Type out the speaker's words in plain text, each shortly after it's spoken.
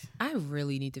I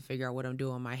really need to figure out what I'm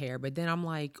doing with my hair. But then I'm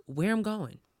like, where I'm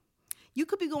going? You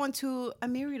could be going to a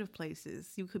myriad of places.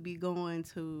 You could be going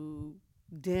to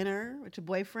dinner with your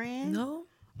boyfriend. No.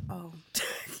 Oh.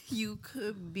 You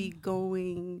could be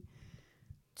going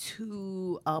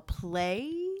to a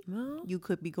play. No. You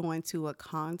could be going to a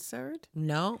concert.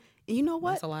 No. And you know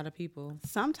what? That's a lot of people.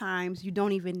 Sometimes you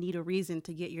don't even need a reason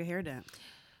to get your hair done.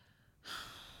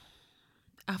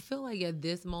 I feel like at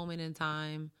this moment in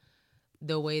time,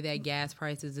 the way that gas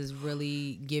prices is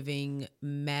really giving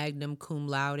magnum cum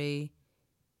laude,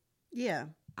 Yeah.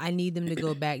 I need them to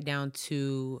go back down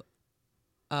to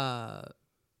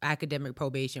academic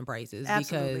probation prices.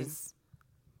 Absolutely. Because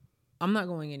I'm not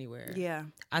going anywhere. Yeah.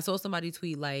 I saw somebody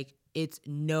tweet like, it's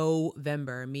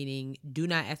November, meaning do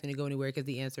not ask me to go anywhere because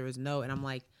the answer is no. And I'm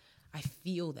like, I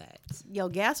feel that. Yo,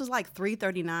 gas was like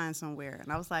 $3.39 somewhere.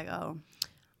 And I was like, oh.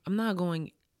 I'm not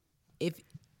going.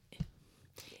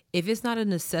 If it's not a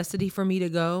necessity for me to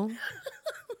go,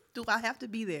 Do I have to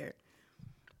be there?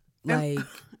 like,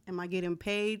 Am I getting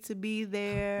paid to be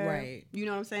there? Right. You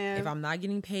know what I'm saying? if I'm not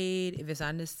getting paid, if it's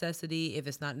not a necessity, if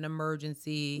it's not an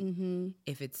emergency,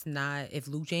 if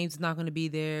Luke James is not going to be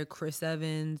there, Chris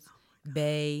Evans,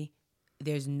 Bay,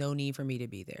 there's no need for me to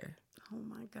be there. Oh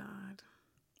my God.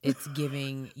 It's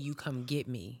giving you come get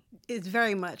me. It's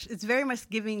very much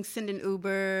giving, send an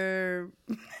Uber,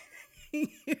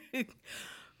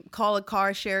 call a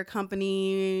car share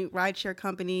company, ride share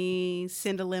company,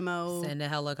 send a limo, Send a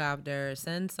helicopter,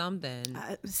 send something.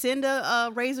 send a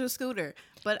Razor scooter.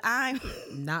 But I'm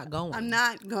Not going. I'm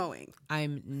not going.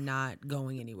 I'm not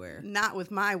going anywhere. Not with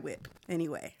my whip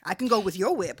anyway. I can go with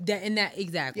your whip.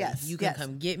 Exactly. Yes, You can yes.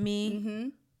 come get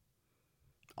me.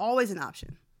 Always an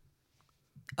option.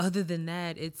 Other than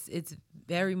that, it's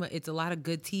very much, it's a lot of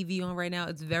good TV on right now.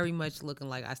 It's very much looking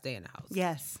like I stay in the house.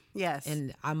 Yes. Yes.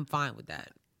 And I'm fine with that.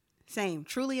 Same.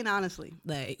 Truly and honestly.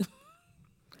 Like,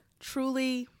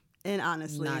 Truly and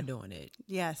honestly. not doing it.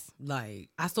 Yes. Like,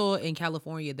 I saw in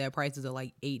California that prices are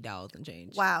like $8 and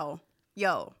change. Wow.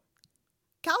 Yo.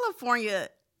 California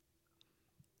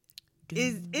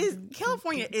is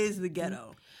the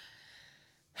ghetto.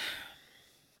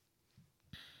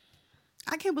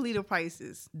 I can't believe the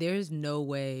prices. There's no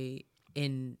way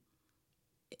in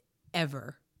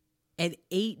ever at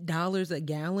 $8 a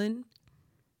gallon.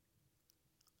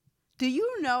 Do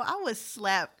you know I would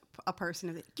slap a person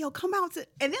and say, yo, come out to,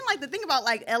 and then like the thing about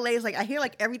like LA is like I hear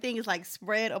like everything is like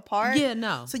spread apart. Yeah,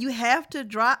 no. So you have to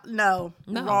drop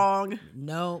wrong.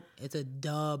 No, it's a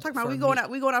dub. Talking about for we going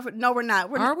me. out for no, we're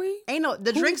not. Are we? Ain't no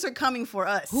the drinks are coming for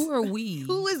us. Who are we?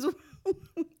 Who is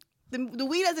the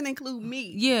we doesn't include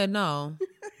me. Yeah, no.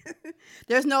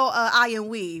 There's no I and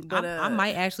we, but I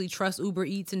might actually trust Uber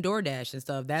Eats and DoorDash and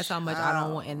stuff. That's how much I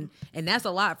don't want, and that's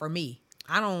a lot for me.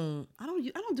 I don't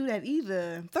do that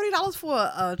either. $30 for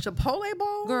a Chipotle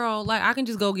bowl, girl. Like I can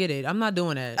just go get it. I'm not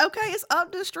doing that. Okay, it's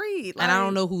up the street, And I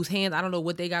don't know whose hands. I don't know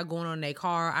what they got going on in their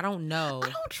car. I don't know. I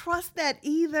don't trust that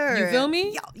either. You feel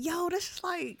me? Yo, that's just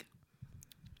like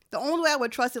the only way I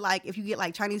would trust it. Like if you get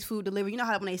like Chinese food delivered, you know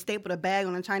how when they staple a bag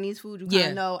on a Chinese food, you kind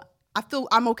of know. I feel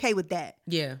I'm okay with that.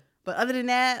 Yeah. But other than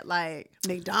that, like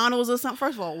McDonald's or something.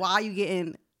 First of all, why are you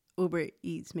getting Uber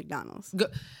Eats McDonald's?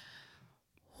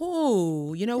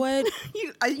 Ooh, you know what?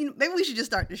 Maybe we should just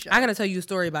start the show. I gotta tell you a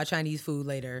story about Chinese food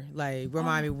later. Like,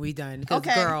 remind me when we done. Cause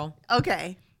Okay. girl.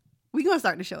 Okay. We gonna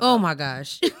start the show. Oh my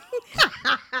gosh.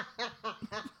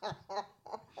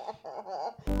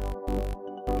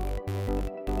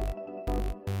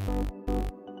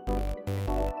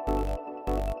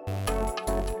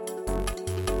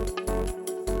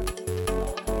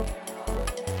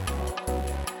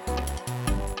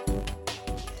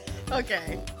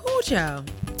 Okay. Ooh, child.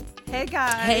 Hey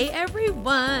guys. Hey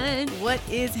everyone. What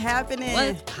is happening?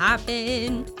 What's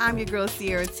poppin'? I'm your girl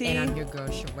Sierra T. And I'm your girl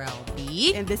Sherelle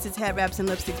B. And this is Head Wraps and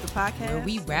Lipsticks, the podcast. Where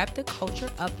we wrap the culture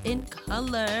up in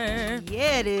color.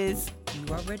 Yeah, it is.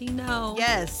 You already know.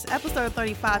 Yes. Episode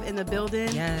 35 in the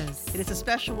building. Yes. It is a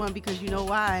special one because you know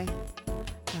why.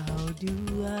 How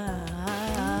do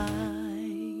I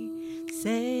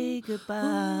say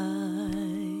goodbye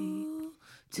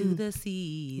to the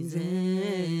season?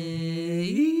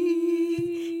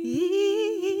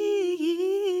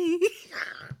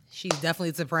 She's definitely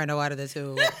a soprano out of the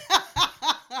two.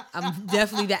 I'm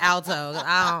definitely the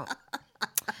alto.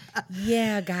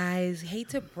 Yeah, guys, hate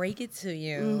to break it to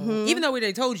you. Even though we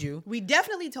already told you. We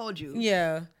definitely told you.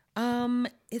 Yeah.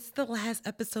 It's the last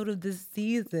episode of this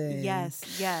season.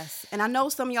 Yes. And I know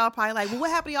some of y'all probably like, well,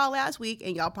 what happened to y'all last week?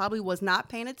 And y'all probably was not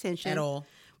paying attention. At all.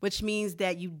 Which means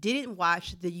that you didn't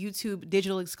watch the YouTube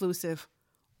digital exclusive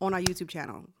on our YouTube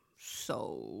channel.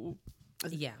 So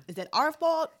Is that our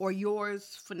fault or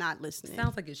yours for not listening?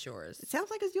 Sounds like it's yours. It sounds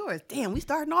like it's yours. Damn, we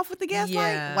starting off with the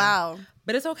gaslight? Yeah. Wow.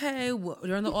 But it's okay.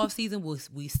 During the off season,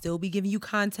 we still be giving you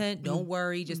content. Don't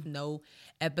worry. Just no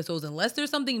episodes unless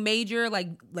there's something major, like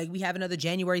we have another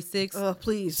January 6th.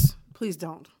 Please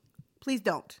don't. Please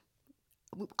don't.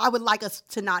 I would like us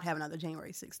to not have another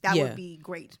January 6th. That would be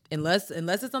great. Unless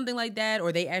it's something like that,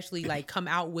 or they actually like come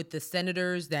out with the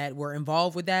senators that were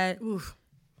involved with that. Oof.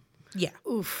 Yeah.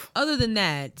 Oof. Other than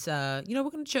that, we're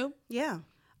gonna chill. Yeah.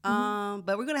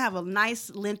 But we're gonna have a nice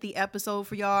lengthy episode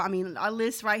for y'all. I mean, our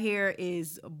list right here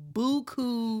is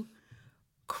buku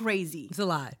crazy. It's a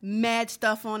lot. Mad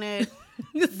stuff on it.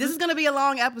 This is gonna be a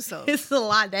long episode. It's a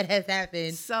lot that has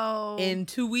happened. So in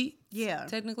 2 weeks. Yeah.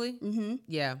 Technically. Mm-hmm.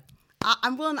 Yeah.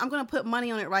 I'm gonna put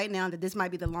money on it right now that this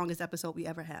might be the longest episode we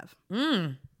ever have.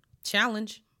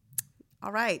 Challenge.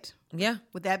 All right. Yeah.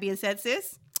 With that being said,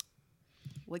 sis,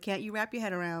 what can't you wrap your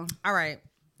head around? All right.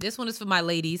 This one is for my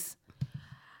ladies.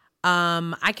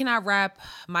 I cannot wrap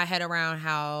my head around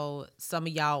how some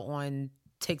of y'all on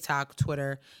TikTok,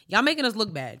 Twitter, y'all making us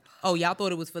look bad. Oh, y'all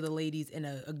thought it was for the ladies in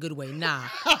a good way. Nah.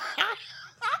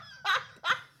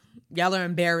 Y'all are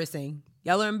embarrassing.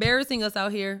 Y'all are embarrassing us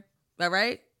out here. All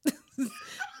right?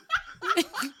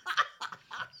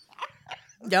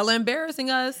 Y'all are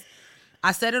embarrassing us.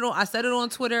 I said it on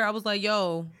Twitter. I was like,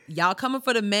 yo, y'all coming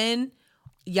for the men.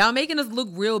 Y'all making us look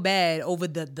real bad over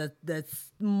the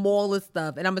smallest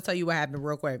stuff. And I'm going to tell you what happened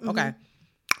real quick. Mm-hmm. Okay.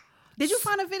 Did you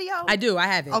find a video? I do. I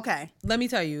have it. Okay. Let me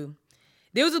tell you.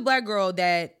 There was a black girl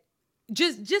that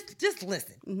just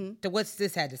listen to what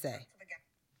sis had to say.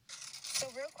 So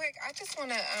real quick, I just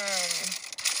want to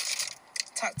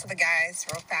talk to the guys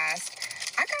real fast.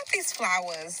 I got these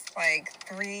flowers like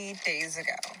 3 days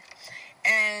ago.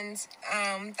 And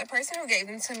the person who gave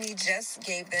them to me just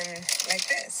gave them like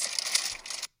this.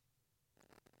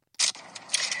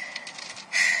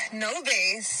 No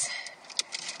vase,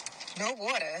 no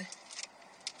water,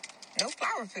 no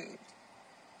flower food.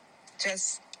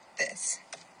 Just this.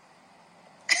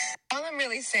 All I'm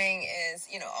really saying is,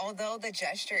 although the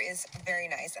gesture is very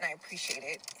nice and I appreciate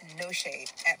it, no shade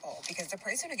at all, because the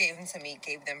person who gave them to me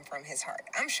gave them from his heart,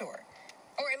 I'm sure.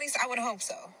 Or at least I would hope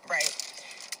so, right?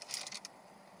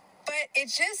 But it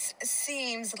just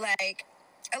seems like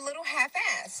a little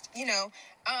half-assed,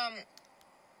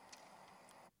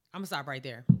 I'm going to stop right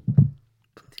there.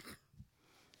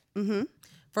 Mm-hmm.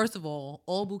 First of all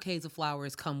bouquets of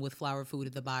flowers come with flower food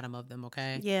at the bottom of them,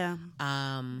 okay? Yeah.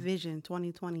 Vision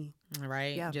 2020. All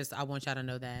right? Yeah. I want y'all to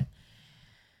know that.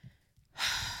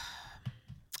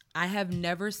 I have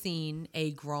never seen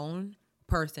a grown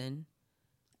person,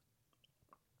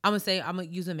 I'm going to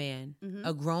use a man,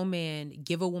 a grown man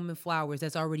give a woman flowers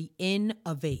that's already in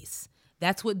a vase.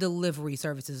 That's what delivery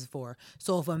services is for.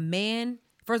 So if a man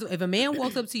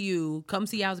walks up to you,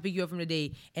 comes to your house to pick you up from the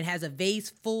date, and has a vase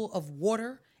full of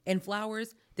water and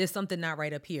flowers, there's something not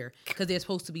right up here because they're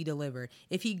supposed to be delivered.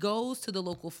 If he goes to the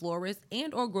local florist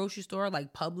and or grocery store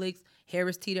like Publix,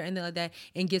 Harris Teeter, anything like that,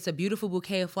 and gets a beautiful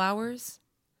bouquet of flowers,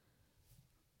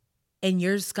 and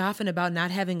you're scoffing about not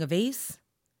having a vase,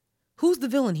 who's the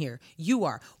villain here? You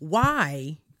are.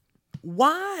 Why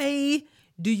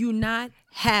do you not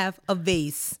have a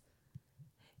vase?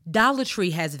 Dollar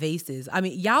Tree has vases. I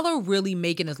mean, y'all are really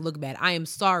making us look bad. I am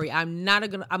sorry. I'm not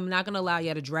gonna allow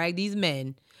y'all to drag these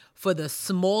men for the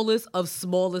smallest of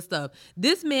smallest stuff.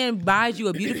 This man buys you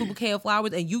a beautiful bouquet of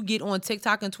flowers and you get on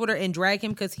TikTok and Twitter and drag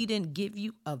him because he didn't give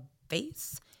you a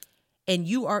vase? And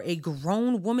you are a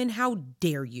grown woman? How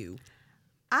dare you?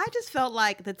 I just felt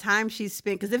like the time she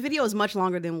spent, because the video is much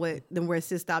longer than where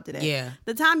sis stopped it at. Yeah.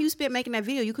 The time you spent making that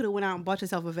video, you could have went out and bought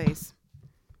yourself a vase.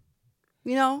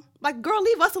 Like, girl,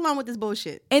 leave us alone with this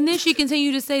bullshit. And then she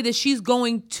continued to say that she's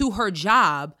going to her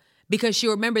job because she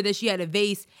remembered that she had a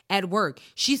vase at work.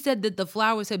 She said that the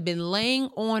flowers had been laying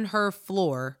on her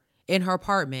floor in her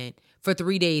apartment for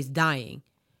 3 days dying.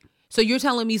 So you're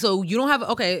telling me, so you don't have,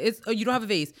 you don't have a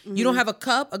vase. Mm-hmm. You don't have a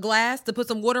cup, a glass to put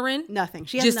some water in? Nothing.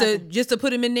 She has nothing. Just to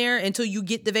put them in there until you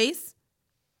get the vase?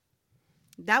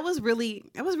 That was really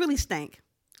stank.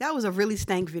 That was a really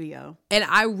stank video. And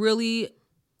I really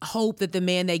hope that the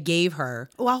man that gave her.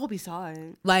 Oh, I hope he saw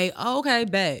it. Like, okay,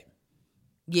 bet.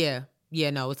 Yeah,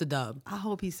 no, it's a dub. I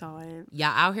hope he saw it. Y'all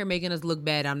out here making us look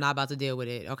bad. I'm not about to deal with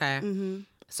it, okay? Mm-hmm.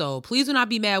 So please do not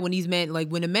be mad when these men, like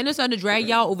when the men are starting to drag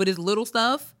y'all over this little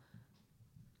stuff.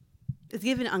 It's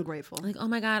giving ungrateful. Like, oh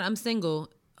my God, I'm single.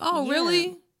 Oh, yeah.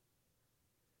 Really?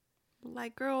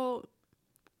 Like, girl.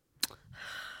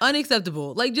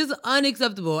 Unacceptable. Like, just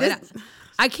unacceptable. And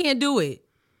I can't do it.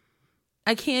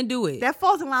 I can't do it. That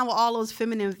falls in line with all those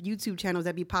feminine YouTube channels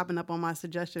that be popping up on my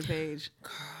suggestion page.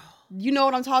 Girl. You know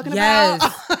what I'm talking Yes.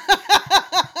 about?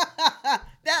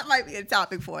 That might be a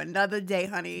topic for another day,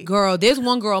 honey. Girl, there's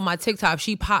one girl on my TikTok.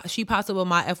 She pops up on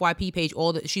my FYP page.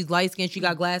 She's light skinned. She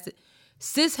got glasses.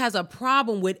 Sis has a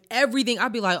problem with everything.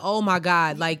 I'd be like, oh my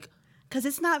God, like. Because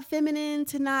it's not feminine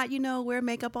to not, wear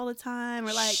makeup all the time.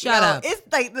 Or like, shut up. It's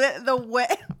like the way.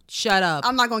 Shut up.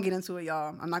 I'm not going to get into it,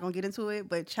 y'all. I'm not going to get into it.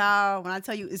 But child, when I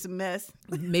tell you it's a mess.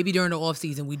 Maybe during the off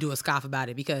season, we do a scoff about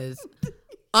it because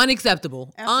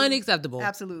unacceptable. Absolutely. Unacceptable.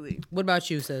 Absolutely. What about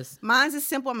you, sis? Mine's is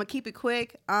simple. I'm going to keep it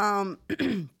quick. I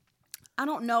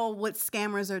don't know what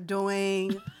scammers are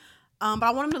doing. But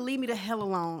I want them to leave me the hell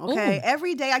alone, okay? Ooh.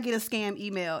 Every day I get a scam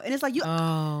email, and it's like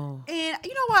Oh. And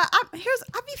you know what? I be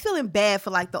feeling bad for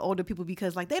like the older people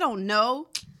because like they don't know,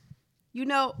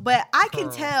 But I can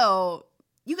tell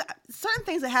you got certain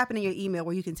things that happen in your email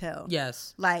where you can tell.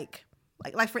 Yes. Like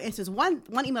for instance, one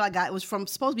email I got was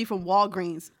supposed to be from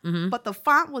Walgreens, but the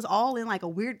font was all in like a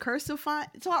weird cursive font,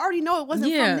 so I already know it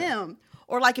wasn't from them.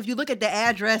 Or like if you look at the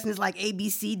address and it's like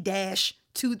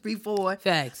ABC-234,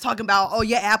 Facts. talking about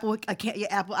your Apple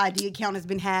ID account has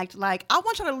been hacked. Like I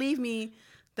want you to leave me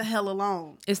the hell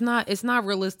alone. It's not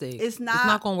realistic. It's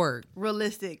not gonna work.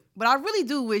 Realistic. But I really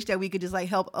do wish that we could just like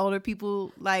help older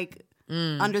people like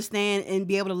understand and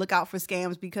be able to look out for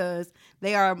scams because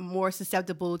they are more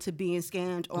susceptible to being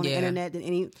scammed on the internet than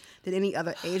any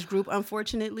other age group,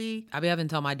 unfortunately. I be having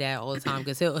to tell my dad all the time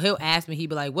because he'll ask me, he'd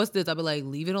be like, what's this? I'll be like,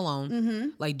 leave it alone. Mm-hmm.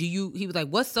 Like, he was like,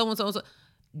 what's so and so and so?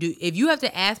 If you have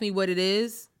to ask me what it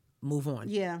is, move on.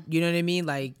 Yeah. You know what I mean?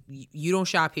 Like, you don't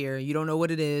shop here. You don't know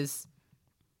what it is.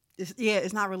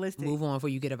 It's not realistic. Move on before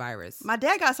you get a virus. My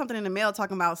dad got something in the mail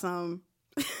talking about some,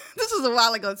 this was a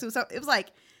while ago too. So it was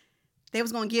like, they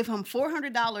was going to give him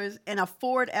 $400 and a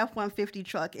Ford F-150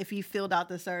 truck if he filled out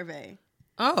the survey.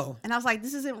 Oh. And I was like,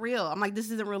 this isn't real. I'm like,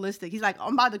 this isn't realistic. He's like,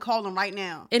 I'm about to call him right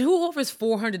now. And who offers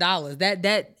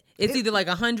 $400? It's either like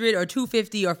 $100 or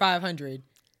 $250 or $500.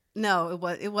 No, it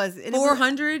was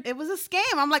 $400. It was a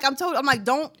scam. I'm like,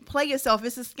 don't play yourself.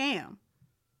 It's a scam.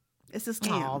 It's a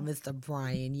scam. Oh, Mr.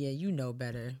 Brian, yeah, you know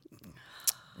better.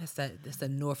 That's the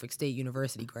Norfolk State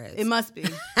University grads. It must be.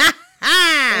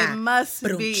 It must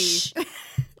be.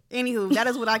 Anywho, that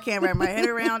is what I can't wrap my head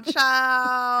around.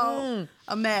 Child,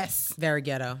 a mess. Very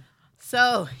ghetto.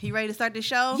 So, you ready to start the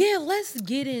show? Yeah, let's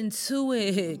get into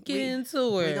it.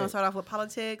 We're gonna start off with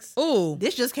politics. Ooh,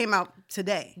 this just came out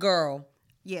today, girl.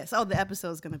 Yes. Oh, the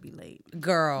episode's gonna be late,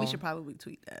 girl. We should probably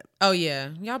tweet that. Oh yeah,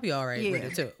 y'all be all right with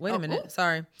it too. Wait a minute,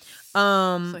 sorry.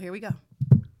 So here we go.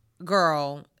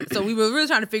 Girl, so we were really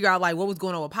trying to figure out like what was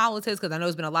going on with politics because I know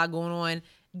there's been a lot going on.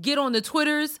 Get on the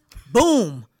Twitters,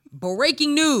 boom,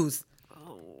 breaking news.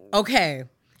 Okay,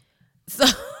 so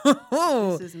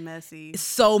this is messy,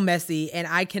 so messy, and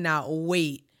I cannot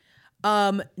wait.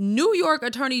 New York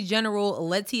Attorney General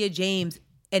Letitia James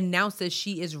announced that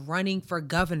she is running for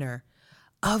governor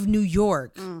of New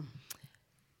York.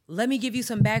 Let me give you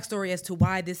some backstory as to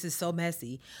why this is so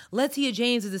messy. Letitia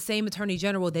James is the same attorney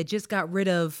general that just got rid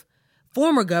of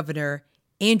former governor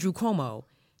Andrew Cuomo.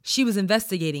 She was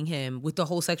investigating him with the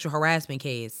whole sexual harassment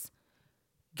case.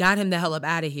 Got him the hell up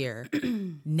out of here.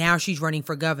 Now she's running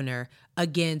for governor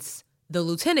against the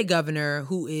lieutenant governor,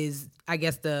 who is, I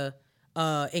guess, the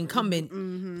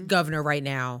incumbent governor right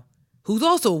now, who's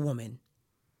also a woman.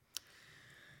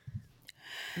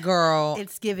 Girl,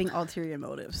 it's giving ulterior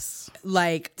motives.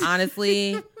 Like,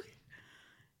 honestly,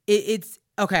 it's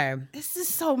okay. This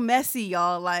is so messy,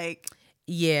 y'all. Like,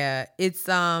 yeah, it's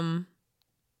oh,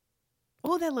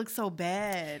 that looks so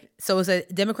bad. So it's a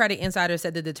Democratic insider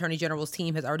said that the Attorney General's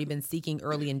team has already been seeking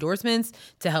early endorsements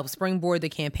to help springboard the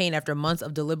campaign after months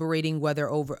of deliberating whether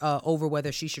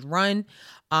whether she should run.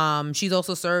 She's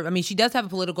also served. I mean, she does have a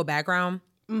political background.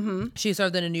 Mm-hmm. She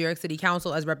served in the New York City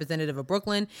Council as representative of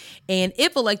Brooklyn, and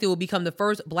if elected, will become the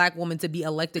first Black woman to be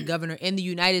elected governor in the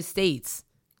United States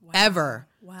ever.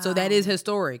 Wow. So that is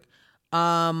historic.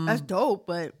 That's dope,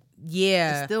 but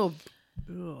yeah, it's still.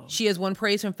 She has won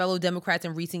praise from fellow Democrats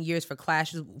in recent years for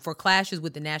clashes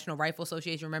with the National Rifle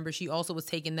Association. Remember, she also was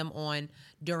taking them on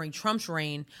during Trump's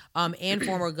reign, and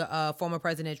former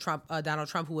President Trump, Donald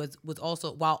Trump, who was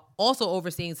also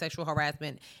overseeing sexual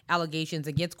harassment allegations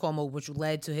against Cuomo, which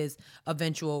led to his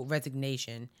eventual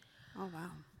resignation. Oh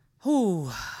wow!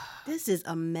 Whew. This is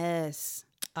a mess.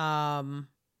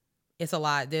 It's a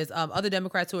lot. There's other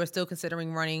Democrats who are still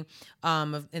considering running,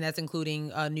 and that's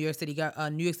including New York City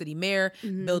Mayor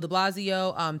Bill de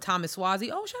Blasio, Thomas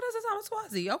Suozzi. Oh, shout out to Thomas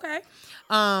Suozzi. Okay,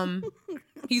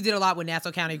 he did a lot with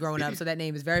Nassau County growing up, so that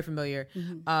name is very familiar.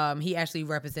 He actually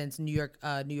represents New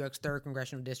York's 3rd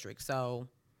congressional district. So,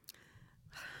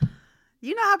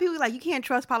 you know how people like you can't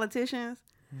trust politicians.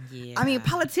 Yeah. I mean,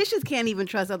 politicians can't even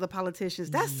trust other politicians.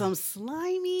 That's some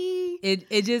slimy.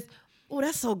 It just Oh,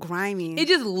 that's so grimy. it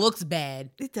just looks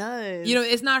bad. It does. You know,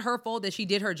 it's not her fault that she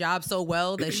did her job so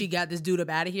well that she got this dude up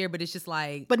out of here, but it's just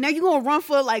like, but now you're gonna run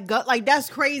for like that's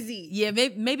crazy. yeah,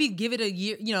 maybe give it a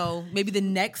year, you know, maybe the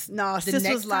next No, the sis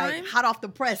next was like time. hot off the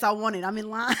press. I want it. I'm in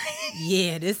line.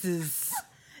 Yeah, this is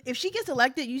If she gets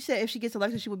elected, you said if she gets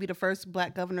elected, she would be the first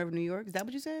black governor of New York. Is that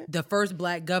what you said? the first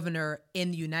black governor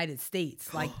in the United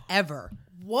States, like ever.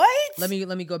 What? Let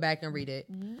me go back and read it.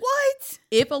 What?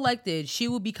 If elected, she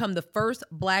will become the first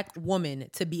black woman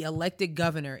to be elected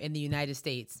governor in the United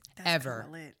States ever.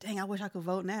 Kinda lit. Dang, I wish I could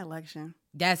vote in that election.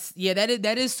 That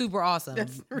is super awesome.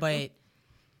 But it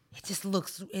just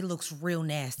looks real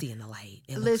nasty in the light.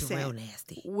 It looks real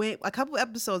nasty. When a couple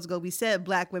episodes ago, we said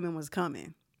black women was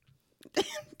coming.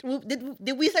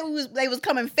 Did we say they was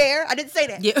coming fair? I didn't say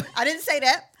that. Yeah. I didn't say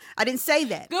that. I didn't say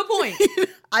that. Good point.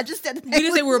 I just said You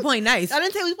didn't say we were playing nice. I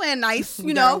didn't say we was playing nice. We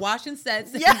You got our know. washing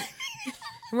sets. Yeah.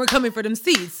 And we're coming for them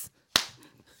seats.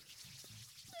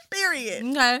 Period.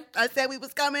 Okay. I said we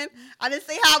was coming. I didn't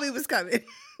say how we was coming.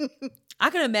 I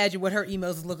can imagine what her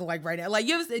emails is looking like right now. Like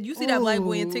you see that black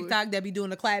boy in Ooh. TikTok that be doing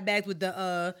the clapbacks with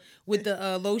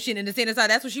the lotion and the sanitizer.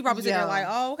 That's what she probably said. Yeah. There like,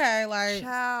 oh okay, like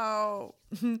Ciao.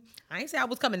 I ain't say I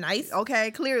was coming nice.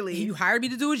 Okay, clearly. You hired me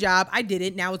to do a job. I did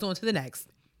it. Now it's on to the next.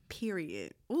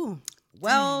 Period. Ooh.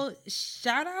 Well,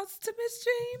 shout outs to Miss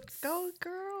James. Go,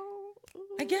 girl.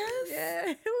 Ooh, I guess.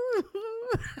 Yeah.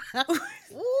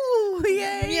 Ooh,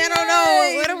 yeah. Yeah, I don't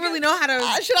know. I don't really know how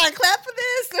to. Should I clap for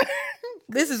this?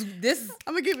 This is.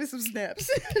 I'm gonna give it some snaps.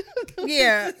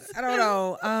 Yeah, I don't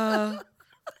know.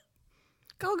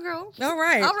 Go, girl. All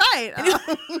right. All right.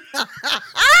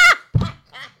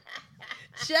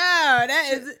 Child, that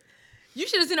is. You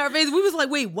should have seen our face. We was like,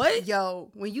 wait, what?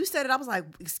 Yo, when you said it, I was like,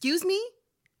 excuse me?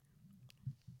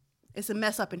 It's a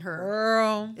mess up in her.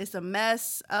 Girl. It's a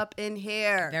mess up in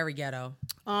here. Very ghetto.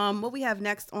 What we have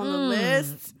next on the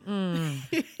list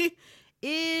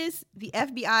is the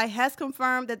FBI has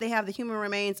confirmed that they have the human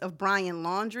remains of Brian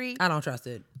Laundrie. I don't trust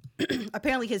it.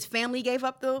 Apparently his family gave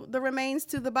up the remains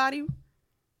to the body.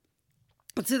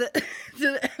 To the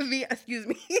FBI, excuse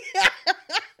me.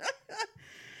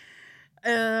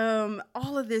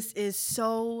 All of this is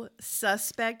so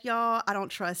suspect, y'all. I don't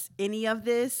trust any of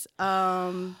this.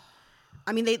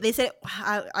 I mean, they said,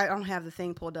 I don't have the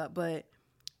thing pulled up, but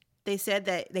they said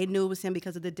that they knew it was him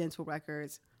because of the dental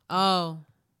records. Oh.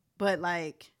 But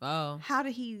like, Oh. how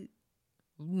did he?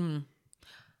 Mm.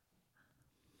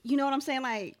 You know what I'm saying?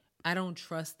 Like, I don't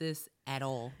trust this at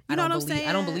all. You know what I'm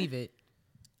I don't saying? believe it.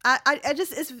 I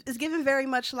just it's given very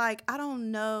much like, I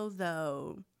don't know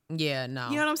though. Yeah, no.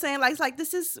 You know what I'm saying? Like, it's like,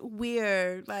 this is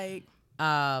weird. Like,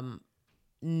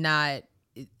 not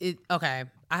it. Okay,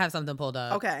 I have something pulled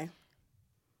up. okay,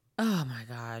 Oh my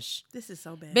gosh. this is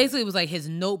so bad. Basically, it was like his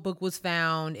notebook was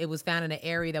found. It was found in an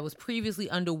area that was previously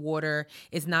underwater.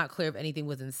 It's not clear if anything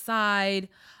was inside.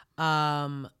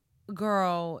 Girl,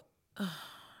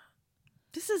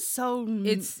 This is so.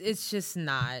 it's just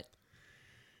not.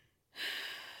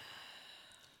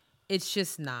 It's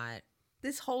just not.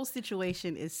 This whole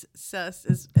situation is sus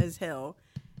as hell,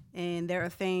 and there are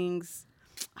things.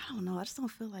 I don't know. I just don't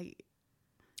feel like.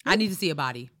 I need to see a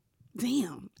body.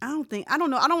 Damn. I don't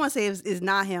know. I don't want to say it's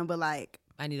not him, but like,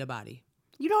 I need a body.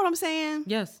 you know what I'm saying?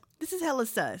 Yes. This is hella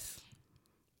sus.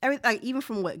 Like, even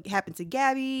from what happened to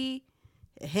Gabby,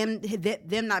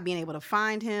 them not being able to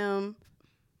find him.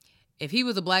 If he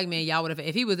was a black man, y'all would have.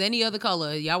 If he was any other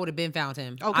color, y'all would have been found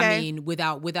him. Okay. I mean,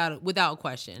 without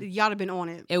question, Y'all have been on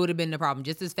it. it would have been the problem.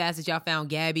 Just as fast as y'all found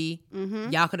Gabby,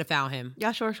 y'all could have found him.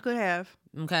 Y'all sure could have.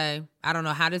 Okay. I don't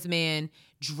know how this man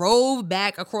drove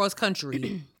back across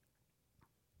country,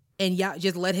 and y'all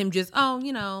just let him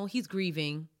he's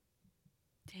grieving.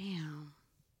 Damn.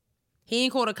 He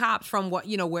ain't called the cops from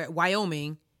where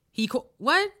Wyoming. He called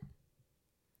what?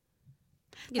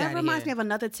 Get That outta reminds here. me of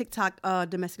another TikTok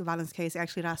domestic violence case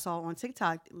actually that I saw on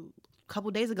TikTok a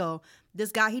couple days ago.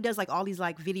 This guy, he does like all these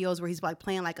like videos where he's like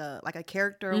playing like a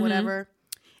character or whatever,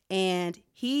 and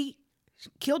he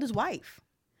killed his wife.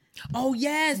 Oh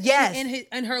yes, Yes.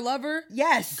 and her lover.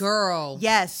 Yes, Girl.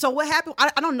 Yes. So what happened? I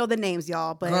don't know the names,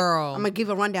 y'all, but Girl. I'm gonna give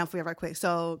a rundown for you right quick.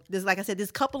 So this, like I said,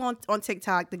 this couple on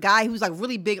TikTok, the guy who's like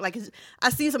really big, like I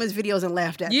seen some of his videos and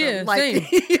laughed at Yeah, them. Like, same.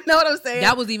 you know what I'm saying?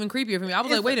 That was even creepier for me. I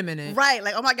was like, wait a minute. Right.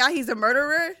 Like, oh my God, he's a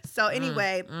murderer. So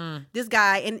anyway, this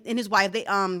guy and his wife, they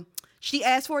she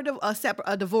asked for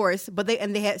a divorce, but they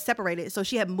had separated. So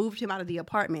she had moved him out of the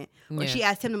apartment, or Yeah. she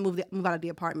asked him to move out of the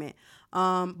apartment.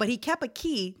 But he kept a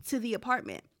key to the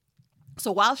apartment.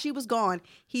 So while she was gone,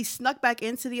 he snuck back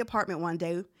into the apartment one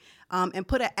day and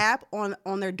put an app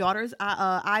on their daughter's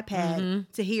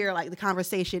iPad to hear like the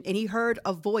conversation. And he heard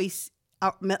a voice,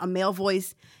 a male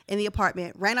voice in the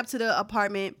apartment, ran up to the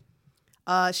apartment,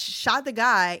 shot the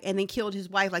guy, and then killed his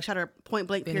wife, like shot her point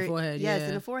blank. In the forehead, yes, yeah.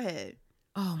 in the forehead.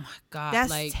 Oh my God. That's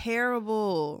like,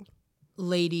 terrible.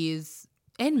 ladies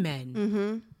and men,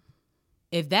 Mm-hmm.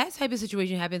 if that type of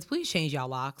situation happens, please change y'all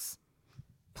locks.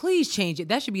 Please change it.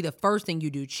 That should be the first thing you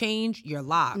do. Change your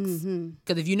locks.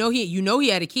 Because if you know he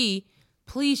had a key,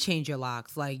 please change your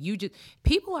locks. Like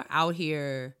people are out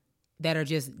here that are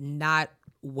just not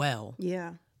well.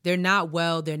 Yeah. They're not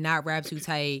well. They're not wrapped too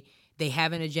tight. They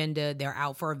have an agenda. They're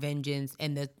out for vengeance.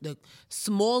 And the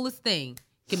smallest thing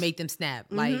can make them snap.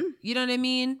 Like, you know what I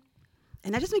mean?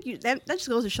 And that just that just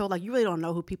goes to show like you really don't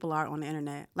know who people are on the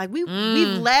internet. Like we've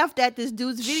laughed at this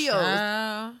dude's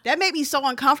videos. That made me so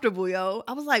uncomfortable, yo.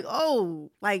 I was like,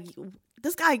 oh, like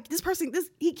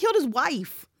he killed his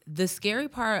wife. The scary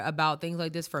part about things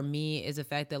like this for me is the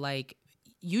fact that like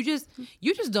you just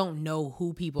don't know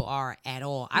who people are at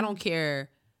all. I don't care.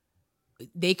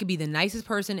 They could be the nicest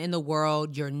person in the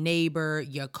world, your neighbor,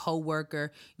 your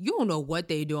coworker. You don't know what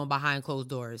they're doing behind closed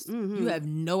doors. You have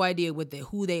no idea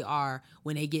who they are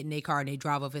when they get in their car and they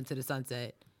drive off into the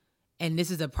sunset. And this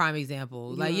is a prime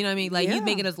example. Like, you know what I mean? Like, he's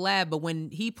making us laugh, but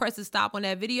when he presses stop on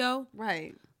that video,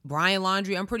 right? Brian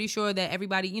Laundrie, I'm pretty sure that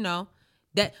everybody, you know,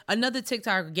 that another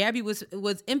TikToker, Gabby was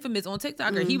infamous on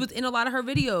TikToker. He was in a lot of her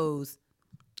videos.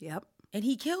 Yep. And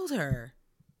he killed her.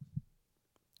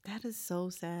 That is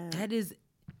so sad. That is,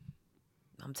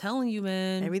 I'm telling you,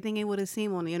 man. Everything it would have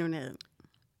seen on the internet.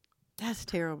 That's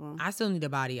terrible. I still need a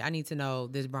body. I need to know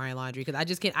this Brian Laundrie because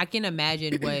I can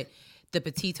imagine what the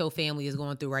Petito family is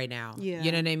going through right now. Yeah.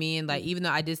 You know what I mean? Like, even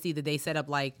though I did see that they set up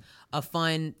like a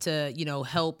fund to, you know,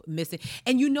 help missing.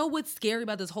 And you know what's scary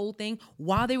about this whole thing?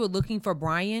 While they were looking for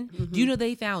Brian, do you know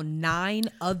they found 9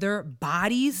 other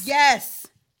bodies? Yes.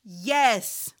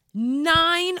 Yes.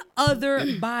 9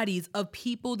 other bodies of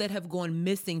people that have gone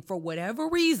missing for whatever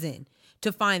reason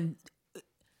to find.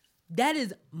 That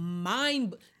is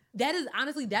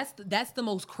honestly, that's the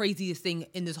most craziest thing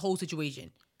in this whole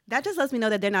situation. That just lets me know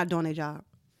that they're not doing their job.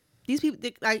 These people,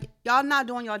 like, y'all not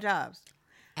doing your jobs.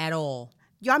 At all.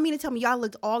 Y'all mean to tell me y'all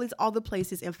looked all these other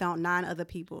places and found 9 other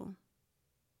people?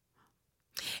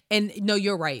 And no,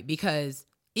 you're right, because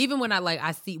even when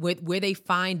I see where they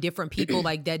find different people,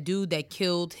 like that dude that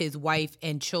killed his wife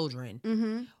and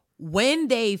children, when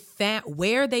they found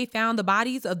where they found the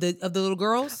bodies of the little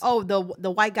girls. Oh,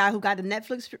 the white guy who got the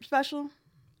Netflix special.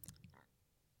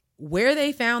 Where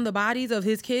they found the bodies of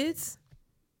his kids.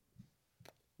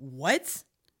 What?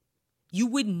 You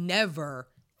would never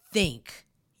think.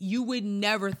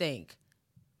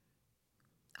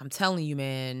 I'm telling you,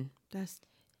 man. That's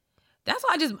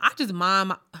why I just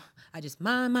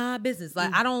mind my business.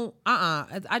 Like, I don't, I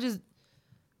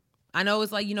know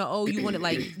it's like, you know, oh, you want it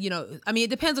like, you know, I mean, it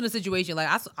depends on the situation. Like,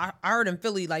 I heard in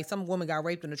Philly, like, some woman got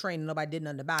raped on the train and nobody did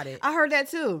nothing about it. I heard that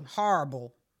too.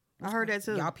 Horrible. I heard that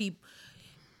too. Y'all people.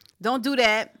 Don't do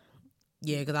that.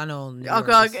 Yeah, because I know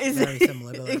it's very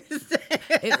similar.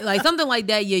 But like something like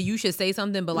that, yeah, you should say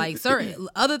something. But like certain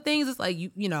other things, it's like,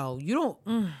 you know, you don't,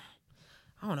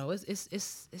 I don't know.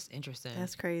 It's interesting.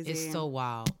 That's crazy. It's so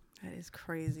wild. That is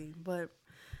crazy. But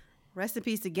rest in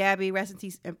peace to Gabby. Rest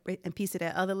in peace to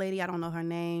that other lady. I don't know her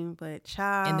name, but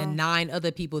child. And the 9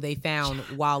 other people they found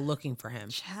while looking for him.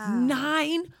 Child.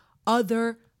 9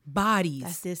 other bodies.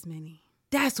 That's this many.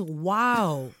 That's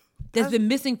wild. That's been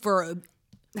missing for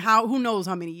who knows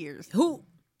how many years. Who?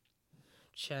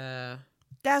 Child.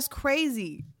 That's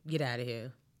crazy. Get out of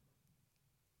here.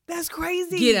 That's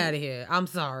crazy. Get out of here. I'm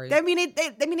sorry. That mean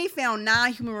they found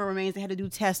 9 human remains. They had to do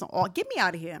tests on all. Get me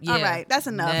out of here. Yeah. All right, that's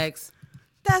enough. Next.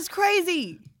 That's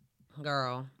crazy.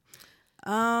 Girl.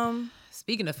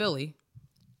 Speaking of Philly.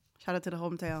 Shout out to the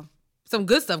hometown. Some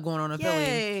good stuff going on in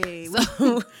Philly.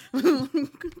 So,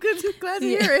 glad to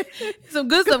hear it. Some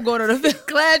good stuff going on in Philly.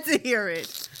 Glad to hear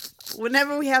it.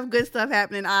 Whenever we have good stuff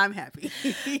happening, I'm happy.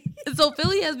 So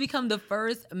Philly has become the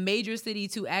first major city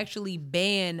to actually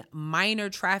ban minor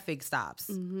traffic stops.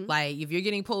 Like if you're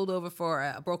getting pulled over for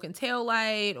a broken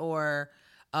taillight or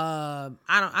I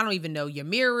don't even know, your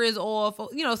mirror is off,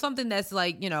 you know, something that's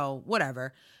like, you know,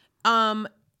 whatever.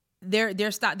 They're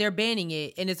banning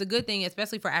it, and it's a good thing,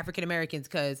 especially for African Americans,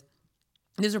 because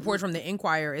This report from the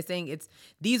Inquirer is saying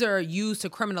these are used to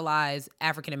criminalize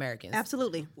African Americans.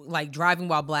 Absolutely. Like driving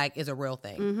while black is a real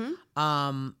thing.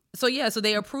 So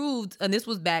they approved, and this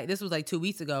was like 2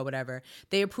 weeks ago, whatever.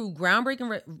 They approved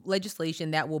groundbreaking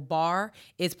legislation that will bar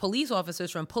its police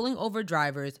officers from pulling over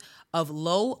drivers of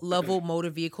low-level motor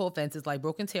vehicle offenses like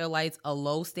broken taillights, a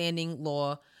low-standing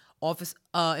law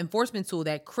enforcement tool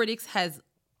that critics has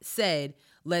said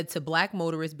led to black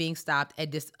motorists being stopped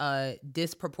at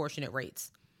disproportionate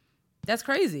rates. That's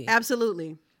crazy.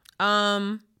 Absolutely.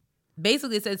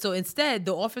 Basically, it said, so instead,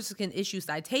 the officers can issue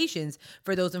citations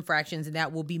for those infractions, and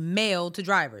that will be mailed to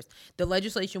drivers. The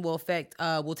legislation will take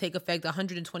effect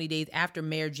 120 days after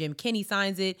Mayor Jim Kenney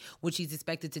signs it, which he's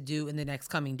expected to do in the next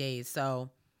coming days. So,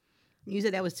 you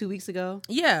said that was 2 weeks ago.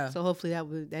 Yeah. So hopefully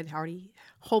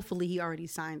hopefully he already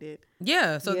signed it.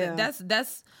 Yeah. So that's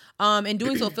in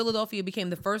doing so, Philadelphia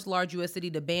became the first large U.S. city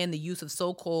to ban the use of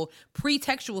so-called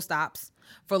pretextual stops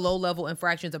for low-level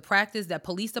infractions, a practice that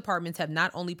police departments have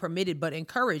not only permitted but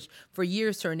encouraged for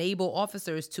years to enable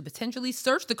officers to potentially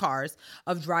search the cars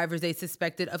of drivers they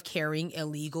suspected of carrying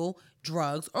illegal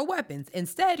drugs or weapons.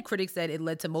 Instead, critics said it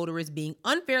led to motorists being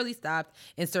unfairly stopped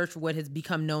and searched for what has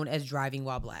become known as driving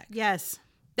while black. Yes.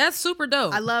 That's super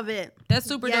dope. I love it. That's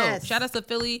super dope. Shout out to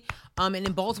Philly. And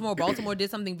in Baltimore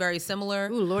did something very similar.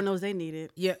 Ooh, Lord knows they need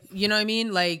it. Yeah, you know what I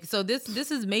mean? Like, so this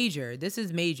is major. This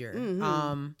is major.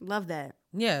 Love that.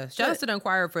 Yeah. Shout out to the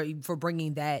Inquirer for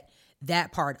bringing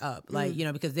that part up. Like, you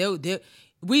know, because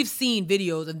we've seen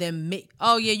videos of them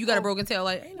you got a broken tail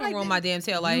light. Ain't nothing wrong with my damn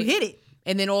tail light. You hit it.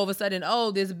 And then all of a sudden,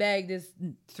 there's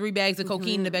 3 bags of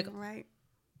cocaine in the back. Right.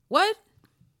 What?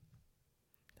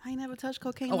 I ain't never touched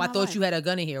cocaine. I thought you had a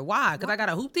gun in here. Why? Because I got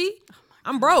a hoopty?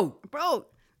 I'm broke. Bro,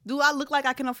 do I look like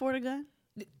I can afford a gun?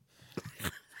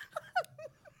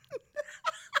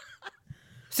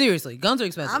 Seriously, guns are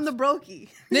expensive. I'm the brokey.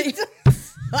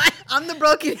 I'm the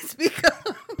brokey to speak up.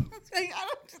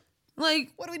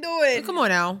 Like, what are we doing? Come on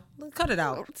now. Cut it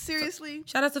out. Seriously?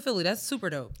 Shout out to Philly. That's super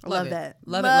dope. Love that.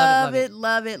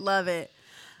 Love it.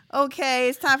 Okay,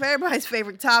 it's time for everybody's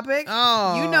favorite topic.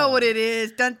 Oh. You know what it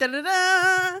is. Dun, dun, dun,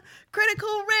 dun. Critical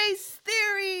race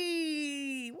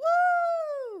theory.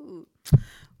 Woo!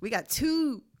 We got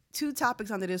two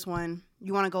topics under this one.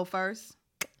 You want to go first?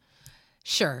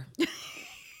 Sure.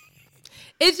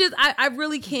 It's just I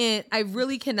really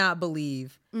cannot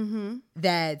believe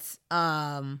that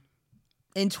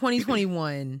in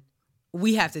 2021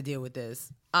 we have to deal with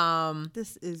this.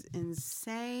 This is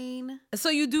insane. So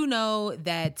you do know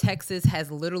that Texas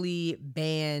has literally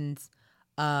banned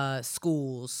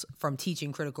schools from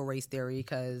teaching critical race theory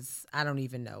because I don't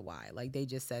even know why. Like, they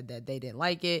just said that they didn't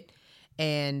like it,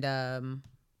 and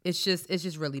it's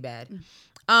just really bad.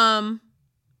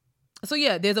 So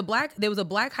yeah, there was a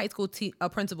black high school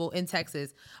principal in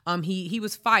Texas. He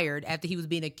was fired after he was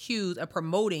being accused of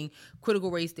promoting critical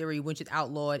race theory, which is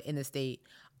outlawed in the state.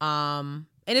 And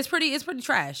it's pretty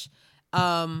trash.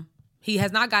 He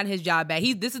has not gotten his job back.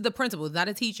 This is the principal, not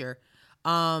a teacher.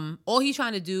 All he was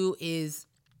trying to do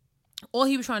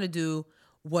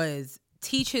was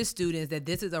teach his students that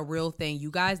this is a real thing. You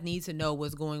guys need to know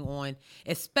what's going on,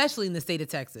 especially in the state of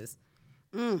Texas.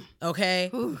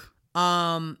 Okay.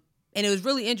 And it was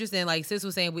really interesting. Like Sis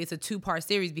was saying, it's a 2-part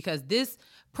series because this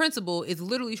principal is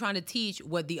literally trying to teach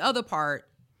what the other part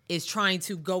is trying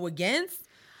to go against.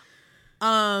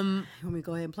 Let me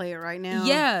go ahead and play it right now.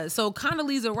 Yeah. So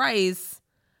Condoleezza Rice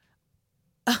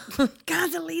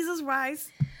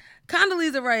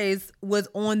was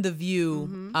on The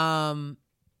View.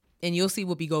 And you'll see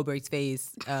Whoopi Goldberg's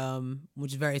face,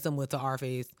 which is very similar to our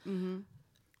face.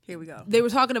 Here we go. They were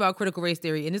talking about critical race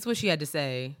theory, and this is what she had to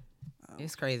say.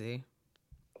 It's crazy.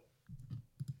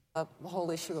 The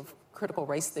whole issue of critical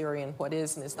race theory and what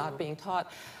is and is not being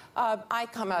taught. I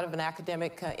come out of an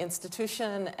academic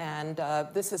institution, and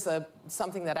this is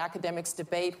something that academics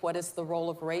debate, what is the role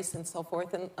of race and so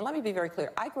forth. And let me be very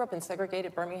clear. I grew up in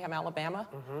segregated Birmingham, Alabama.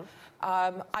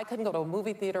 I couldn't go to a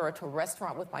movie theater or to a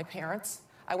restaurant with my parents.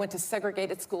 I went to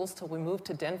segregated schools till we moved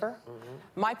to Denver.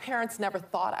 My parents never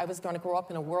thought I was going to grow up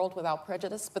in a world without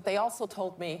prejudice, but they also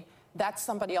told me that's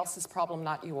somebody else's problem,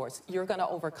 not yours. You're going to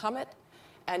overcome it,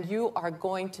 and you are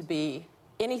going to be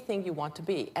anything you want to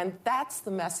be. And that's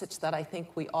the message that I think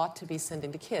we ought to be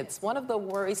sending to kids. One of the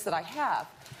worries that I have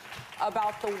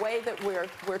about the way that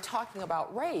we're talking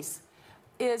about race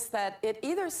is that it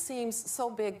either seems so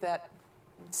big that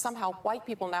somehow white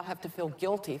people now have to feel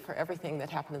guilty for everything that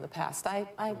happened in the past. I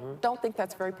don't think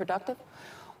that's very productive.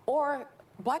 Or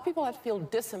black people have to feel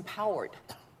disempowered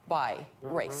by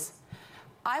race.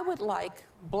 I would like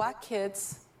black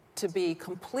kids to be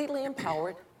completely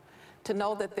empowered, to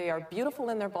know that they are beautiful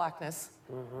in their blackness.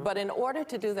 But in order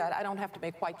to do that, I don't have to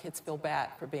make white kids feel bad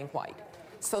for being white.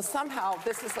 So somehow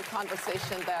this is a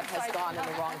conversation that has gone in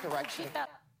the wrong direction.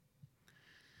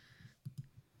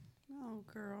 Oh,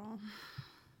 girl.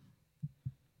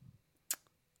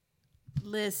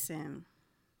 Listen.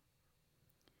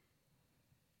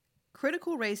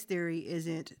 Critical race theory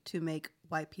isn't to make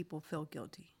white people feel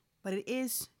guilty, but it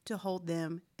is to hold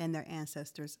them and their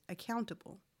ancestors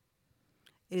accountable.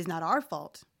 It is not our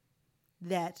fault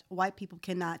that white people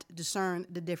cannot discern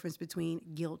the difference between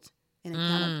guilt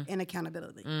and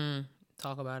accountability.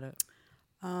 Talk about it.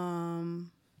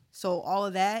 So all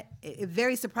of that, it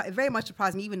very much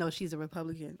surprised me, even though she's a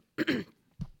Republican.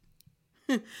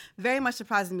 Very much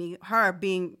surprised me, her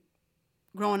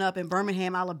growing up in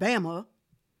Birmingham, Alabama,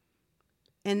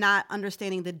 and not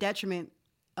understanding the detriment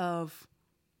of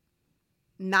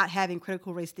not having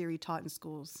critical race theory taught in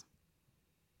schools.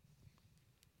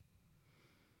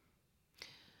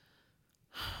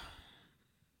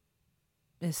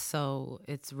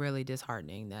 It's really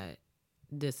disheartening that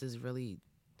this is really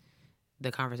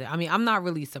the conversation. I mean, I'm not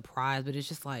really surprised, but it's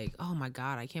just like, oh my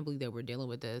God, I can't believe that we're dealing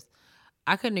with this.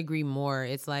 I couldn't agree more.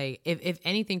 It's like, if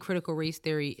anything, critical race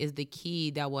theory is the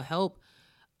key that will help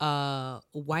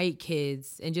white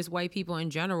kids and just white people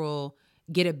in general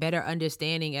get a better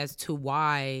understanding as to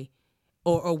why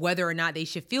or whether or not they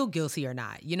should feel guilty or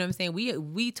not. You know what I'm saying?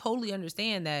 We totally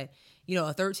understand that, you know,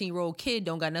 a 13-year-old kid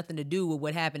don't got nothing to do with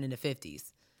what happened in the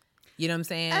 50s. You know what I'm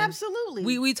saying?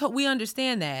 Absolutely. We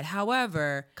understand that.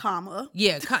 However,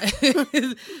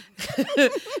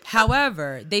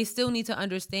 however, they still need to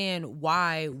understand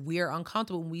why we're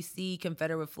uncomfortable when we see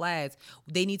Confederate flags.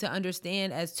 They need to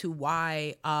understand as to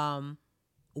why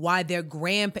their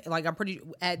like I'm pretty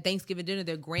at Thanksgiving dinner,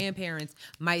 their grandparents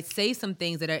might say some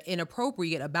things that are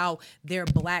inappropriate about their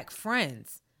black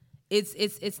friends.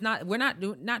 It's not, we're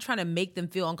not trying to make them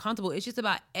feel uncomfortable. It's just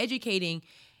about educating.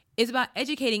 It's about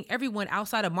educating everyone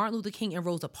outside of Martin Luther King and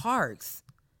Rosa Parks.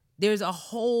 There's a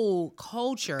whole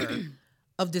culture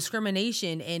of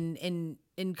discrimination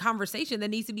and conversation that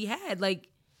needs to be had. Like,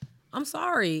 I'm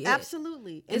sorry.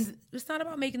 Absolutely. It's not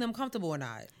about making them comfortable or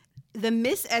not. The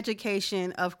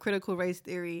miseducation of critical race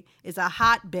theory is a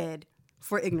hotbed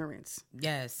for ignorance.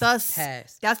 Yes. Thus,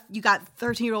 you got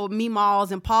 13-year-old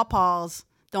meemaws and pawpaws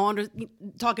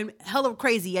talking hella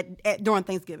crazy during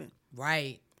Thanksgiving.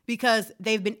 Right. Because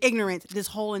they've been ignorant this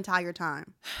whole entire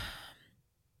time.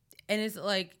 And it's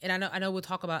like, and I know we'll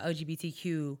talk about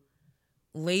LGBTQ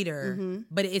later,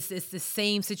 but it's the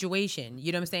same situation.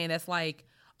 You know what I'm saying? That's like,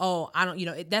 oh, I don't, you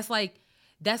know, that's like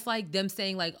them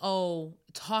saying like, oh,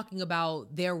 talking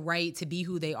about their right to be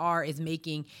who they are is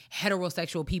making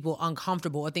heterosexual people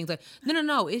uncomfortable or things like,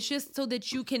 no. It's just so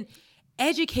that you can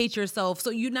educate yourself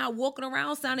so you're not walking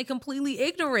around sounding completely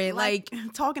ignorant. Like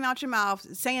talking out your mouth,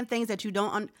 saying things that you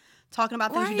don't, talking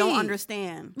about things you don't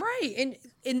understand. Right.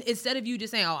 And instead of you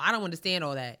just saying, oh, I don't understand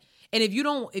all that. And if you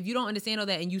don't understand all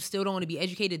that and you still don't want to be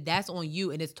educated, that's on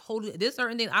you. And it's totally, there's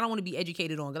certain things I don't want to be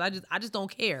educated on because I just don't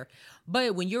care.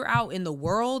 But when you're out in the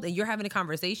world and you're having a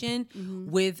conversation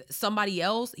with somebody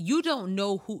else, you don't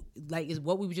know who, like is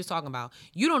what we were just talking about.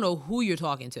 You don't know who you're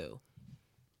talking to.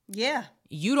 Yeah.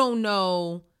 You don't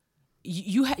know.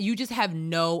 You just have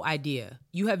no idea.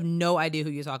 You have no idea who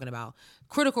you're talking about.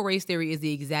 Critical race theory is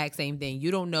the exact same thing.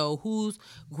 You don't know whose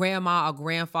grandma or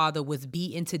grandfather was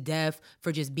beaten to death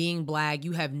for just being black.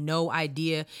 You have no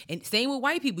idea. And same with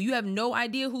white people. You have no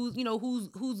idea whose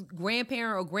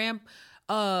grandparent or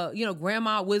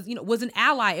grandma was an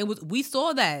ally. And we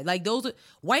saw that. Like those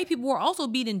white people were also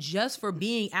beaten just for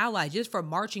being allies, just for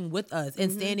marching with us and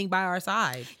standing by our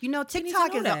side. You know,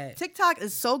 TikTok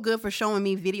is so good for showing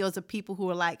me videos of people who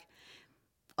are like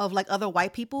other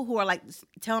white people who are like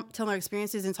telling their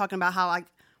experiences and talking about how like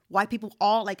white people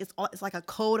it's like a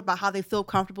code about how they feel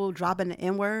comfortable dropping the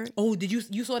N-word. Oh, did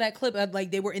you saw that clip of like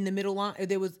they were in the middle line?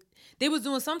 They was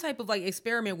doing some type of like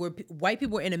experiment where white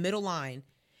people were in the middle line.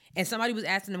 And somebody was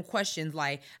asking them questions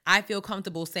like, I feel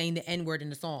comfortable saying the N-word in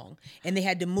the song. And they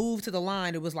had to move to the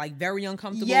line. It was like very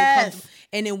uncomfortable. Yes.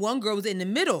 And then one girl was in the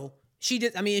middle.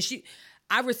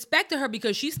 I respected her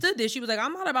because she stood there. She was like,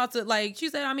 I'm not about to, like, she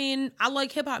said, I mean, I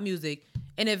like hip hop music.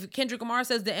 And if Kendrick Lamar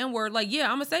says the N-word, like,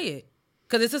 yeah, I'm going to say it.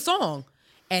 Because it's a song.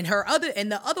 And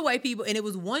the other white people, and it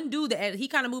was one dude that he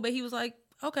kind of moved, but he was like,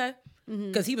 okay.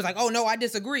 Because he was like, oh, no, I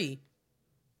disagree.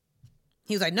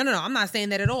 He was like, no, I'm not saying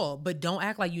that at all. But don't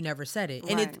act like you never said it.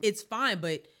 And right. it's fine,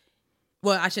 but,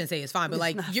 well, I shouldn't say it's fine, but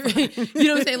like, you know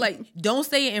what I'm saying? Like, don't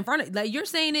say it in front of, like, you're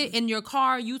saying it in your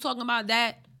car, you talking about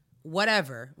that,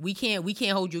 whatever. We can't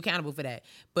hold you accountable for that.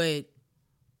 But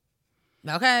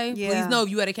Okay, Yeah. please know if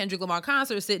you at a Kendrick Lamar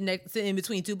concert sitting in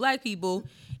between two black people,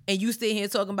 and you sit here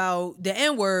talking about the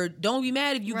N-word, don't be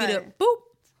mad if you get a Right. boop.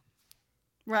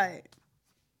 Right.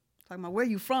 Talking about where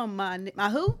you from, my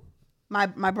who? My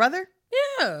brother?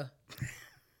 Yeah.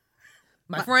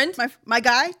 My friend, My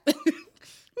guy?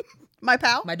 My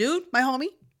pal? my dude, My homie?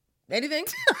 anything.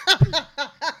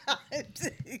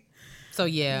 So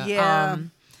yeah. Yeah.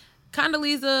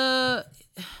 Condoleezza,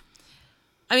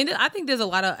 I mean, I think there's a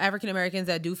lot of African Americans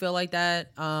that do feel like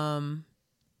that.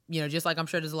 Just like I'm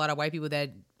sure there's a lot of white people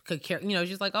that could care,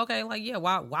 just like, okay, like, yeah,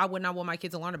 why wouldn't I want my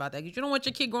kids to learn about that? Because you don't want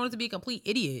your kid growing up to be a complete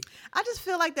idiot. I just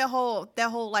feel like that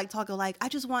whole like talk of like, I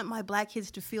just want my black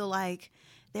kids to feel like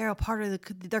they're a part of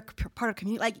they're part of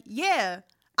community. Like, yeah,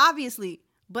 obviously,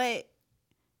 but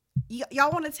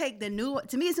y'all want to take the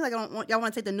to me it seems like y'all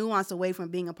want to take the nuance away from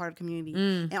being a part of community.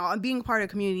 And being a part of a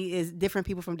community is different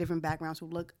people from different backgrounds who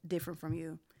look different from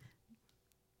you.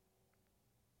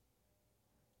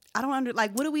 I don't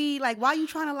what do we like, why are you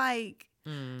trying to like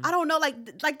I don't know, like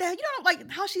that, like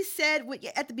how she said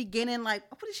at the beginning, like,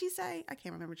 what did she say? I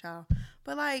can't remember, child.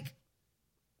 But like,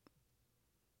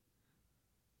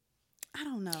 I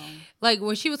don't know. Like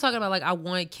when she was talking about like, I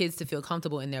want kids to feel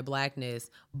comfortable in their blackness,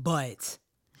 but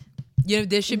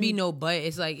there should be no but.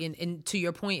 It's like, and to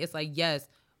your point, it's like, yes,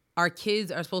 our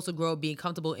kids are supposed to grow up being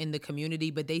comfortable in the community,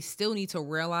 but they still need to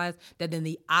realize that in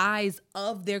the eyes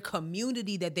of their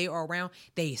community that they are around,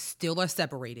 they still are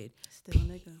separated. Still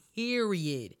nigga.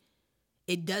 Period.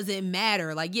 It doesn't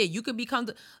matter. Like, yeah, you could become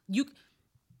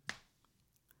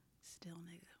Still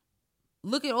nigga.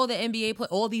 Look at all the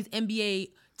all these NBA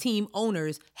team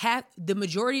owners have the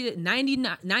majority,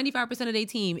 95% of their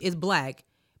team is black,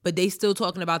 but they still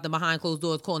talking about them behind closed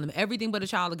doors, calling them everything but a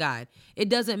child of God. It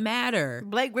doesn't matter.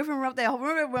 Blake Griffin wrote that.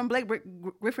 Remember when Blake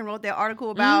Griffin wrote that article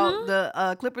about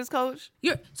the Clippers coach?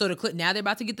 So now they're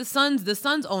about to get the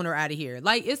Suns owner out of here.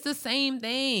 Like, it's the same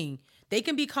thing. They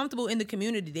can be comfortable in the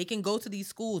community. They can go to these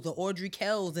schools, the Audrey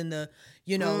Kells and the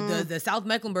South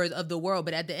Mecklenburgs of the world.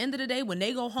 But at the end of the day, when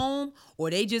they go home or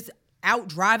they just out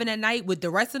driving at night with the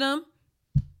rest of them,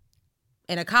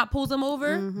 and a cop pulls them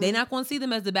over, they're not going to see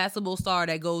them as the basketball star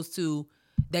that goes to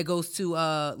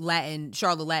Charlotte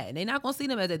Latin. They're not going to see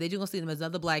them as that. They're just going to see them as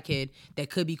another black kid that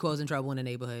could be causing trouble in the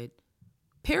neighborhood.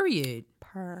 Period.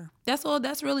 That's all.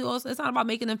 That's really all. It's not about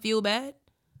making them feel bad.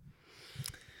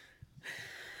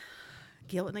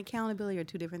 Guilt and accountability are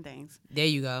two different things. There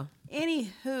you go.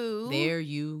 Anywho. There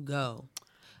you go.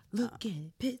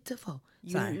 Looking pitiful.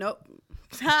 Sorry. Nope.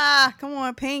 Come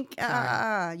on, Pink.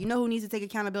 You know who needs to take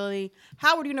accountability?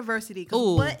 Howard University.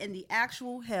 Because what in the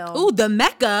actual hell? Ooh, the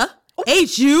Mecca.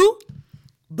 HU.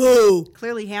 Boo.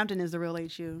 Clearly, Hampton is the real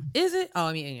HU. Is it? Oh,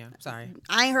 I mean, yeah. Sorry.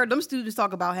 I ain't heard them students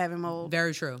talk about having mold.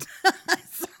 Very true.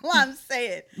 That's what I'm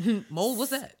saying. Mold,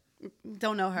 what's that?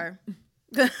 Don't know her.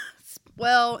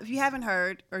 Well, if you haven't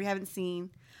heard or you haven't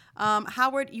seen,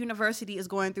 Howard University is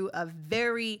going through a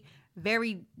very,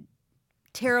 very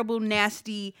terrible,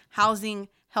 nasty housing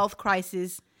health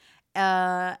crisis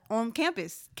on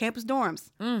campus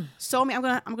dorms. So I'm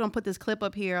gonna put this clip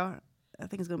up here. I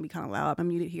think it's gonna be kind of loud. I'm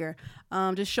muted here.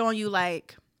 Just showing you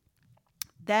like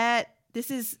that.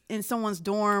 This is in someone's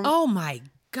dorm. Oh my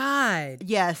God.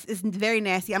 Yes, it's very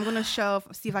nasty. I'm gonna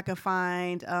see if I can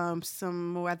find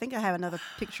some more. I think I have another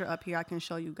picture up here I can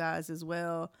show you guys as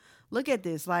well. Look at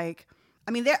this. Like,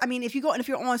 if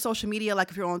you're on social media, like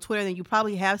if you're on Twitter, then you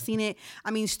probably have seen it. I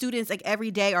mean, students like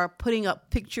every day are putting up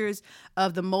pictures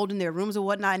of the mold in their rooms or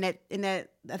whatnot. And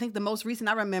that I think the most recent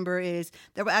I remember is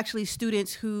there were actually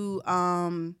students who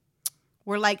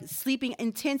were like sleeping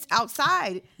in tents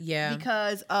outside. Yeah.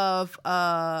 Because of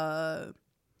the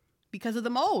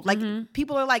mold. Like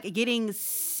people are like getting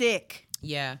sick.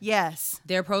 Yeah. Yes.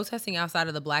 They're protesting outside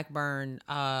of the Blackburn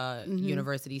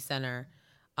University Center.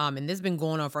 And this has been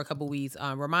going on for a couple weeks.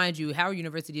 Remind you, Howard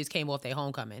University just came off their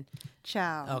homecoming.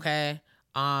 Child. Okay.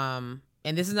 And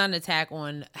this is not an attack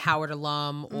on Howard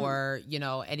alum or,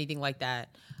 anything like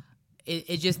that.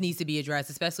 It just needs to be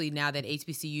addressed, especially now that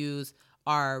HBCUs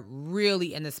are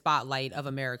really in the spotlight of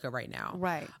America right now.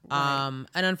 Right. And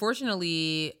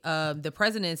unfortunately, the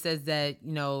president says that,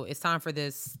 it's time for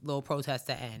this little protest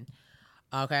to end.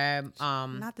 Okay.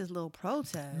 Not this little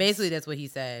protest. Basically, that's what he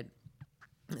said.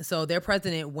 So their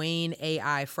president, Wayne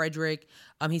A.I. Frederick,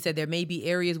 he said there may be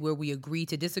areas where we agree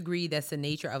to disagree. That's the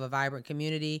nature of a vibrant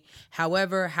community.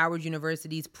 However, Howard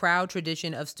University's proud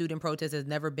tradition of student protest has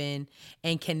never been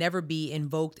and can never be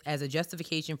invoked as a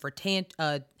justification for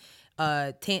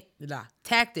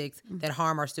tactics that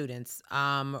harm our students.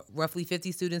 Roughly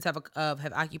 50 students have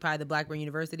occupied the Blackburn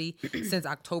University since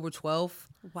October 12th.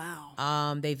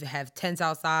 Wow. They have tents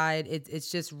outside. It's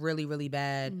just really, really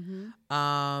bad.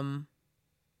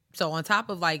 So on top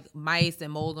of like mice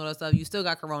and mold and all that stuff, you still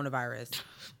got coronavirus.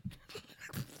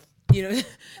 You know,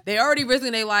 they already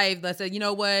risking their life. Let's say, you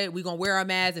know what, we're going to wear our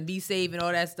masks and be safe and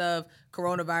all that stuff.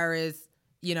 Coronavirus,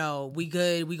 you know, we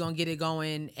good. We going to get it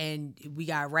going. And we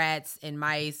got rats and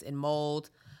mice and mold.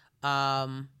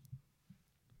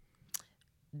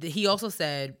 He also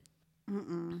said,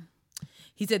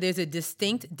 he said there's a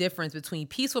distinct difference between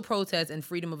peaceful protest and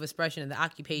freedom of expression in the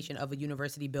occupation of a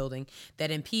university building that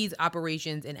impedes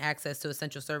operations and access to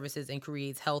essential services and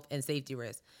creates health and safety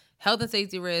risks. Health and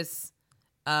safety risks,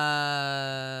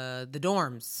 the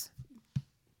dorms.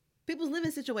 People's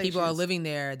living situations. People are living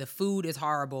there. The food is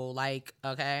horrible. Like,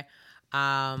 okay.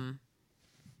 I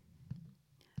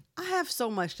have so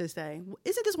much to say.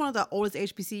 Isn't this one of the oldest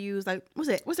HBCUs? Like,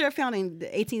 was there a founding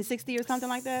 1860 or something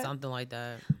like that? Something like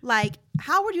that. Like,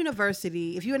 Howard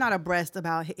University, if you're not abreast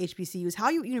about HBCUs,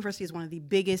 Howard University is one of the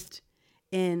biggest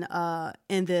in the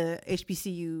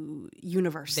HBCU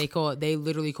universe. They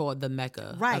literally call it the Mecca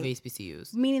of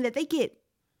HBCUs. Meaning that they get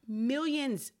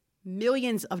millions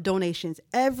of donations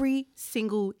every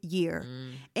single year.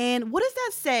 And what does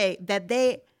that say? That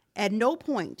they at no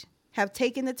point have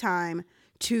taken the time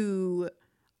to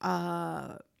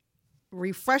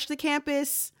refresh the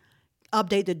campus,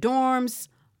 update the dorms,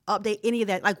 update any of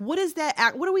that. Like, what is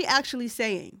that? What are we actually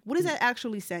saying? What is that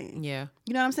actually saying? Yeah.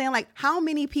 You know what I'm saying? Like, how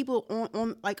many people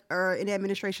on like in the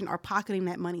administration are pocketing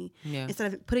that money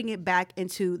instead of putting it back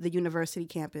into the university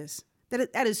campus?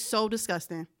 That is so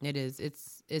disgusting. It is.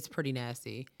 It's pretty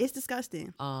nasty. It's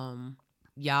disgusting.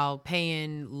 Y'all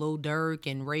paying Lil Durk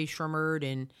and Ray Shremmerd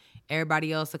and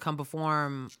everybody else to come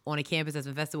perform on a campus that's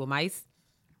infested with mice.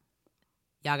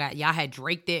 Y'all had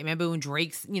Drake there. Remember when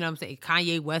Drake's, you know what I'm saying,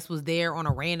 Kanye West was there on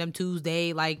a random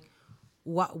Tuesday? Like,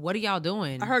 what are y'all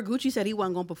doing? I heard Gucci said he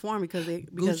wasn't going to perform because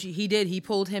Gucci, he did. He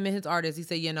pulled him and his artists. He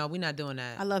said, you know, we're not doing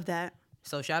that. I love that.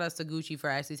 So shout outs to Gucci for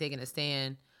actually taking a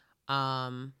stand.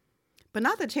 But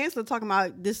not the chancellor talking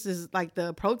about this is like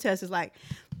the protest is like,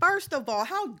 first of all,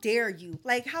 how dare you?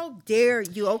 Like, how dare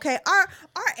you? Okay, our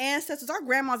ancestors, our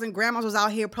grandmas and grandmas was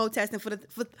out here protesting for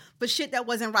shit that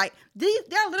wasn't right. They're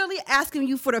literally asking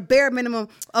you for the bare minimum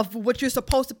of what you're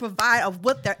supposed to provide, of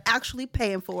what they're actually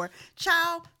paying for.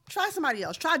 Child, try somebody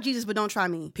else. Try Jesus, but don't try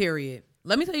me. Period.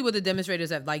 Let me tell you what the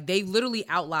demonstrators have. Like, they literally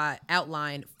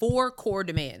outlined 4 core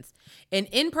demands. An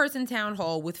in-person town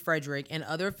hall with Frederick and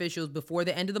other officials before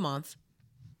the end of the month.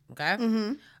 Okay?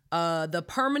 The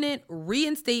permanent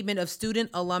reinstatement of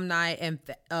student, alumni, and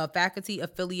faculty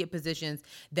affiliate positions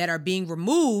that are being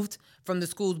removed from the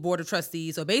school's board of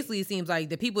trustees. So basically, it seems like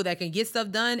the people that can get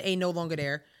stuff done ain't no longer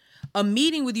there. A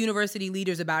meeting with university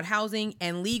leaders about housing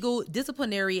and legal,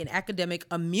 disciplinary, and academic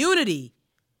immunity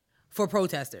for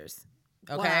protesters.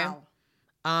 Okay?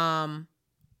 Wow.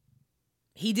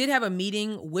 He did have a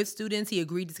meeting with students. He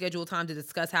agreed to schedule time to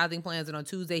discuss housing plans. And on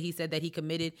Tuesday, he said that he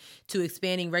committed to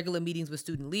expanding regular meetings with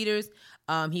student leaders.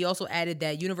 He also added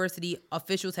that university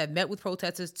officials have met with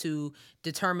protesters to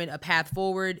determine a path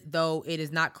forward, though it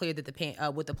is not clear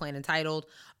that what the plan entitled.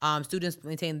 Students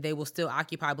maintain that they will still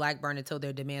occupy Blackburn until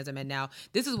their demands are met. Now,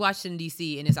 this is Washington,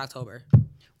 D.C., and it's October.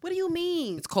 What do you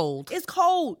mean? It's cold. It's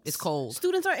cold. It's cold.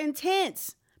 Students are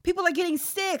intense. People are getting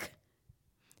sick.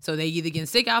 So they either getting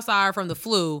sick outside from the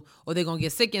flu, or they're gonna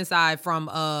get sick inside from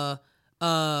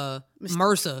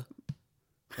MRSA.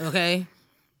 Okay,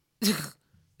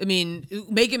 I mean,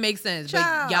 make it make sense.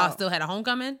 Child. But y'all still had a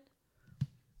homecoming.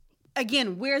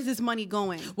 Again, where's this money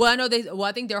going? Well, I know they. Well,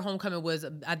 I think their homecoming was.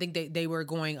 I think they were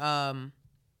going.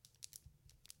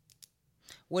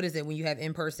 What is it when you have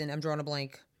in person? I'm drawing a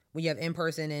blank. When you have in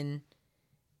person and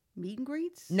meet and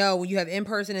greets. No, when you have in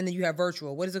person and then you have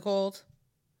virtual. What is it called?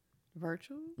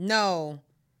 Virtual? No.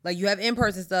 Like you have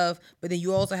in-person stuff, but then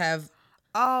you also have...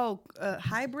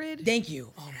 hybrid? Thank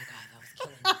you. Oh, my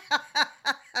God.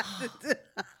 That was killing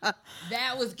me.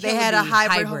 That was killing me. They had a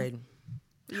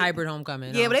hybrid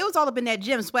homecoming. Yeah, but they was all up in that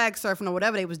gym swag surfing or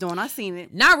whatever they was doing. I seen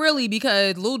it. Not really,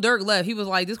 because Lil Durk left. He was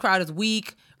like, this crowd is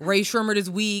weak. Ray Shremmerd is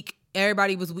weak.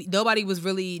 Everybody was weak. Nobody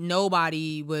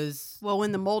was... Well,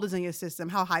 when the mold is in your system,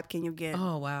 how hype can you get?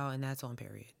 Oh, wow. And that's on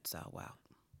period. So, wow.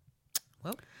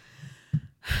 Well...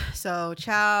 So,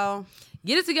 child,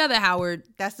 get it together, Howard.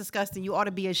 That's disgusting. You ought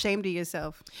to be ashamed of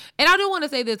yourself. And I do want to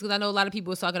say this because I know a lot of people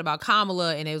was talking about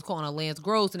Kamala and they was calling on Lance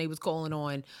Gross and they was calling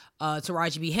on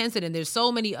Taraji B. Henson, and there's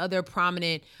so many other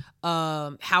prominent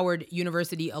Howard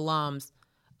University alums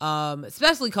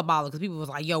especially Kamala, because people was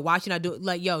like, yo, why should I do it?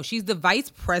 Like, yo, she's the vice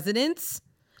president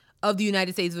of the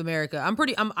United States of America.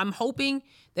 I'm hoping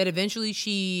that eventually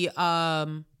she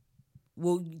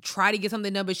will try to get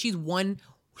something done, but she's one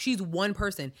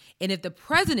person. And if the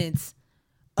presidents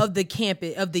of the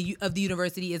campus of the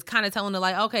university is kind of telling her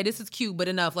like, okay, this is cute, but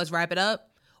enough, let's wrap it up.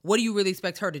 What do you really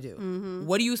expect her to do? Mm-hmm.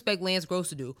 What do you expect Lance Gross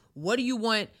to do? What do you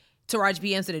want Taraji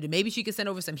P. Henson to do? Maybe she could send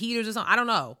over some heaters or something. I don't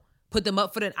know. Put them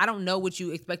up for I don't know what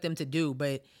you expect them to do,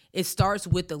 but it starts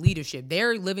with the leadership.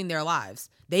 They're living their lives.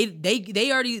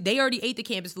 They already ate the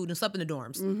campus food and slept in the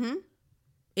dorms. Mm-hmm.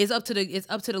 It's up to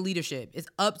the leadership. It's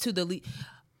up to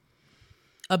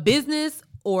a business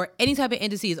or any type of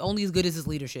entity is only as good as its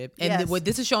leadership. And what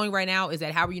this is showing right now is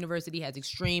that Howard University has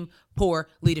extreme poor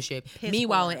leadership.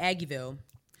 Meanwhile, in Aggieville,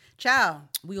 child,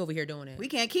 we over here doing it. We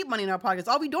can't keep money in our pockets.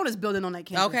 All we doing is building on that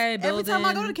campus. Okay, building. Every time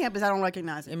I go to the campus, I don't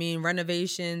recognize it. I mean,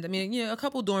 renovations. I mean, a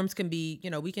couple dorms can be,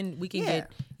 we can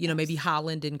get, maybe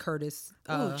Holland and Curtis.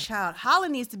 Oh, child,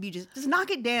 Holland needs to be just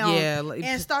knock it down.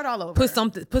 And start all over.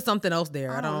 Put something else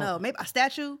there. I don't know. Maybe a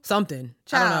statue. Something.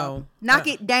 Child, I don't know. Knock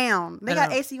it down. They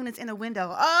got AC units in the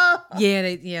window. Oh. Yeah.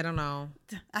 I don't know.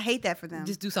 I hate that for them.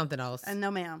 Just do something else.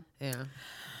 No, ma'am. Yeah.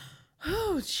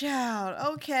 Oh,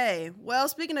 child. Okay. Well,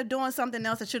 speaking of doing something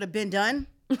else that should have been done,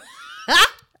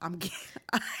 I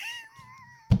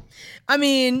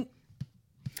mean,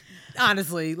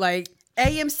 honestly, like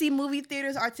AMC movie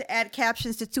theaters are to add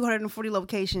captions to 240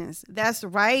 locations. That's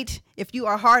right. If you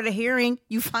are hard of hearing,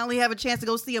 you finally have a chance to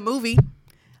go see a movie.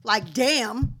 Like,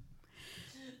 damn.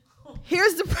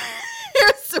 Here's the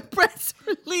press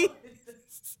release.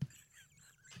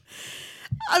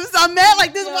 I'm mad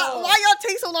like this. Why y'all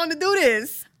take so long to do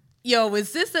this? Yo,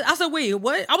 is this? I said, wait,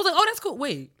 what? I was like, oh, that's cool.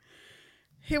 Wait.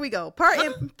 Here we go. Per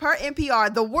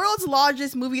NPR, the world's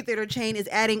largest movie theater chain is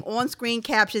adding on-screen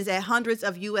captions at hundreds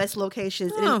of U.S.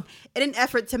 locations in an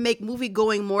effort to make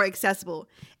movie-going more accessible.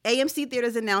 AMC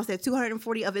Theaters announced that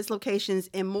 240 of its locations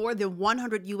in more than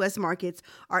 100 U.S. markets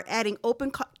are adding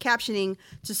open captioning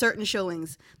to certain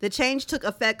showings. The change took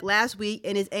effect last week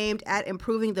and is aimed at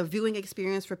improving the viewing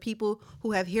experience for people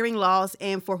who have hearing loss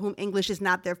and for whom English is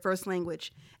not their first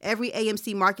language. Every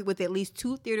AMC market with at least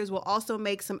 2 theaters will also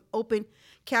make some open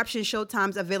caption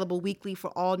showtimes available weekly for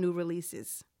all new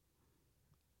releases.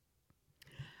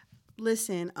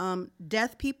 Listen,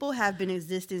 deaf people have been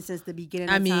existing since the beginning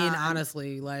of time.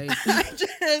 Honestly, like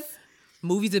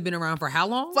movies have been around for how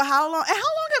long? For how long? And how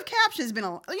long have captions been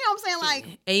on? You know what I'm saying?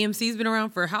 Like AMC's been around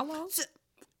for how long?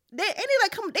 They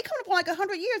come up on like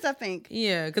 100 years, I think.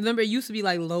 Yeah, because remember it used to be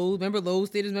like Lowe's. Remember Lowe's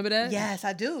theaters? Remember that? Yes,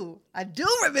 I do. I do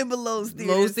remember Lowe's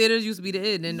theaters. Lowe's theaters used to be the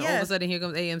it, and then all of a sudden here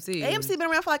comes AMC. AMC been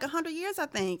around for like 100 years, I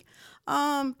think.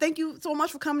 Thank you so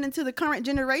much for coming into the current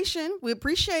generation. We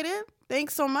appreciate it.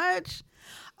 Thanks so much.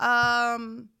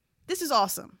 This is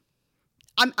awesome.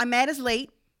 I'm mad it's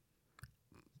late,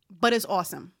 but it's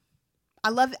awesome.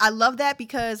 I love that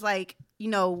because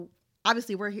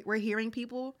obviously we're hearing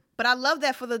people. But I love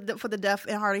that for the deaf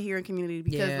and hard of hearing community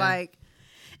because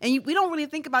we don't really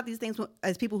think about these things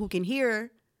as people who can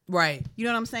hear, right? You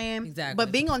know what I'm saying? Exactly.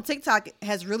 But being on TikTok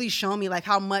has really shown me like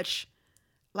how much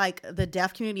like the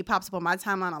deaf community pops up on my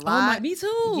timeline a lot. Me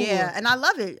too. Yeah, and I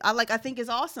love it. I think it's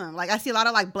awesome. Like I see a lot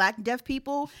of like Black deaf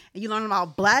people, and you learn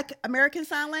about Black American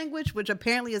Sign Language, which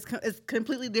apparently is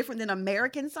completely different than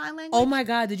American Sign Language. Oh my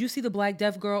God! Did you see the Black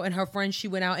deaf girl and her friend? She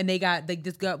went out and they got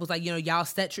this girl was like, y'all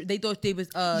set. They thought they was.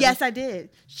 Yes, I did.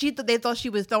 They thought she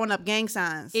was throwing up gang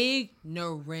signs.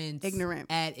 Ignorant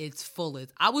at its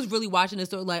fullest. I was really watching this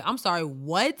story. Like, I'm sorry,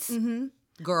 what? Mm-hmm.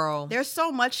 Girl, there's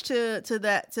so much to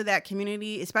that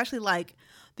community, especially like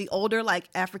the older like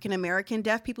African American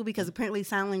deaf people, because apparently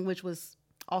sign language was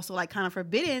also like kind of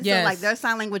forbidden. Yes. So like their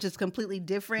sign language is completely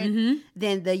different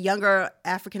than the younger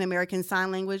African American sign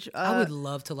language. I would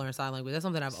love to learn sign language. That's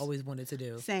something I've always wanted to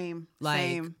do. Same.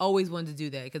 Always wanted to do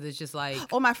that because it's just like.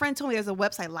 Oh, my friend told me there's a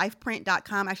website,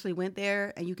 lifeprint.com. I actually went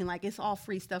there and you can like, it's all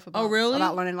free stuff about,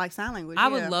 about learning like sign language. I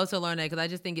would love to learn that because I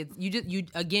just think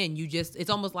it's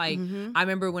almost like I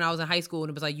remember when I was in high school and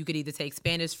it was like you could either take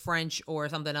Spanish, French, or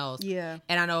something else. Yeah.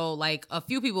 And I know like a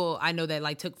few people I know that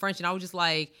like took French and I was just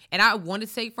like, and I wanted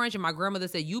to take French and my grandmother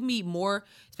said you meet more,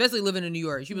 especially living in New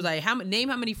York. She was like, name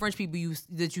how many French people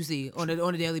that you see on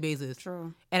a daily basis.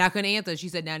 True. And I couldn't answer. She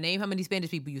said, now name how many Spanish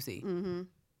people you see. Mm-hmm.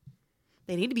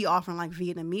 They need to be offering like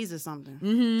Vietnamese or something.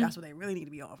 Mm-hmm. That's what they really need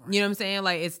to be offering. You know what I'm saying?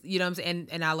 Like it's, you know what I'm saying?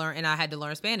 And I had to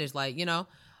learn Spanish, like,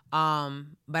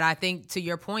 but I think to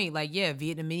your point, like, yeah,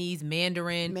 Vietnamese,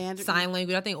 Mandarin, sign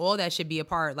language, I think all that should be a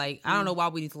part. Like, I don't know why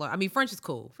we need to learn. I mean, French is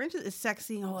cool. French is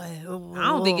sexy. I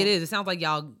don't think it is. It sounds like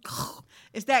y'all.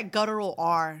 It's that guttural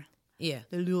R. Yeah.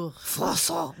 The little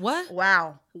What?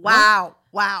 Wow.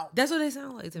 That's what they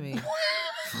sound like to me.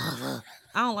 I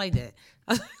don't like that.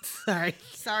 Sorry.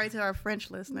 Sorry to our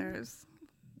French listeners.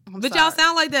 But y'all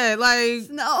sound like that. Like,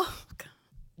 no.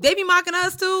 they be mocking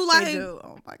us too. Like, They do.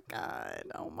 Oh my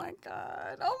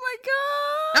God.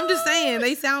 I'm just saying,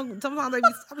 they sound, sometimes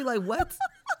I'll be like, what?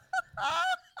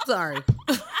 Sorry.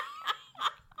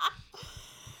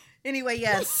 Anyway,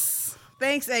 yes.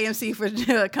 Thanks, AMC, for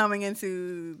coming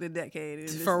into the decade.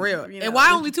 For real. And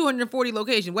why only 240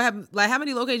 locations? What happened? Like, how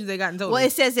many locations they got in total? Well,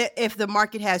 it says that if the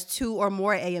market has 2 or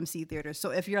more AMC theaters. So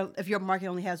if your market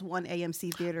only has 1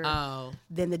 AMC theater,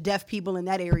 then the deaf people in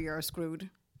that area are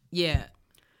screwed. Yeah.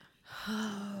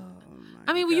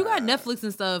 I mean, when you got Netflix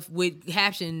and stuff with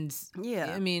captions,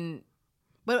 yeah. I mean,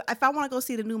 but if I want to go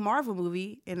see the new Marvel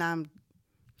movie, and I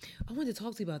wanted to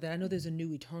talk to you about that. I know there's a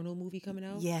new Eternal movie coming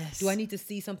out. Yes. Do I need to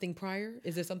see something prior?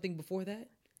 Is there something before that?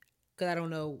 Because I don't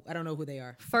know who they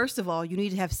are. First of all, you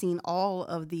need to have seen all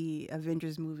of the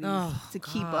Avengers movies to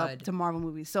keep up to Marvel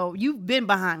movies. So you've been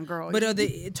behind, girl. But are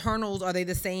the Eternals, are they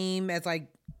the same as like...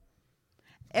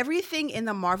 Everything in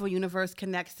the Marvel universe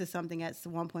connects to something at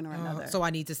one point or another. So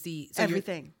I need to see... So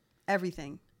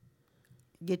everything.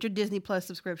 Get your Disney Plus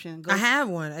subscription. I have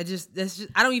one. I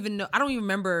don't even know. I don't even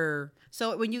remember.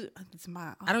 So when you...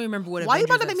 I don't remember what... Why are you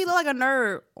about to make me look like a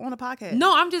nerd on a podcast?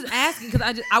 No, I'm just asking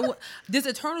because this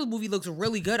Eternals movie looks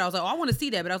really good. I was like, I want to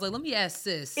see that. But I was like, let me ask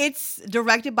sis. It's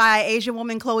directed by Asian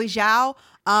woman Chloe Zhao.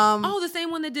 The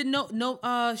same one that did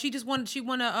she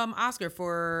won a Oscar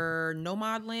for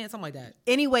Nomadland, something like that.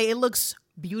 Anyway, it looks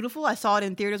beautiful. I saw it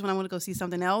in theaters when I went to go see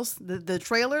something else. The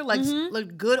trailer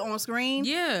looked good on screen.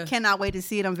 Yeah. Cannot wait to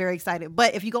see it. I'm very excited.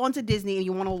 But if you go into Disney and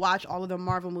you want to watch all of the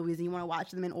Marvel movies and you want to watch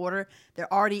them in order,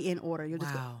 they're already in order. You'll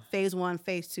just go phase 1,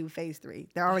 phase 2, phase 3.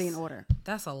 They're already in order.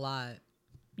 That's a lot.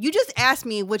 You just asked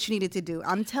me what you needed to do.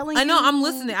 I'm telling you. I know. I'm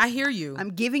listening. I hear you. I'm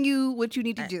giving you what you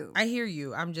need to do. I hear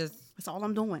you. That's all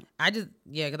I'm doing.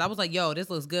 Because I was like, yo, this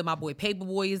looks good. My boy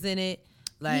Paperboy is in it.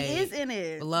 Like, he is in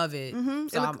it. Love it. Mm-hmm.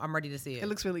 So I'm ready to see it. It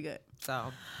looks really good.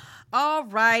 So, all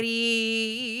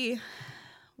righty.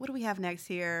 What do we have next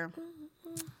here?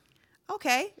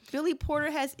 Okay. Billy Porter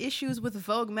has issues with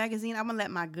Vogue magazine. I'm going to let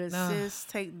my good sis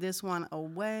take this one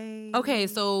away. Okay.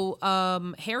 So,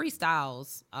 Harry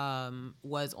Styles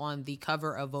was on the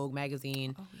cover of Vogue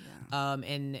magazine. Oh, yeah.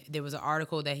 And there was an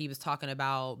article that he was talking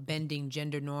about bending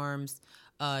gender norms,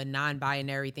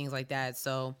 non-binary, things like that.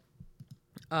 So,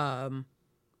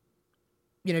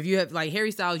 if you have like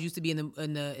Harry Styles used to be in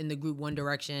the group One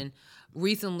Direction.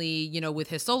 Recently, with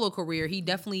his solo career, he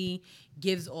definitely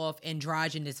gives off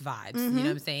androgynous vibes. Mm-hmm. You know what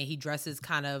I'm saying? He dresses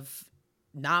kind of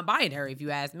non-binary, if you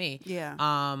ask me. Yeah.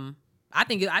 I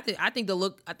think the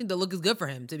look is good for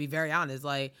him, to be very honest.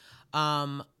 Like,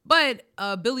 but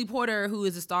Billy Porter, who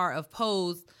is a star of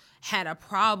Pose, had a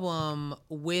problem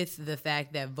with the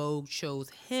fact that Vogue chose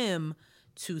him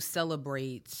to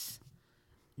celebrate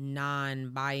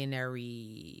non-binary.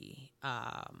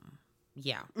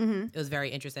 It was very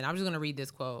interesting. I'm just going to read this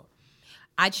quote.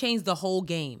 I changed the whole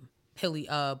game,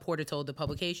 Porter told the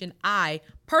publication. I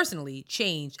personally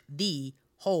changed the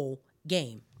whole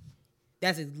game.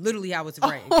 That's literally how it's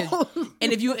phrased.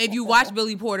 And if you watch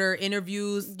Billy Porter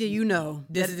interviews, do you know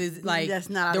this is like that's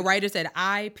not the writer said,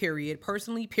 I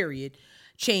personally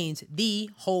changed the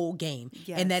whole game.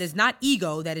 Yes. And that is not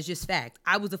ego, that is just fact.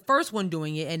 I was the first one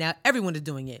doing it, and now everyone is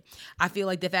doing it. I feel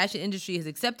like the fashion industry has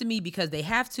accepted me because they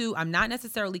have to. I'm not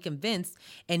necessarily convinced,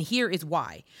 and here is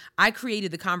why. I created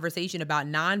the conversation about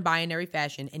non-binary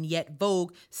fashion, and yet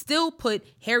Vogue still put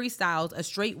Harry Styles, a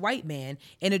straight white man,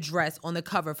 in a dress on the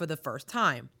cover for the first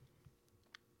time.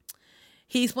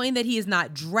 He explained that he is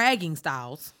not dragging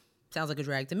Styles, sounds like a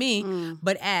drag to me,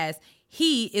 but as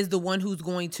he is the one who's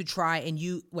going to try and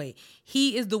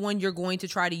he is the one you're going to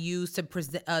try to use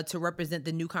to represent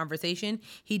the new conversation.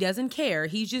 He doesn't care.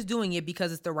 He's just doing it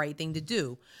because it's the right thing to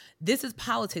do. This is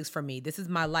politics for me. This is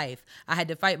my life. I had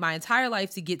to fight my entire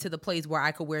life to get to the place where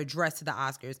I could wear a dress to the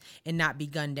Oscars and not be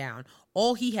gunned down.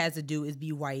 All he has to do is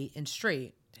be white and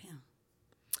straight.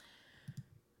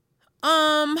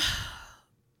 Damn.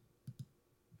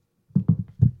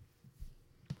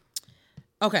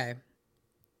 Okay.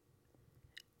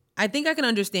 I think I can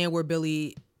understand where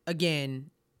Billy, again,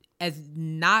 as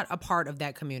not a part of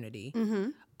that community,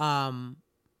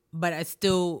 but I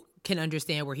still can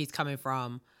understand where he's coming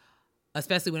from,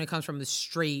 especially when it comes from the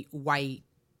straight white,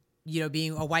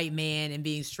 being a white man and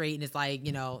being straight. And it's like,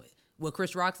 what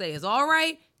Chris Rock say is all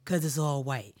right because it's all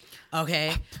white.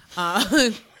 Okay.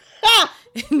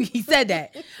 He said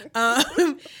that.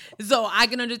 So I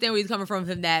can understand where he's coming from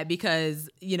that because,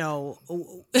 I'm sorry.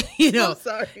 You know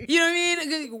what I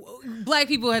mean? Black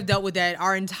people have dealt with that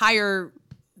our entire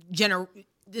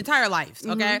lives,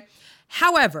 okay?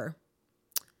 However,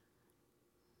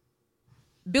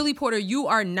 Billy Porter, you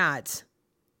are not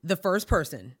the first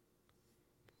person,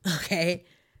 okay,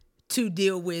 to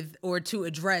deal with or to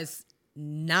address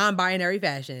non-binary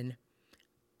fashion.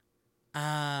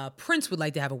 Prince would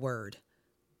like to have a word.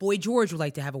 Boy George would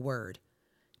like to have a word.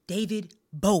 David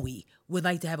Bowie would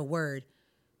like to have a word.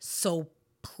 So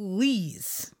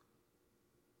please,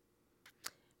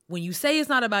 when you say it's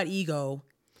not about ego,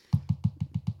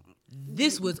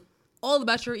 this was all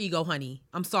about your ego, honey.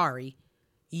 I'm sorry.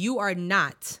 You are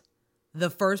not the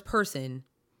first person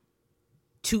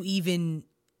to even,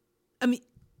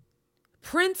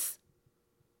 Prince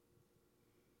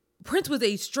was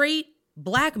a straight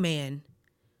black man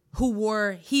who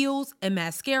wore heels and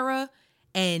mascara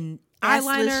and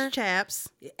eyeliner.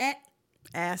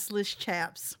 Assless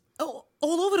chaps. Oh,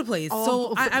 all over the place.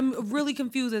 I'm really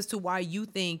confused as to why you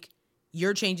think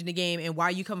you're changing the game and why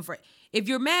you come for. If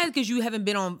you're mad because you haven't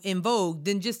been in Vogue,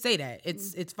 then just say that.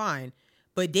 It's fine.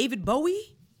 But David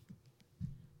Bowie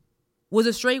was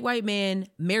a straight white man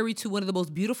married to one of the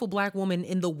most beautiful black women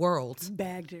in the world.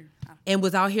 Bagged her. And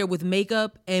was out here with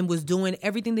makeup and was doing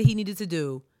everything that he needed to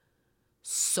do.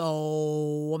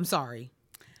 So I'm sorry.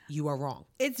 You are wrong.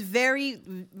 It's very,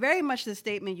 very much the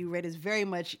statement you read is very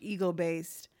much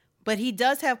ego-based. But he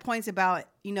does have points about,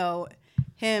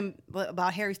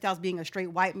 about Harry Styles being a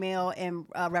straight white male and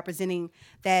representing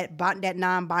that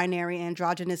non-binary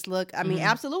androgynous look. I mean,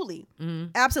 absolutely. Mm-hmm.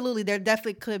 Absolutely. There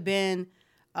definitely could have been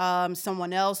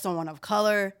someone else, someone of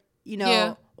color,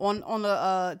 on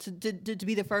the to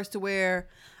be the first to wear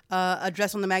a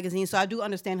dress on the magazine. So I do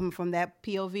understand him from that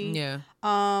POV. Yeah.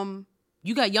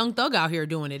 You got Young Thug out here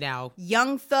doing it now.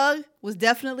 Young Thug was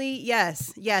definitely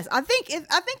yes. I think it's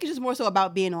just more so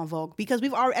about being on Vogue because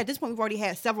at this point we've already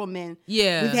had several men.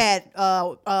 Yeah. We've had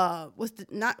what's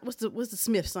the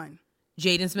Smith son?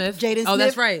 Jaden Smith. Oh,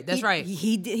 that's right. That's right.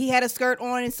 He had a skirt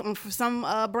on for some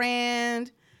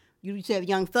brand. You said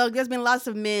Young Thug. There's been lots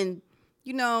of men,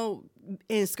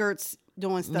 in skirts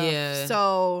doing stuff. Yeah.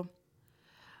 So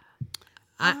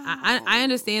I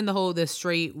understand the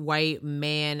straight white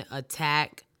man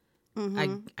attack.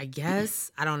 Mm-hmm. I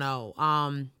guess. I don't know.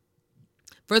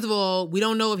 First of all, we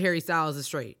don't know if Harry Styles is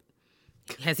straight.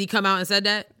 Has he come out and said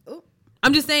that? Ooh.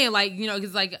 I'm just saying,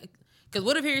 because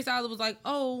what if Harry Styles was like,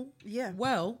 oh, yeah,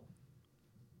 well,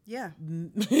 yeah,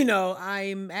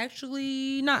 I'm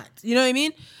actually not. You know what I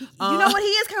mean? You know what he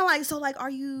is kind of like. So, are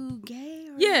you gay?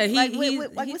 Or yeah,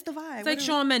 what's the vibe? It's like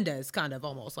Shawn Mendes, kind of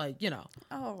almost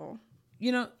Oh.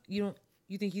 You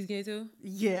think he's gay too?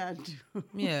 Yeah, I do.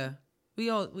 Yeah,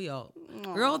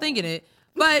 we're all thinking it,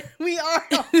 but we are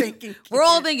all thinking. We're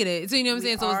all thinking it. So you know what I'm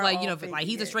saying? So it's like, if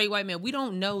he's a straight white man, we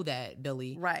don't know that,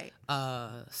 Billy. Right.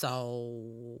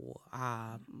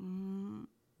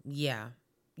 Yeah.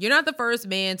 You're not the first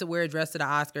man to wear a dress to the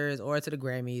Oscars or to the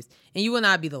Grammys, and you will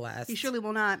not be the last. He surely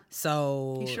will not.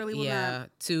 So he surely will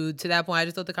not. To that point, I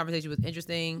just thought the conversation was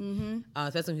interesting.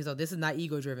 Especially when he said, "This is not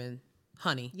ego driven,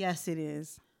 honey." Yes, it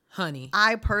is, honey.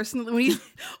 I personally,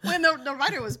 when the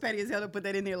writer was petty as hell to put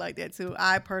that in there like that too.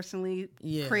 I personally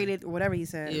created whatever he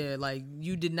said. Yeah,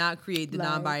 you did not create the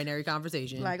non-binary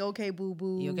conversation. Okay, boo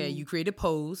boo. Okay, you created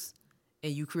Pose.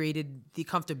 And you created the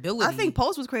comfortability. I think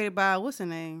Pose was created by, what's her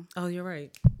name? Oh, you're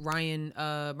right. Ryan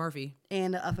Murphy.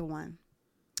 And the other one.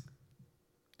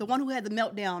 The one who had the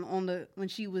meltdown when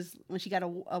she got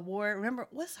an award. Remember,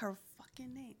 what's her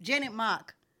fucking name? Janet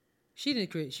Mock. She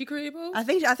created Pose? I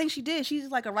think she did.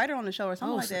 She's like a writer on the show or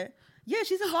something like that. Yeah,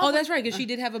 she's involved. Oh, that's right, because she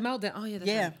did have a meltdown. Oh, yeah,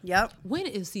 that's right. Yep. When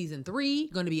is season 3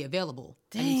 going to be available?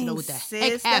 Dang, I need to know what the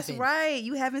heck happened. That's right.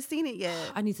 You haven't seen it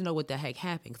yet. I need to know what the heck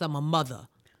happened, because I'm a mother.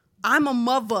 I'm a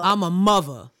mother. I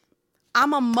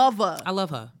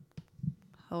love her.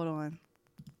 Hold on.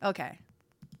 Okay.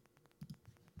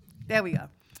 There we go.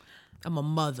 I'm a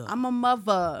mother. I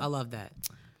love that.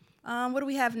 What do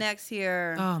we have next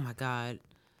here? Oh my God.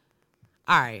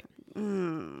 All right.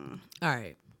 All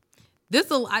right. This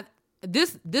the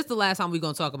last time we're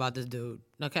gonna talk about this dude.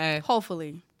 Okay.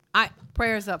 Hopefully.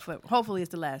 Prayers up for. Hopefully, it's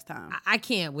the last time. I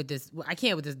can't with this. I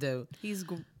can't with this dude. He's.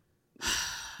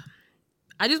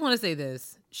 I just want to say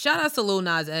this. Shout out to Lil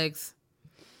Nas X.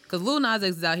 Because Lil Nas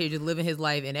X is out here just living his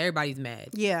life and everybody's mad.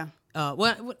 Yeah.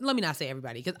 Well, let me not say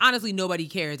everybody. Because honestly, nobody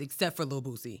cares except for Lil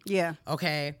Boosie. Yeah.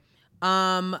 Okay.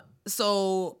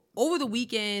 So over the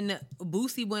weekend,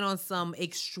 Boosie went on some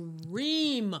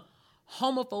extreme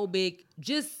homophobic,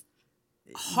 just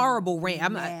horrible rant.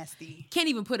 I'm nasty. Can't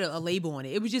even put a label on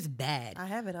it. It was just bad. I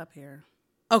have it up here.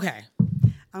 Okay.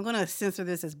 I'm going to censor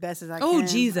this as best as I can. Oh,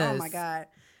 Jesus. Oh, my God.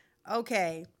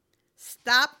 Okay.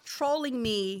 Stop trolling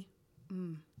me,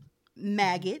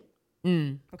 maggot.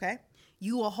 Okay?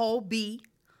 You a whole bee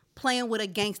playing with a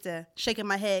gangster, shaking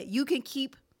my head. You can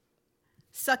keep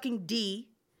sucking D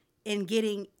and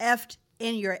getting F'd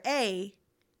in your A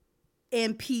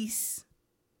in peace.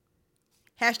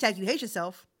 Hashtag you hate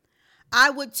yourself. I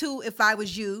would too if I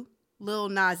was you, Lil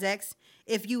Nas X.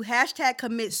 If you hashtag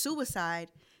commit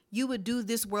suicide, you would do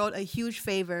this world a huge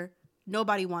favor.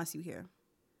 Nobody wants you here.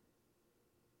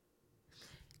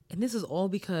 And this is all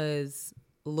because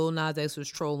Lil Nas X was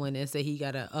trolling and said he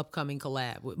got an upcoming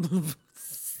collab with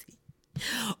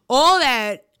all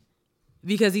that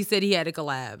because he said he had a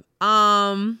collab.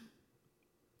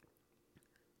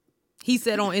 He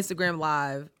said on Instagram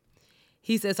Live,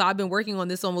 he said, so I've been working on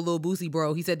this song with Lil Boosie,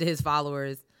 bro. He said to his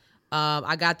followers,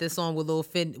 I got this song with Lil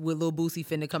Boosie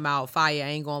finna come out. Fire, I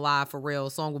ain't gonna lie, for real.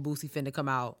 Song with Boosie finna come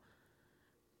out.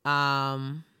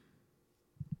 I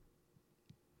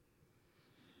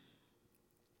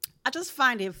just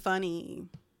find it funny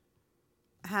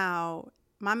how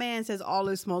my man says all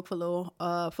this smoke for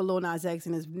Lil Nas X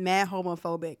and is mad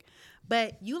homophobic.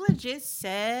 But you legit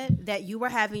said that you were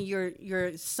having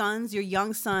your sons, your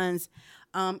young sons,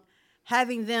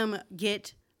 having them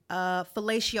get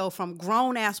fellatio from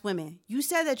grown-ass women. You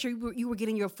said that you were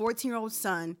getting your 14-year-old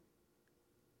son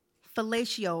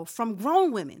fellatio from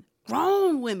grown women.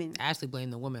 Grown women. I actually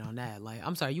blame the woman on that. Like,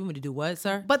 I'm sorry, you want me to do what,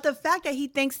 sir? But the fact that he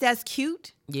thinks that's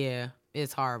cute. Yeah,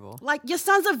 it's horrible. Like, your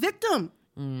son's a victim.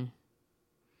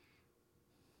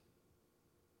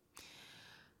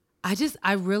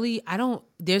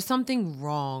 There's something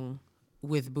wrong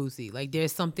with Boosie. Like,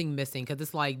 there's something missing. Cause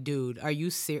it's like, dude, are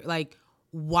you serious? Like,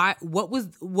 why, what was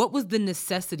the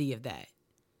necessity of that?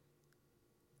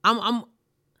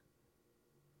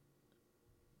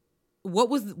 What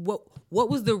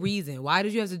was the reason? Why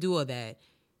did you have to do all that?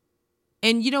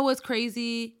 And you know what's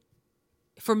crazy?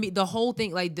 For me, the whole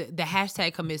thing, like the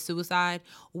hashtag commit suicide.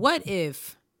 What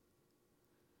if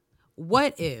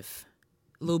Lil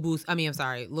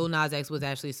Nas X was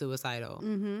actually suicidal,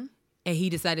 and he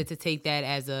decided to take that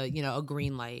as a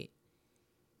green light?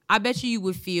 I bet you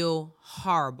would feel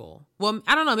horrible. Well,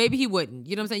 I don't know. Maybe he wouldn't.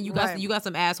 You know what I'm saying? You got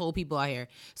some asshole people out here,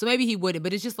 so maybe he wouldn't.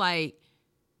 But it's just like,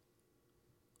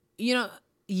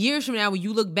 years from now, when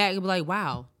you look back and be like,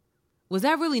 wow, was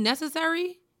that really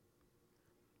necessary?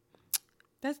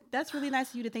 That's really nice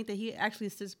of you to think that he actually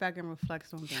sits back and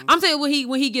reflects on things. I'm saying when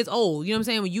he gets old, you know what I'm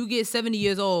saying? When you get 70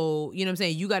 years old, you know what I'm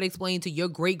saying? You got to explain to your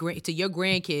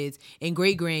grandkids and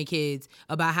great grandkids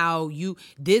about how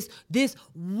this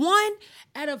one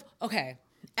out of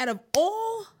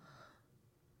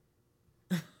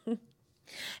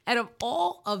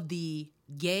all of the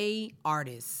gay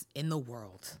artists in the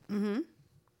world,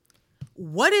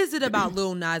 what is it about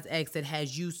Lil Nas X that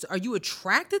has you? Are you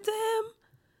attracted to him?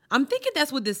 I'm thinking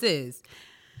that's what this is,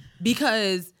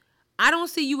 because I don't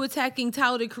see you attacking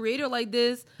Tyler the Creator like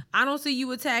this. I don't see you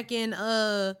attacking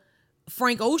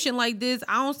Frank Ocean like this.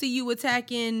 I don't see you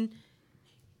attacking.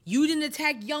 You didn't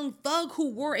attack Young Thug, who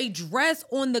wore a dress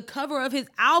on the cover of his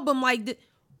album like this.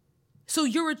 So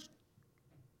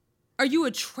are you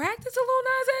attracted to Lil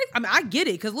Nas X? I mean, I get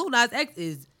it, because Lil Nas X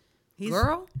he's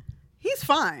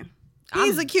fine.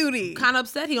 He's a cutie. Kind of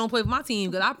upset he don't play for my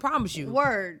team, because I promise you,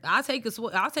 word, I'll take a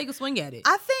swing at it.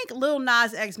 I think Lil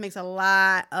Nas X makes a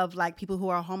lot of like people who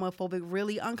are homophobic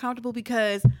really uncomfortable,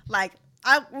 because like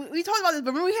we talked about this,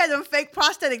 but remember we had them fake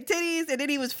prosthetic titties, and then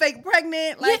he was fake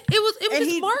pregnant. Like, yeah, it was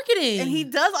just marketing, and he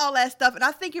does all that stuff. And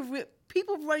I think if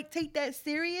people really take that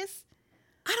serious,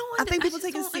 I think people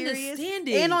take it serious.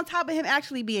 And on top of him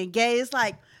actually being gay, it's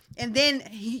like, and then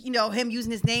him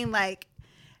using his name like.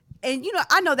 And,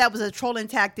 I know that was a trolling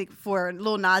tactic for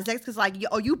Lil Nas X, because, like,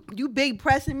 you big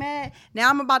pressing, man. Now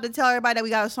I'm about to tell everybody that we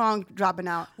got a song dropping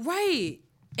out. Right.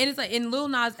 And it's like, in Lil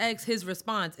Nas X, his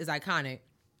response is iconic.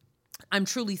 I'm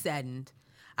truly saddened.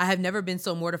 I have never been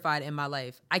so mortified in my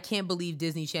life. I can't believe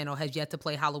Disney Channel has yet to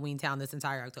play Halloween Town this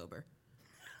entire October.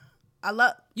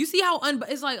 You see how,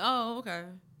 it's like, oh, okay.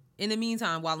 In the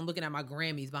meantime, while I'm looking at my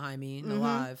Grammys behind me,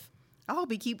 live. I hope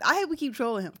we keep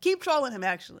trolling him. Keep trolling him,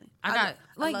 actually. Why?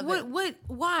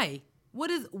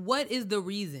 What is the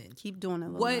reason? Keep doing it.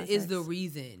 What is the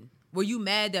reason? Were you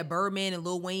mad that Birdman and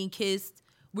Lil Wayne kissed?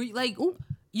 Were you like,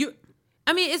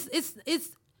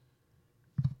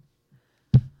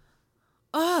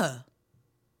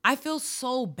 I feel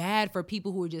so bad for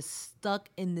people who are just stuck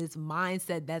in this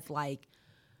mindset that's like,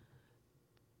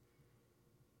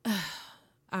 I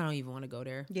don't even want to go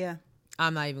there. Yeah.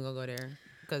 I'm not even gonna go there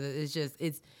because it's just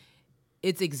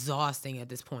it's exhausting at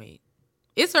this point.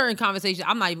 It's certain conversations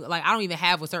I'm not even like I don't even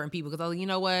have with certain people because I'm like, you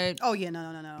know what? Oh yeah,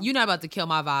 no. You're not about to kill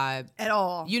my vibe At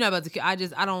all. You're not about to. I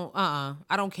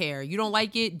don't care. You don't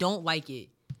like it. Don't like it.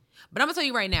 But I'm gonna tell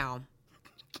you right now,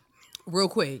 real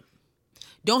quick.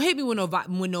 Don't hit me with no.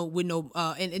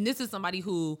 And this is somebody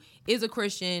who is a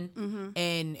Christian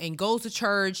and goes to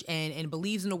church and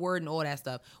believes in the word and all that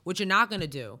stuff. What you're not gonna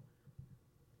do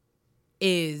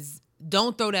is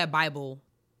don't throw that Bible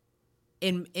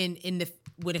in the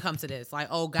when it comes to this. Like,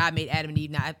 oh, God made Adam and Eve.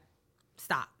 Not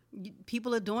stop.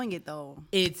 People are doing it though.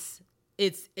 It's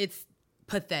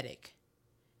pathetic.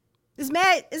 It's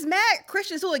mad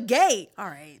Christians who are gay. All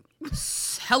right.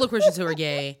 Hella Christians who are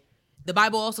gay. The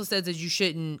Bible also says that you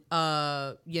shouldn't,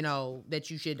 that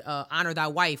you should honor thy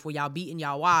wife while y'all beating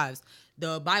y'all wives.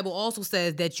 The Bible also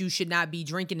says that you should not be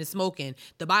drinking and smoking.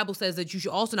 The Bible says that you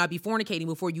should also not be fornicating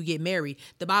before you get married.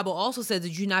 The Bible also says that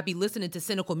you should not be listening to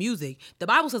cynical music. The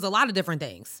Bible says a lot of different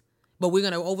things. But we're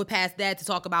going to overpass that to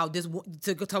talk about this,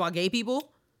 to talk about gay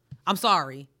people? I'm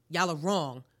sorry. Y'all are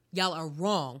wrong. Y'all are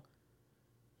wrong.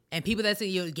 And people that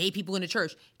say, gay people in the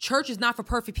church. Church is not for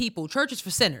perfect people. Church is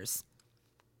for sinners.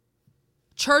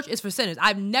 Church is for sinners.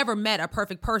 I've never met a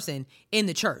perfect person in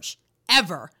the church.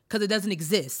 Ever. Because it doesn't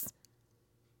exist.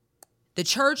 The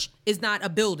church is not a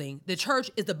building. The church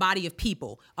is the body of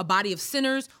people. A body of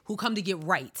sinners who come to get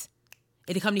right.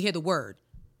 And to come to hear the word.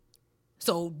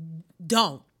 So,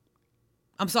 don't.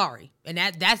 I'm sorry. And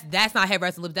that's not Head,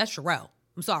 Rest, and Lips. That's Sherelle.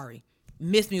 I'm sorry.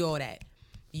 Miss me all that.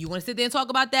 You want to sit there and talk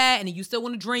about that, and then you still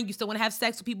want to drink, you still want to have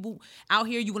sex with people out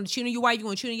here, you want to cheat on your wife, you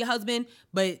want to cheat on your husband,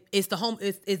 but it's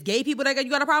it's gay people that you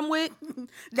got a problem with?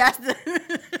 That's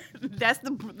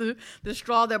the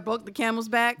straw that broke the camel's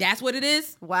back? That's what it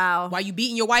is? Wow. Why you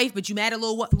beating your wife, but you mad at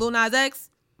Lil Nas X?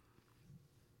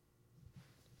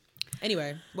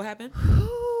 Anyway, what happened?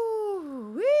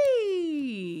 Ooh-wee.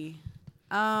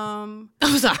 I'm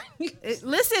sorry.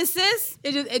 Listen, sis.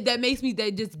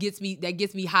 That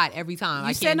gets me hot every time.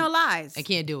 You said no lies. I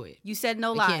can't do it. You said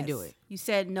no lies. I can't do it. You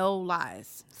said no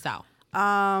lies. So.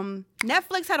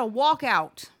 Netflix had a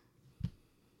walkout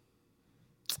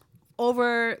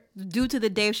due to the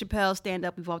Dave Chappelle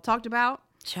stand-up we've all talked about.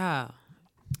 Child.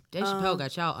 Dave Chappelle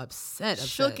got y'all upset.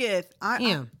 Shooketh.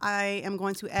 I am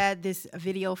going to add this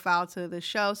video file to the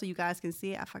show so you guys can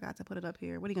see it. I forgot to put it up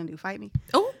here. What are you going to do? Fight me?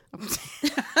 Oh. So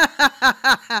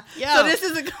this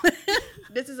is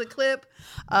a clip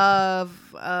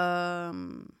of I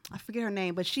forget her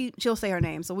name, but she'll say her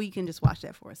name, so we can just watch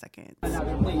that for a second.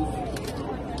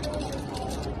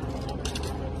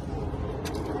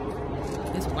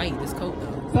 It's white, this coat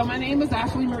though. So my name is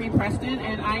Ashley Marie Preston,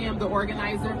 and I am the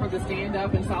organizer for the Stand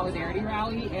Up and Solidarity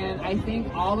Rally. And I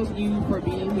thank all of you for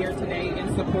being here today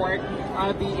in support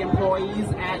of the employees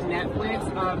at Netflix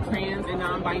of trans and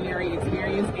non-binary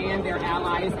experience and their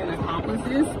allies and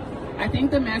accomplices. I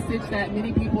think the message that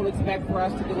many people expect for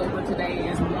us to deliver today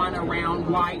is one around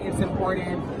why it's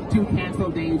important to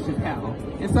cancel Dave Chappelle.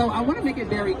 And so I want to make it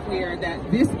very clear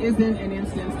that this isn't an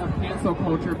instance of cancel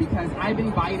culture because I've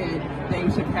invited Dave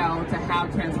Chappelle to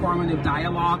have transformative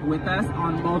dialogue with us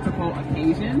on multiple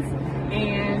occasions.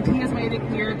 And he has made it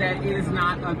clear that it is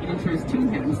not of interest to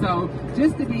him. So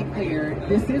just to be clear,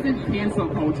 this isn't cancel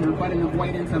culture, but an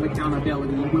avoidance of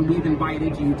accountability when we've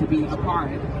invited you to be a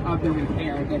part of the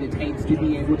repair that it takes to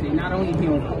be able to not only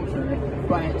heal culture,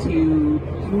 but to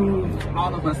move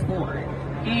all of us forward.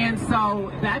 And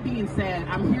so that being said,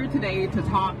 I'm here today to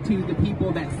talk to the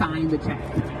people that signed the check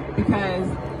because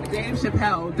Dave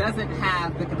Chappelle doesn't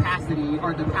have the capacity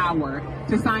or the power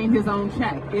to sign his own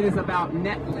check. It is about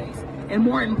Netflix. And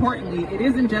more importantly, it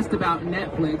isn't just about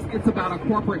Netflix, it's about a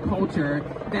corporate culture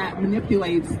that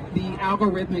manipulates the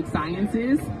algorithmic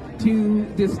sciences to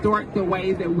distort the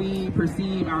way that we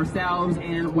perceive ourselves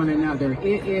and one another.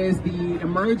 It is the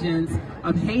emergence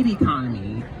of hate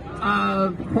economy,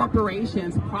 of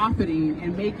corporations profiting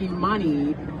and making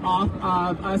money off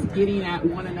of us getting at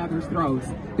one another's throats.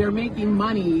 They're making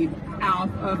money out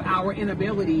of our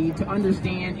inability to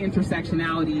understand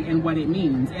intersectionality and what it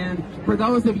means. And for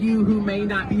those of you who may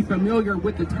not be familiar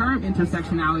with the term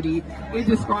intersectionality, it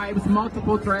describes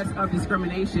multiple threats of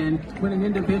discrimination when an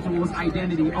individual's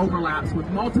identity overlaps with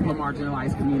multiple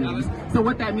marginalized communities. So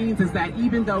what that means is that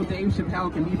even though Dave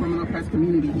Chappelle can be from an oppressed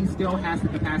community, he still has the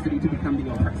capacity to become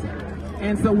the oppressor.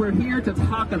 And so we're here to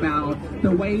talk about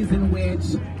the ways in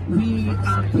which we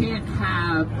can't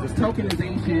have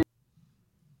tokenization.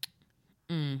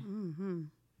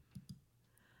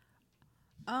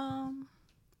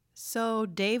 So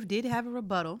Dave did have a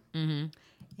rebuttal, and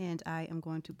I am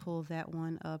going to pull that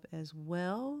one up as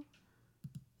well.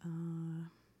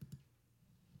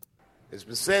 It's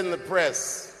been said in the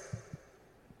press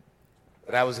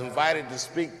that I was invited to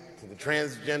speak to the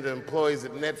transgender employees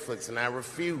at Netflix, and I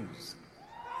refuse.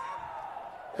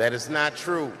 That is not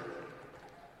true.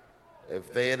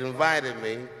 If they had invited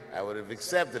me, I would have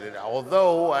accepted it,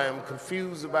 although I am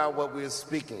confused about what we are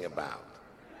speaking about.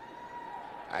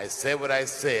 I said what I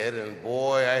said, and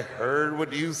boy, I heard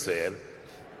what you said.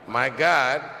 My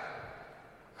God,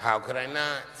 how could I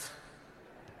not?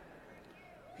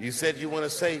 You said you want a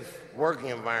safe working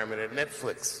environment at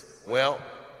Netflix. Well,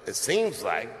 it seems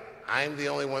like I'm the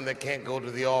only one that can't go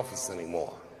to the office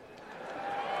anymore.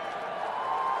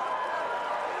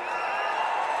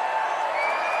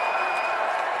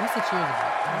 What's the cheers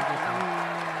about?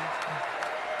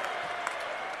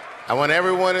 I want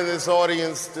everyone in this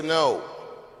audience to know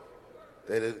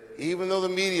that even though the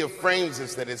media frames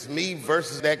this, that it's me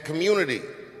versus that community,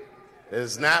 that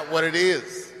is not what it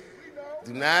is.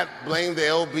 Do not blame the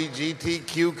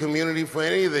LGBTQ community for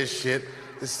any of this shit.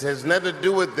 This has nothing to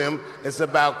do with them. It's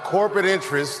about corporate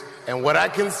interests and what I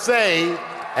can say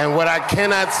and what I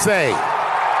cannot say.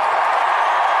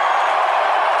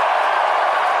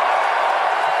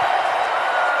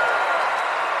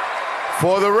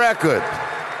 For the record,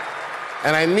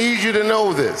 and I need you to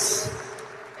know this,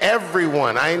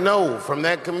 everyone I know from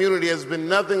that community has been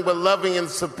nothing but loving and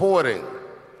supporting.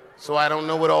 So I don't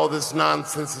know what all this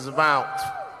nonsense is about.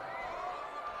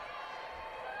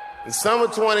 In summer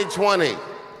 2020,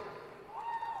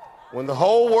 when the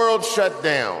whole world shut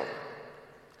down,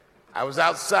 I was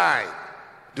outside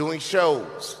doing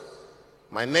shows.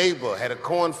 My neighbor had a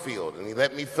cornfield, and he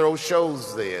let me throw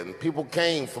shows there, and people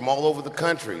came from all over the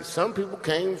country. Some people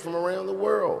came from around the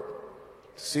world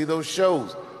to see those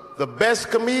shows. The best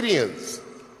comedians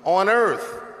on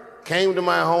earth came to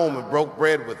my home and broke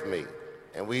bread with me,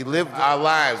 and we lived our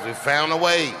lives. We found a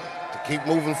way to keep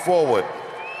moving forward.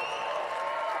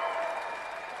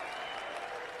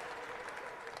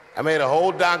 I made a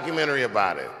whole documentary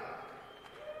about it.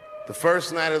 The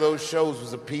first night of those shows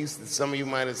was a piece that some of you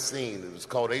might have seen. It was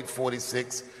called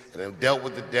 846, and it dealt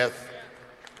with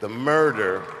the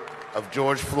murder of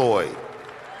George Floyd.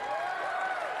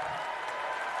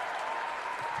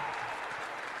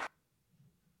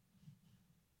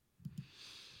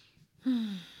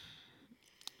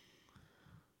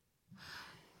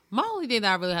 My only thing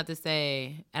that I really have to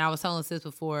say, and I was telling Sis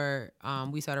before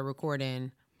we started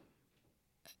recording,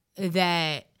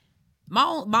 that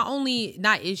my only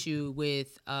not issue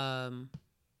with the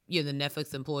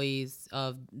Netflix employees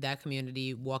of that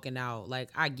community walking out, like,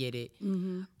 I get it.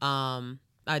 Mm-hmm.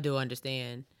 I do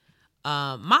understand.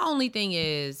 My only thing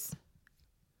is,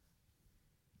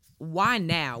 why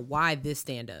now? Why this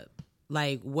stand up?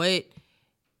 Like, what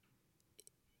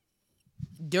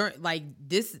during like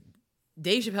this?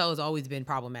 Dave Chappelle has always been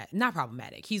problematic. Not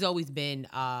problematic. He's always been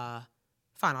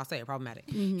fine, I'll say it, problematic.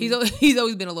 Mm-hmm. He's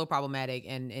always been a little problematic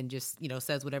and just,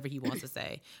 says whatever he wants to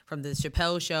say from the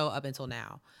Chappelle show up until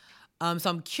now. So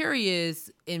I'm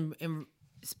curious, in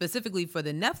specifically for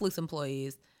the Netflix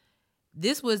employees,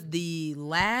 this was the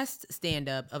last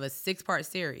stand-up of a 6-part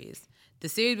series. The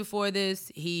series before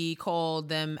this, he called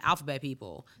them alphabet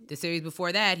people. The series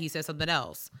before that, he said something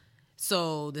else.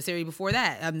 So the series before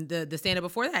that, the stand-up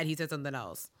before that, he said something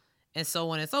else. And so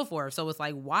on and so forth. So it's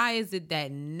like, why is it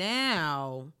that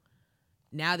now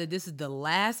that this is the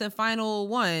last and final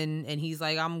one, and he's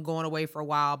like, I'm going away for a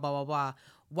while, blah, blah, blah.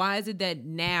 Why is it that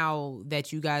now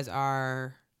that you guys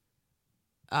are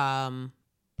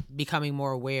becoming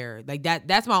more aware? Like,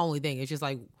 that's my only thing. It's just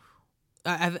like,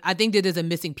 I think that there's a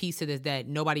missing piece to this that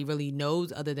nobody really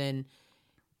knows other than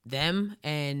them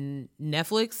and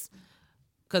Netflix.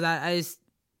 Because I just...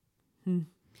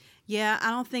 Yeah, I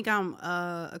don't think I'm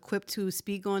equipped to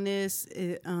speak on this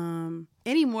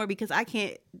anymore, because I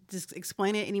can't just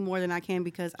explain it any more than I can,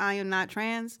 because I am not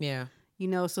trans. Yeah.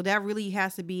 So that really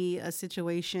has to be a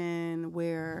situation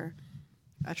where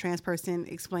a trans person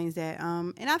explains that.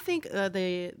 And I think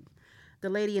the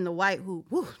lady in the white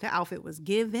that outfit was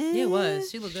given. Yeah, it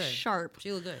was. She looked good. Sharp.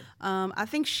 She looked good. I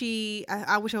think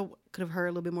I wish I could have heard a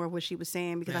little bit more of what she was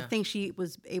saying, because I think she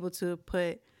was able to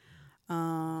put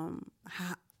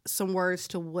some words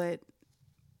to what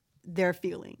they're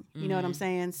feeling. You know what I'm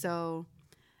saying? So,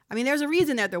 I mean, there's a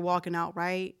reason that they're walking out,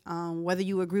 right? Whether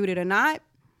you agree with it or not.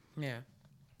 Yeah.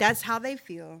 That's how they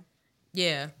feel.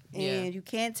 Yeah. And you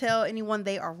can't tell anyone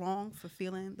they are wrong for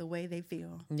feeling the way they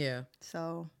feel. Yeah.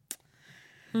 So,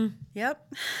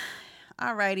 yep.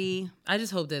 Alrighty. I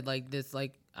just hope that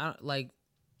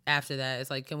after that, it's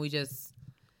like, can we just,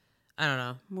 I don't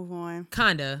know. Move on.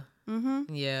 Kinda.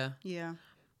 Mm-hmm. Yeah. Yeah.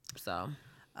 So.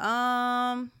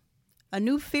 A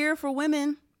new fear for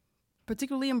women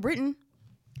particularly in Britain.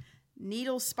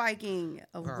 Needle spiking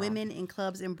of women in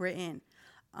clubs in Britain.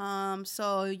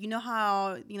 So you know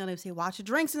how, they say watch your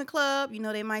drinks in the club.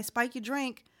 They might spike your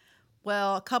drink.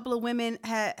 Well, a couple of women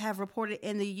have reported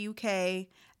in the UK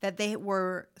that they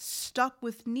were stuck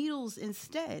with needles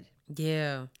instead.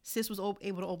 Yeah. Sis was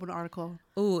able to open the article.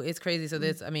 Ooh, it's crazy. So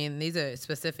these are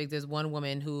specific. There's one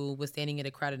woman who was standing at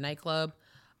a crowded nightclub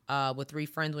with 3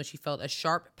 friends when she felt a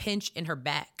sharp pinch in her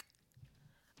back.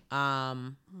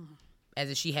 As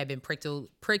if she had been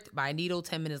pricked by a needle.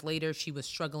 10 minutes later, she was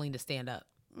struggling to stand up.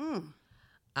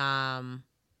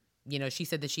 She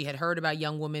said that she had heard about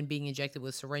young women being injected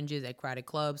with syringes at crowded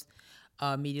clubs.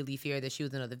 Immediately feared that she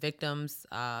was one of the victims.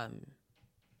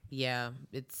 Yeah,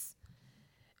 it's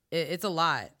a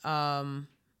lot.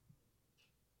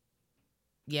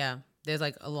 Yeah, there's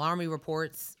like alarming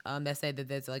reports that say that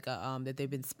there's like that they've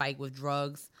been spiked with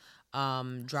drugs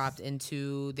dropped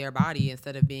into their body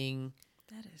instead of being.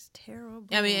 That is terrible.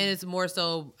 I mean, and it's more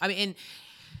so. I mean, and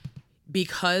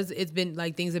because it's been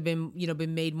like things have been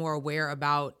been made more aware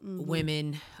about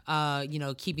women,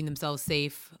 keeping themselves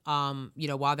safe,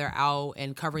 while they're out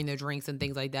and covering their drinks and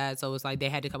things like that. So it's like they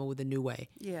had to come up with a new way.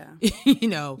 Yeah.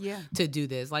 To do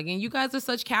this. Like, and you guys are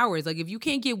such cowards. Like, if you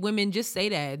can't get women, just say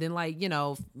that. Then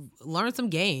learn some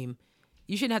game.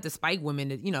 You shouldn't have to spike women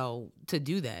to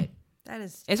do that. That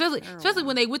is especially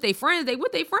when they with their friends.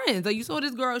 Like, you saw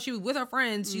this girl, she was with her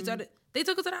friends. They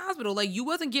took her to the hospital. Like, you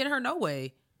wasn't getting her no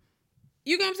way.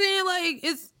 You get what I'm saying? Like,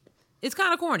 it's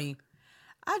kind of corny.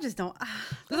 I just don't.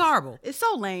 It's horrible. It's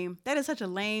so lame. That is such a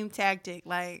lame tactic.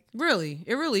 Like, really,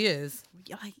 it really is.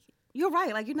 Like, you're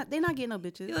right. Like, they're not getting no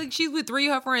bitches. Like, she's with 3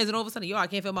 of her friends, and all of a sudden, I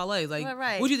can't feel my legs. Like,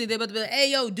 right. What do you think they're about to be like?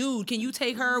 Hey, yo, dude, can you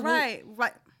take her? Right.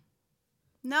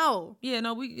 No. Yeah,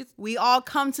 no, we all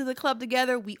come to the club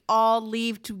together. We all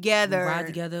leave together. We ride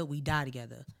together. We die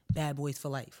together. Bad boys for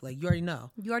life. Like, you already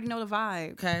know. You already know the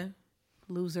vibe. Okay.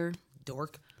 Loser.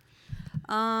 Dork.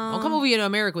 Don't come over here to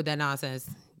America with that nonsense.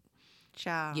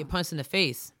 Child. Get punched in the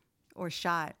face. Or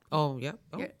shot. Oh, yep.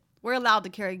 Oh. We're allowed to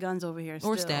carry guns over here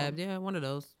Or still. stabbed. Yeah, one of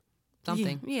those.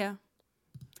 Something. Yeah.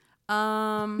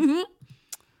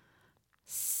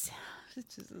 It's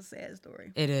just a sad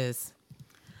story. It is.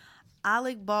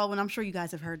 Alec Baldwin, I'm sure you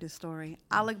guys have heard this story.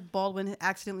 Alec Baldwin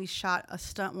accidentally shot a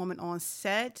stunt woman on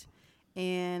set,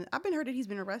 and I've heard that he's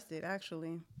been arrested,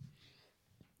 actually.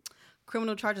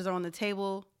 Criminal charges are on the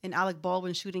table. In Alec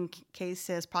Baldwin's shooting case,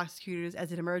 says prosecutors,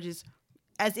 as it emerges,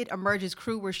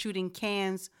 crew were shooting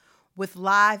cans with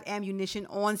live ammunition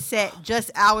on set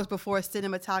just hours before a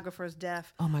cinematographer's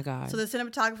death. Oh my God. So the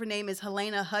cinematographer name is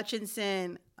Helena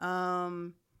Hutchinson.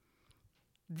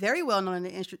 Very well known in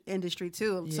the industry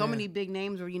too. Yeah. So many big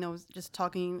names were, just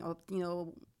talking,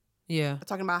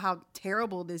 talking about how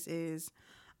terrible this is.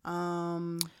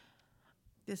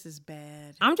 This is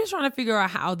bad. I'm just trying to figure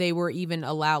out how they were even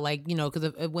allowed,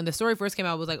 because when the story first came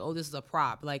out, it was like, oh, this is a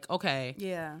prop. Like, okay.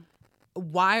 Yeah.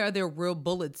 Why are there real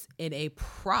bullets in a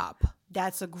prop?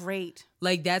 That's a great.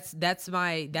 Like, that's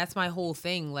my whole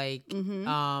thing. Like,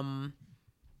 I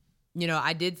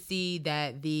did see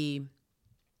that the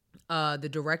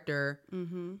director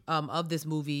of this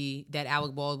movie that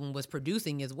Alec Baldwin was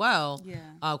producing as well,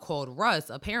 called Russ.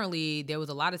 Apparently, there was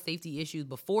a lot of safety issues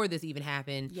before this even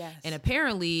happened. Yes. And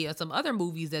apparently, some other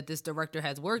movies that this director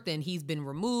has worked in, he's been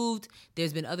removed.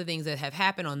 There's been other things that have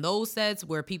happened on those sets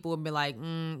where people have been like,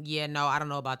 I don't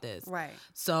know about this. Right.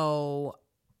 So,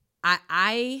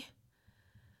 I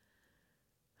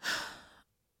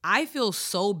feel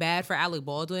so bad for Alec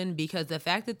Baldwin because the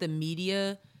fact that the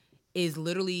media is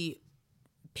literally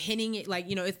pinning it,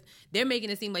 they're making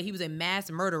it seem like he was a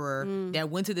mass murderer that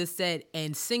went to this set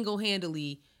and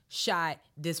single-handedly shot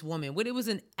this woman when it was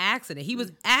an accident. He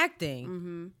was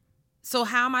acting. So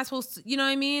how am I supposed to, you know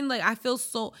what I mean? Like, I feel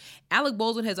so, Alec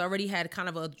Baldwin has already had kind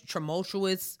of a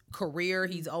tumultuous career.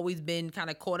 He's always been kind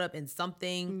of caught up in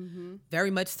something,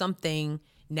 very much something.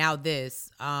 Now this.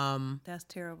 That's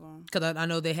terrible. Because I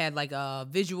know they had like a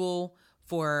visual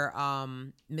for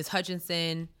Miss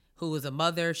Hutchinson, who was a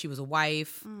mother, she was a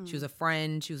wife, she was a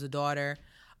friend, she was a daughter.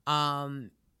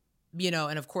 And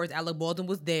of course, Alec Baldwin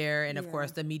was there. And of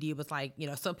course, the media was like,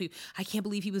 some people, I can't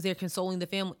believe he was there consoling the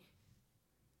family.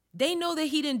 They know that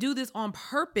he didn't do this on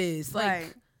purpose. Like,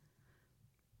 right.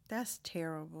 That's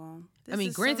terrible.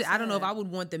 Granted, so I don't know if I would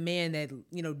want the man that,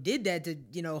 did that to,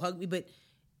 hug me, but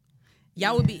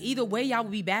y'all would be, either way, y'all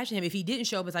would be bashing him. If he didn't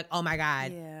show up, it's like, oh my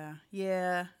God. Yeah.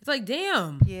 Yeah. It's like,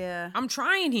 damn. Yeah. I'm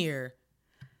trying here.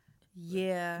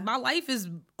 Yeah. My life is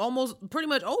almost pretty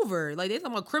much over. Like, they're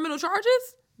talking about criminal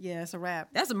charges? Yeah, it's a wrap.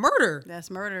 That's a murder. That's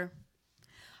murder.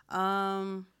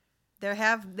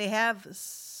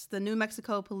 The New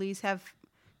Mexico police have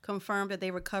confirmed that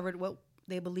they recovered what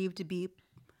they believe to be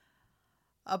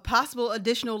a possible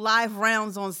additional live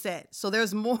rounds on set. So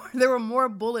there's more. There were more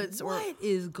bullets. What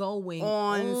is going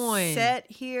on set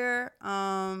here?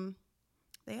 I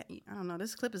don't know.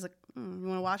 This clip is you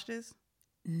want to watch this?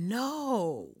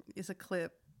 No, it's a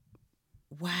clip.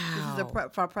 Wow. This is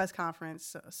for a press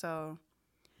conference. So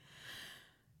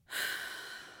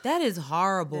that is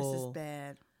horrible. This is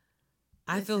bad.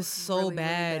 I feel so really,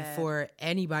 bad, really bad for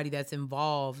anybody that's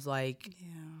involved. Like,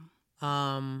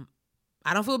 I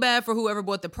don't feel bad for whoever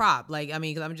bought the prop. Like, I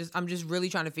mean, because I'm just really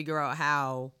trying to figure out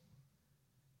how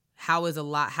is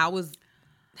live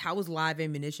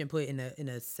ammunition put in a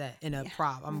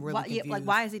prop. I'm really confused. Like,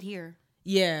 why is it here?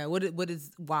 Yeah, what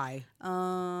is why?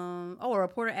 A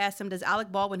reporter asked him, does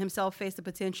Alec Baldwin himself face the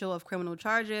potential of criminal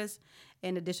charges?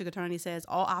 And the district attorney says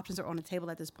all options are on the table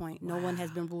at this point. No one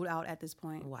has been ruled out at this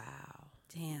point. Wow.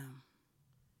 Damn.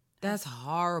 That's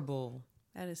horrible.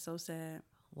 That is so sad.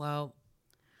 Well,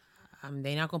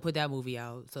 they're not gonna put that movie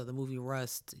out, so the movie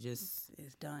Rust just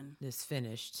is done. It's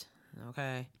finished.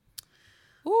 Okay.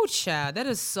 Ooh, child, that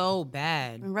is so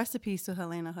bad. And rest in peace to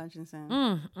Helena Hutchinson.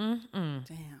 Damn.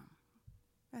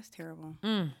 That's terrible.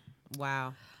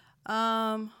 Wow.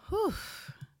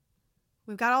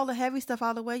 We've got all the heavy stuff out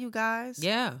of the way, you guys.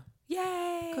 Yeah.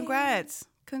 Yay. Congrats.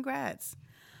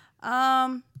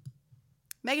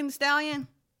 Megan Thee Stallion.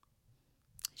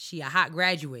 She a hot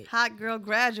graduate. Hot girl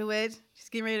graduate. She's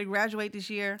getting ready to graduate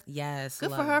this year. Yes. Good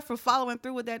for her for following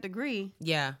through with that degree.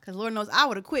 Yeah. Because Lord knows I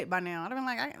would have quit by now. I'd have been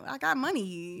like, I got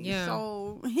money. Yeah.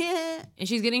 So, yeah. And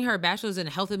she's getting her bachelor's in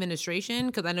health administration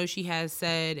because I know she has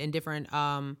said in different,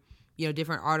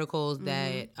 different articles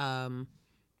that,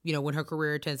 when her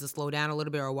career tends to slow down a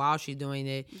little bit or while she's doing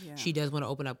it, she does want to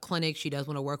open up clinics. She does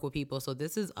want to work with people. So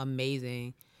this is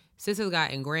amazing. Sis has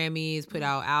gotten Grammys, put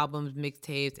out albums,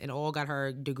 mixtapes, and all got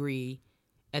her degree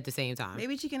at the same time.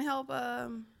 Maybe she can help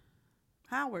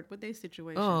Howard with their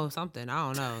situation. Oh, something. I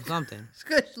don't know. Something.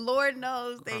 Because Lord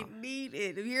knows they need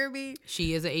it. You hear me?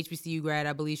 She is an HBCU grad.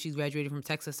 I believe she's graduated from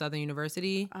Texas Southern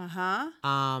University. So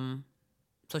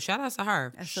shout outs to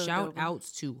her. So shout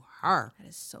outs to her. That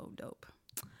is so dope.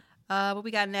 What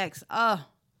we got next?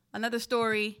 Another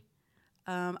story.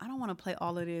 I don't want to play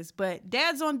all of this, but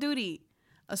Dad's on Duty.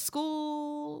 A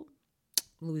school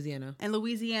in Louisiana.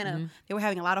 They were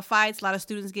having a lot of fights, a lot of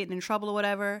students getting in trouble or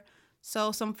whatever.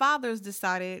 So some fathers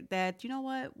decided that, you know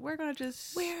what, we're not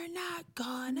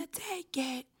gonna take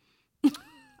it.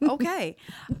 Okay.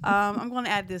 I'm gonna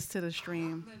add this to the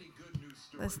stream.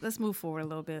 Let's move forward a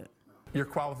little bit. Your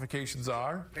qualifications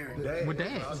are? With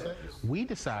Dads. We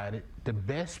decided the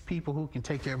best people who can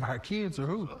take care of our kids are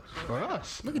who? For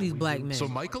us. Look at these black men. So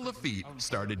Michael Lafitte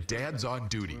started Dads on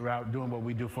Duty. We're out doing what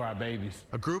we do for our babies.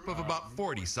 A group of about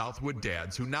 40 Southwood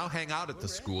dads who now hang out at the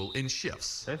school in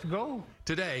shifts. Let's go.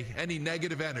 Today, any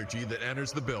negative energy that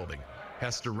enters the building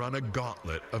has to run a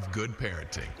gauntlet of good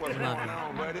parenting. What's going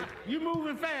on, buddy? You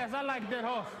moving fast. I like that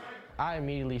horse. I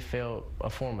immediately felt a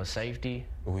form of safety.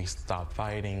 We stopped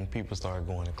fighting. People started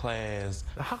going to class.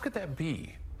 How could that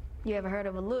be? You ever heard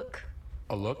of a look?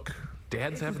 A look?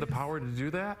 Dads have the power to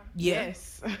do that?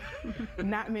 Yes.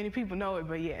 Not many people know it,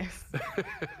 but yes.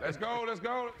 Let's go.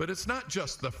 But it's not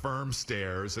just the firm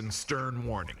stares and stern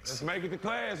warnings. Let's make it to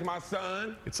class, my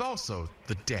son. It's also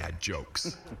the dad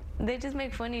jokes. They just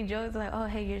make funny jokes like, oh,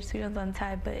 hey, your student's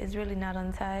untied, but it's really not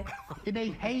untied.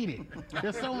 They hate it.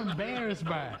 They're so embarrassed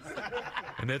by it.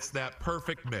 And it's that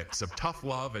perfect mix of tough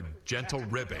love and gentle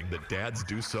ribbing that dads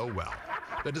do so well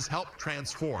that has helped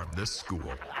transform this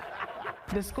school.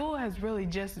 The school has really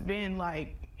just been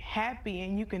like happy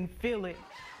and you can feel it.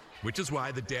 Which is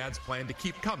why the dads plan to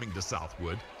keep coming to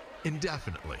Southwood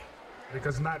indefinitely.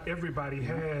 Because not everybody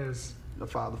has the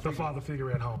father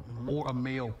figure at home. Or a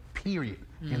male, period,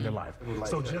 in their life.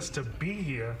 So just to be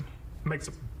here makes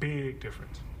a big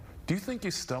difference. Do you think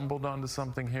you stumbled onto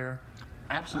something here?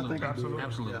 Absolutely.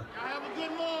 Absolutely. Yeah. Have a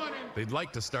good morning. They'd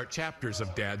like to start chapters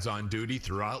of Dads on Duty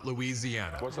throughout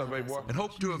Louisiana. What's up, baby boy? And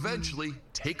hope to eventually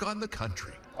take on the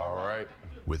country. All right.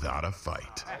 Without a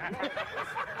fight.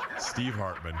 Steve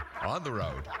Hartman, on the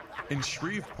road in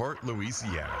Shreveport,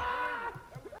 Louisiana.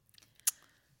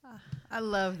 I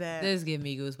love that. This gives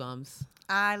me goosebumps.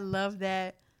 I love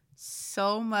that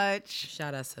so much.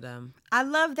 Shout outs to them. I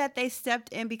love that they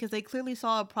stepped in because they clearly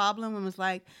saw a problem and was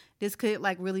like, this could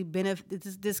like really benefit.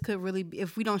 This could really,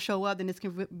 if we don't show up, then this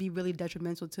can be really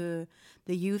detrimental to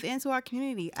the youth and to our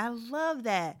community. I love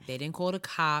that. They didn't call the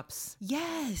cops.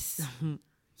 Yes.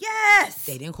 Yes.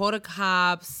 They didn't call the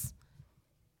cops.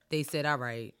 They said, all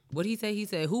right. What did he say? He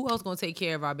said, who else going to take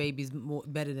care of our babies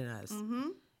better than us? Mm-hmm.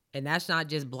 And that's not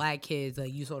just black kids.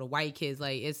 Like, you saw the white kids.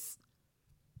 Like,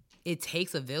 it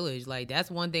takes a village. Like,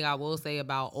 that's one thing I will say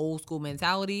about old school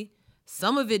mentality.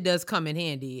 Some of it does come in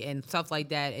handy and stuff like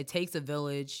that. It takes a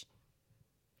village.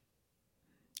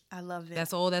 I love it.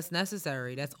 That's all that's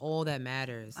necessary. That's all that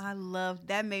matters. I love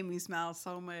that. Made me smile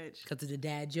so much. Because of the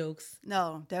dad jokes?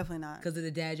 No, definitely not. Because of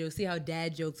the dad jokes. See how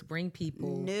dad jokes bring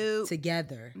people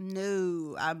together.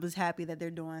 No, I was happy that they're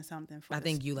doing something for I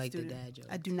think you like the dad jokes.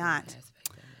 I do not.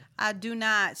 I do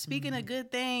not. Speaking of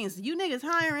good things, you niggas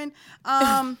hiring.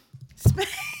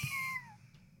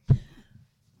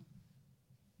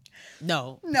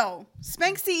 No.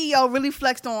 Spanx CEO really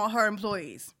flexed on her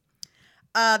employees.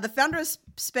 The founder of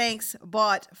Spanx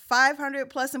bought 500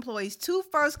 plus employees 2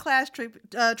 first-class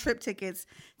trip tickets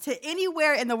to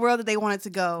anywhere in the world that they wanted to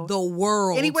go. The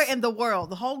world. Anywhere in the world.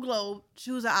 The whole globe.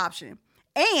 Choose an option.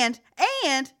 And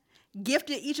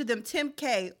gifted each of them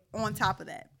 $10K on top of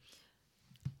that.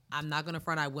 I'm not going to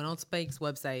front. I went on Spanx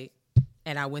website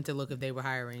and I went to look if they were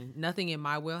hiring. Nothing in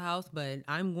my wheelhouse, but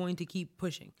I'm going to keep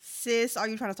pushing. Sis, are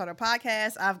you trying to start a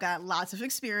podcast? I've got lots of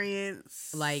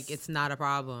experience. Like, it's not a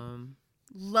problem.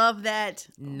 Love that.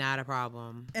 Not a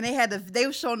problem. And they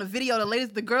were showing the video.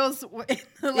 The girls were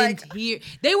like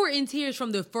they were in tears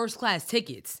from the first class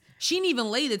tickets. She didn't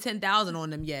even lay the $10,000 on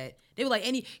them yet. They were like,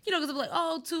 because they were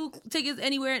like, 2 tickets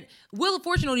anywhere. Wheel of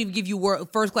Fortune don't even give you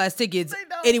first class tickets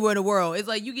anywhere in the world. It's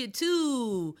like you get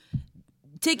 2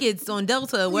 tickets on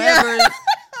Delta, wherever.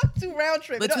 2 round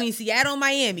trips between Seattle and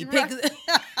Miami. Pick.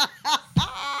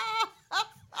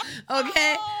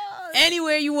 Okay.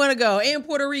 Anywhere you want to go. And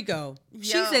Puerto Rico.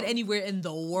 She said anywhere in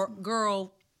the world.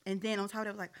 Girl. And then on top of it,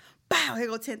 it was like, bow, here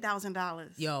go $10,000.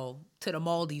 Yo, to the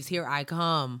Maldives, here I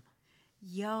come.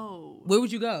 Yo. Where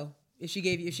would you go if she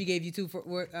gave you 2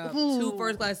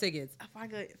 first class tickets? If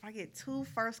I get 2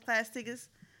 first class tickets,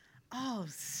 oh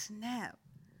snap.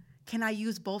 Can I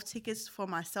use both tickets for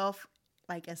myself,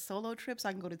 like as solo trips? So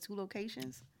I can go to 2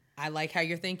 locations? I like how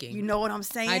you're thinking. You know what I'm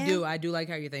saying? I do like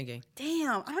how you're thinking.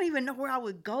 Damn, I don't even know where I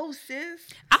would go, sis.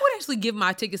 I would actually give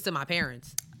my tickets to my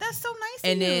parents. That's so nice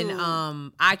and of you. And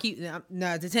then I keep the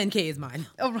 $10K is mine.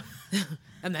 Oh.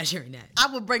 I'm not sharing that.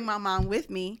 I would bring my mom with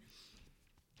me.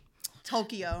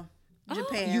 Tokyo,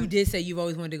 Japan. You did say you've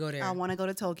always wanted to go there. I want to go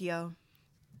to Tokyo.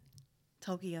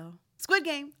 Squid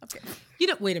Game. Okay.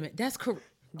 Wait a minute. That's correct.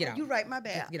 Get out. You're right. My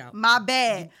bad. Get out. My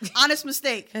bad. Honest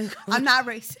mistake. I'm not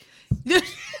racist.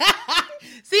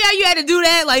 See how you had to do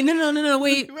that? Like, no,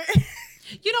 wait.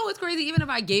 You know what's crazy? Even if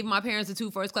I gave my parents the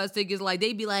 2 first class tickets, like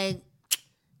they'd be like,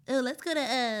 "Oh, let's go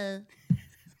to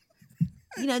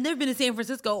I've never been to San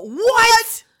Francisco."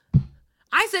 What?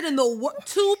 I said in the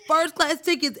 2 first class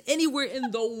tickets anywhere in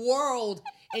the world,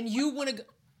 and you want to go?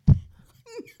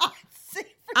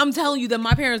 I'm telling you that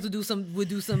my parents would do some I would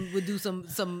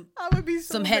be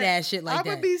so some mad. head ass shit like that.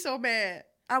 I would be so mad.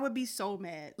 I would be so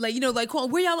mad. Like,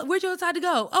 where'd y'all decide to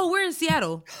go? Oh, we're in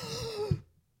Seattle.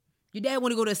 Your dad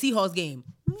want to go to a Seahawks game.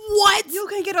 What? You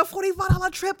can get a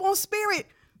 $45 trip on Spirit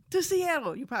to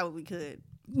Seattle. You probably could.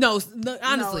 No,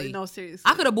 honestly. No, seriously.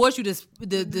 I could have bought you the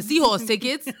Seahawks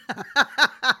tickets.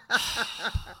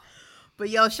 But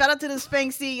yo, shout out to the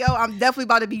Spanx CEO. I'm definitely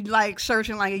about to be like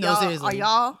searching like, seriously. Are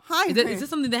y'all hiring? Is this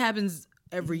something that happens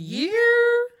every year?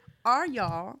 Are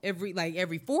y'all every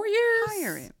 4 years?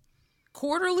 Hiring.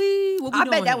 Quarterly? What we I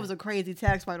doing bet that here? was a crazy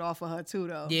tax write-off for her too,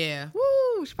 though. Yeah.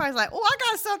 Woo! She probably like, oh, I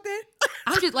got something.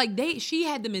 I'm just like, she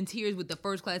had them in tears with the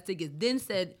first class tickets, then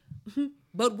said,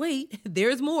 but wait,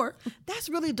 there's more. That's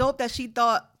really dope that she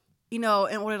thought, in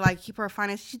order to like keep her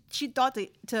finance, she thought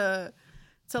to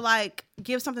like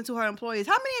give something to her employees.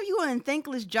 How many of you are in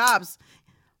thankless jobs?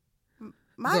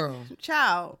 My Girl.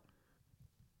 Child.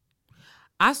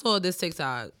 I saw this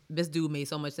TikTok. This dude made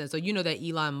so much sense. So you know that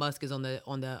Elon Musk is on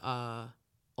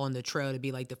the trail to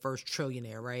be like the first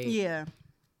trillionaire, right? Yeah.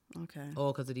 Okay.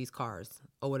 All because of these cars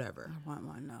or whatever. I want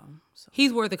one, no. So.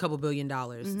 He's worth a couple $1 billion.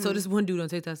 Mm-hmm. So this one dude on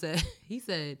TikTok said,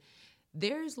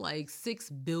 there's like 6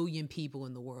 billion people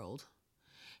in the world.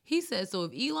 He said, so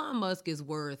if Elon Musk is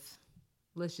worth,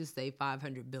 let's just say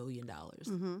 $500 billion.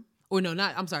 Mm-hmm. Or no,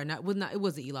 it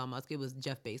wasn't Elon Musk. It was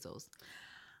Jeff Bezos.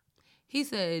 He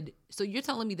said, so you're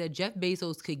telling me that Jeff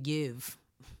Bezos could give,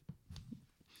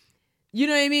 you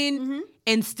know what I mean? Mm-hmm.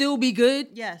 And still be good?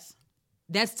 Yes.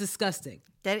 That's disgusting.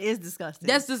 That is disgusting.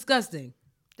 That's disgusting.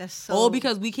 That's so... All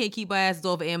because we can't keep our asses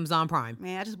off of Amazon Prime.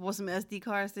 Man, I just bought some SD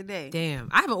cards today. Damn.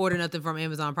 I haven't ordered nothing from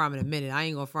Amazon Prime in a minute. I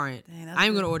ain't gonna front. I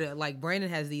ain't gonna order, like, Brandon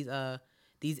has these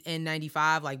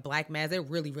N95, like, black masks. They're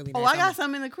really, really nice. Oh, I got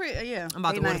some in the crib. Yeah. I'm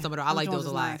about to order some of those. I like those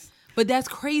a lot. Nice. But that's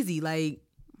crazy. Like...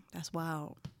 That's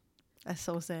wild. That's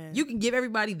so sad. You can give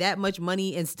everybody that much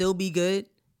money and still be good?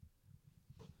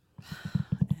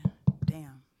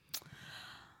 Damn.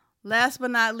 Last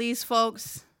but not least,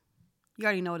 folks, you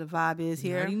already know what the vibe is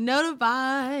here. You already know the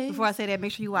vibe. Before I say that,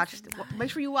 make sure you watch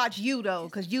You, though,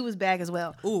 because You was back as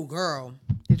well. Ooh, girl.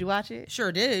 Did you watch it?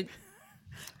 Sure did.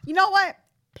 You know what?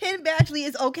 Penn Badgley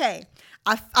is okay.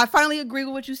 I finally agree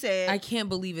with what you said. I can't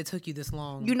believe it took you this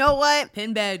long. You know what?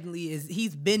 Penn Badgley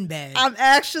he's been bad. I'm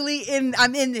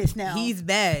in this now. He's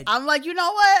bad. I'm like, you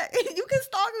know what? You can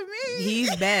stalk with me.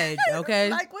 He's bad, okay?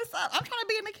 Like, what's up? I'm trying to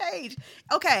be in the cage.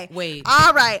 Okay. Wait.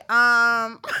 All right.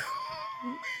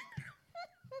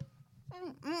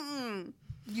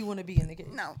 You want to be in the cage?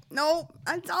 No,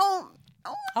 I don't.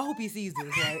 Oh. I hope he sees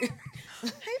this. Like, hey,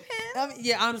 Penn.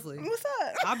 Yeah, honestly. What's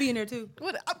up? I'll be in there too.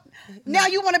 Now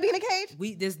you want to be in the cage?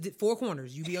 There's 4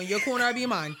 corners. You be on your corner, I'll be in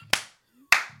mine.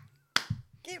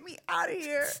 Get me out of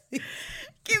here.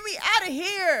 Get me out of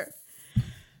here.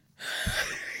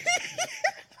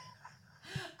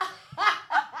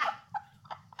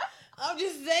 I'm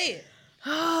just saying.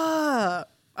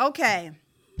 Okay.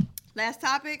 Last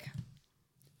topic.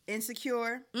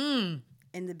 Insecure.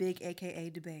 In the big AKA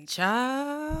debate.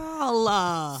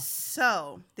 Chala.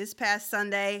 So, this past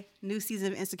Sunday, new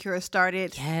season of Insecure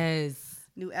started. Yes.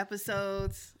 New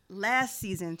episodes. Last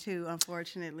season, too,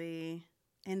 unfortunately.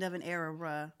 End of an era,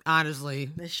 bruh. Honestly.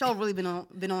 The show really been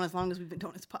on as long as we've been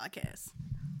doing this podcast.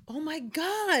 Oh, my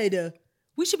God.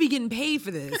 We should be getting paid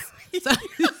for this.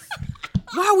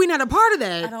 Why are we not a part of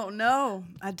that? I don't know.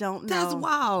 That's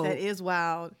wild. That is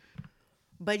wild.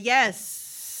 But yes.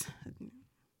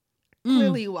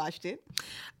 Clearly you watched it.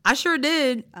 I sure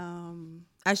did.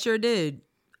 I sure did.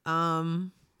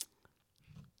 Trying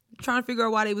to figure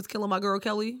out why they was killing my girl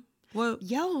Kelly. What?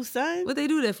 Yo, son. What they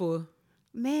do that for?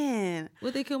 Man.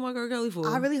 What they kill my girl Kelly for?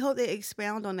 I really hope they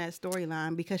expound on that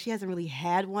storyline because she hasn't really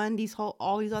had one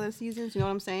all these other seasons. You know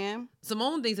what I'm saying?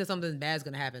 Simone thinks that something bad's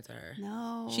gonna happen to her.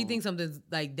 No. She thinks something's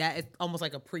like that. It's almost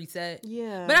like a preset.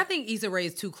 Yeah. But I think Issa Rae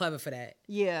is too clever for that.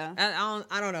 Yeah.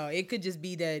 I don't know. It could just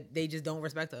be that they just don't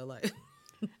respect her. Like,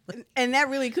 and that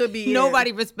really could be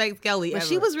nobody respects Kelly. But ever.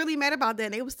 she was really mad about that.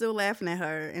 And they were still laughing at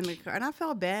her in the car, and I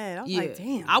felt bad. I was like,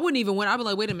 damn. I wouldn't even win. I'd be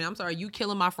like, wait a minute. I'm sorry. You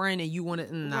killing my friend and you want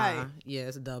to? Nah. Right. Yeah,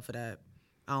 it's a dub for that.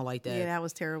 I don't like that. Yeah, that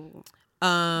was terrible.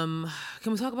 Can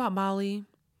we talk about Molly?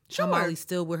 Sure. Molly's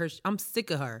still with her. I'm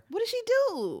sick of her. What did she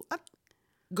do?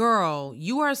 Girl,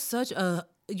 you're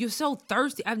so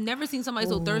thirsty. I've never seen somebody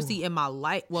so thirsty in my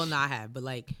life. Well, no, I have, but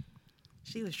like,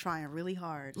 she was trying really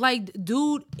hard. Like,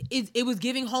 dude, it was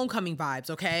giving homecoming vibes,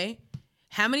 okay?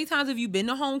 How many times have you been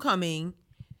to homecoming?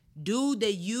 Dude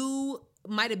that you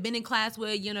might have been in class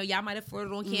with, y'all might have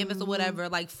flirted on campus or whatever,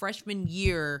 like freshman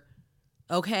year,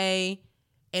 okay?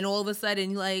 And all of a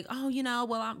sudden, like, and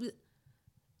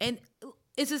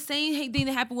it's the same thing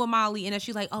that happened with Molly, and then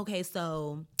she's like, okay,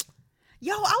 so.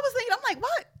 Yo, I was thinking, I'm like,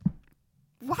 what?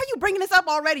 Why are you bringing this up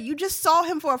already? You just saw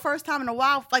him for a first time in a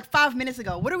while, like 5 minutes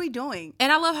ago. What are we doing?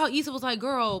 And I love how Issa was like,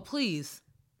 girl, please.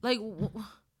 Like,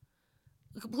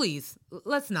 please,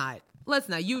 let's not.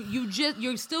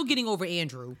 You're still getting over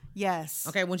Andrew. Yes.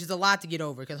 Okay, which is a lot to get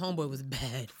over because homeboy was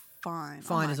bad. Fine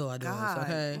is all I do.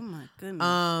 Okay. Oh my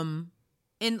goodness.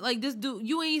 And like this dude,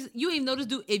 you ain't know this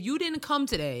dude. If you didn't come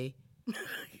today,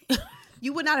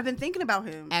 you would not have been thinking about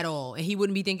him at all, and he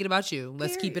wouldn't be thinking about you.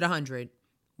 Let's keep it 100.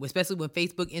 Especially when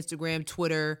Facebook, Instagram,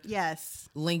 Twitter, yes,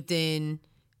 LinkedIn,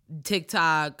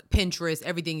 TikTok, Pinterest,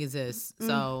 everything exists.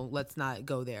 So let's not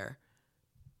go there.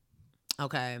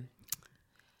 Okay.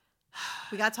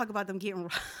 We gotta talk about them getting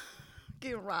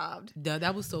robbed.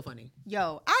 That was so funny.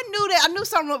 Yo, I knew that. I knew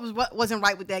something wasn't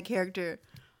right with that character.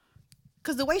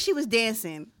 Cause the way she was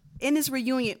dancing in this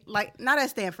reunion, like not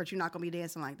at Stanford, you're not gonna be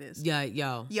dancing like this. Yeah,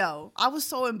 yo, I was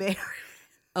so embarrassed.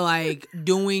 Like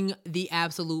doing the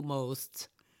absolute most.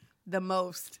 The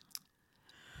most.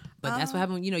 But that's what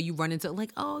happened when, you run into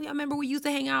like, oh, I remember we used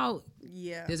to hang out.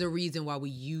 Yeah. There's a reason why we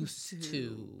used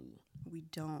to. We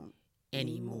don't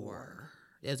anymore.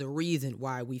 There's a reason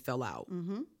why we fell out.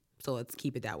 Mm-hmm. So let's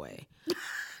keep it that way.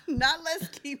 Not let's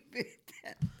keep it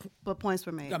that way. But points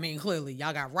were made. I mean, clearly,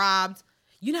 y'all got robbed.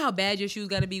 You know how bad your shoes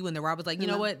got to be when the robber's like, you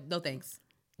know what? No thanks.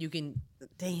 You can.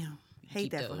 Damn. Hate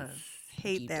that for her.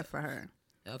 Hate that for her.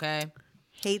 Okay?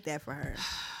 Hate that for her.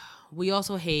 We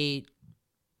also hate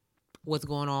what's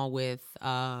going on with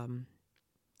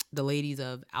the ladies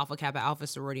of Alpha Kappa Alpha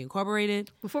Sorority Incorporated.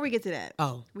 Before we get to that,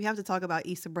 we have to talk about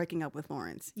Issa breaking up with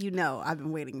Lawrence. I've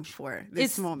been waiting for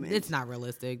this moment. It's not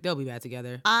realistic. They'll be back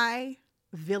together. I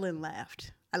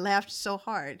laughed. I laughed so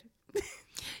hard.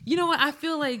 You know what? I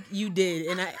feel like you did,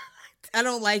 and I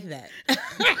don't like that.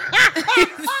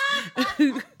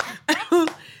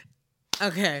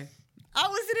 Okay. I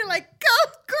was sitting like, go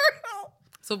girl.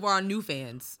 So for our new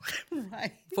fans,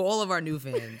 Right. For all of our new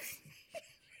fans,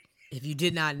 if you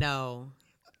did not know,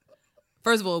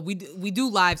 first of all, we do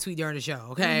live tweet during the show,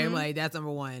 okay? Like, that's number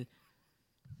one.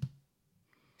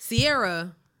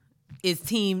 Sierra is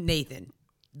Team Nathan,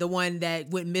 the one that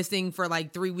went missing for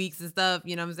like 3 weeks and stuff,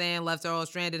 you know what I'm saying? Left her all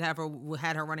stranded, had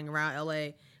her running around LA,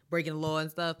 breaking the law and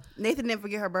stuff. Nathan didn't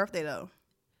forget her birthday, though.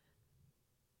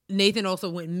 Nathan also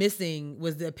went missing,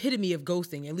 was the epitome of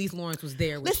ghosting. At least Lawrence was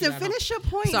there. Listen, finish your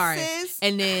point, sis.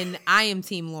 And then I am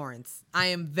Team Lawrence. I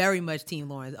am very much Team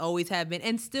Lawrence. Always have been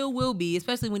and still will be,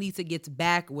 especially when Issa gets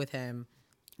back with him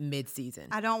mid-season.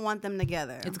 I don't want them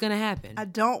together. It's going to happen. I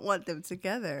don't want them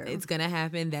together. It's going to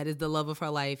happen. That is the love of her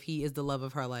life. He is the love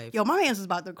of her life. Yo, my man was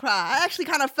about to cry. I actually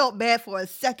kind of felt bad for a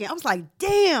second. I was like,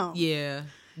 damn. Yeah.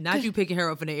 Not you picking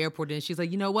her up from the airport and she's like,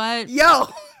 you know what? Yo.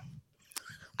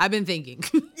 I've been thinking.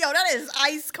 Yo, that is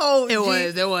ice cold. It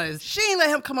was. She ain't let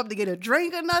him come up to get a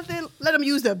drink or nothing. Let him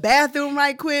use the bathroom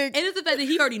right quick. And it's the fact that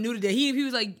he already knew today. He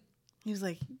was like,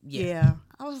 yeah.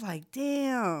 I was like,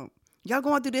 damn. Y'all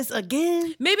going through this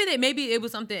again? Maybe it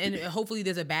was something, and hopefully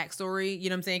there's a backstory.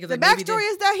 You know what I'm saying? The backstory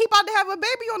is that he about to have a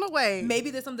baby on the way. Maybe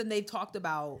there's something they've talked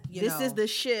about. This is the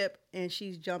ship, and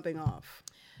she's jumping off.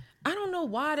 I don't know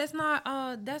why. That's not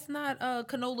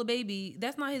Canola baby.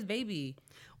 That's not his baby.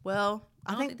 Well,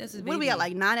 I think that's his baby. What do we got?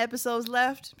 Like 9 episodes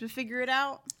left to figure it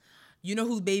out. You know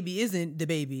whose baby isn't the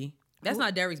baby? That's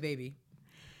not Derek's baby.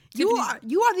 You are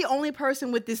the only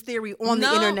person with this theory on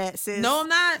the internet, sis. No, I'm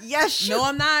not. Yes, no,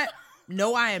 I'm not.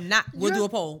 No, I am not. We'll do a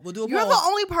poll. You're the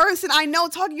only person I know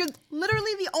talking. You're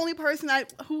literally the only person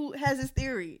who has this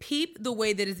theory. Peep the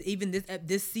way that is even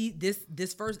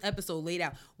this first episode laid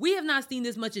out. We have not seen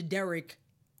this much of Derek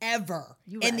ever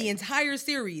in the entire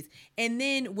series. And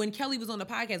then when Kelly was on the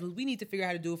podcast, we need to figure out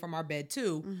how to do it from our bed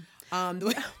too. You tell me,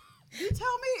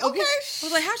 okay? I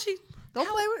was like, how she? Don't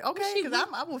play with okay, because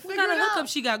I will figure it out. What kind of hookup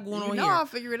she got going on here? I'll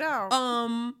figure it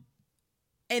out.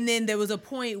 And then there was a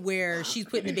point where she's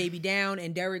putting the baby down,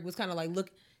 and Derek was kind of like,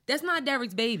 "Look, that's not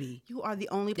Derek's baby. You are the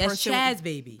only person. That's Chad's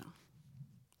baby.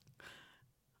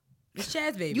 It's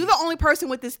Chad's baby. You're the only person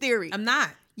with this theory. I'm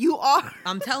not. You are.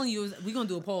 I'm telling you, we're gonna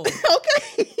do a poll.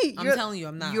 Okay. I'm telling you,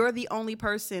 I'm not. You're the only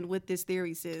person with this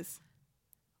theory, sis.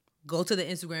 Go to the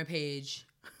Instagram page.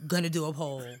 Gonna do a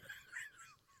poll.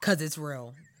 Cause it's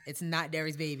real. It's not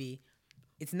Derek's baby.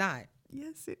 It's not.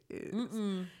 Yes, it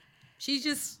is. She's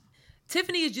just.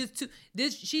 Tiffany is just too.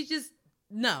 She's just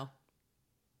no.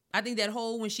 I think that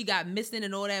whole when she got missing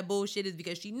and all that bullshit is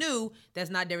because she knew that's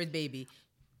not Derek's baby.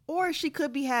 Or she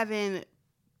could be having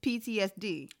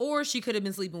PTSD. Or she could have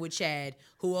been sleeping with Chad,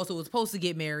 who also was supposed to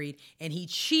get married, and he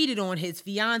cheated on his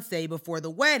fiance before the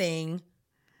wedding.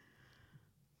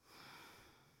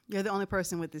 You're the only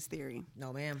person with this theory.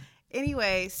 No, ma'am.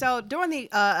 Anyway, so during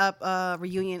the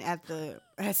reunion at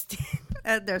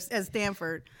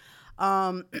Stanford,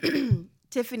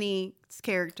 Tiffany's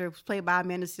character, played by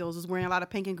Amanda Seales, was wearing a lot of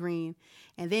pink and green.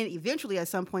 And then eventually at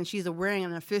some point, she's wearing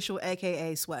an official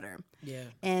AKA sweater. Yeah.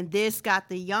 And this got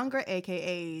the younger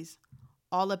AKAs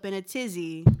all up in a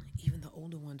tizzy. Even the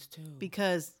older ones, too.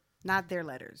 Because not their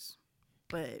letters.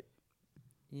 But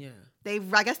yeah,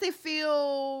 I guess they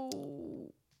feel...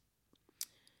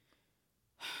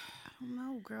 I don't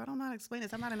know, girl. I don't know how to explain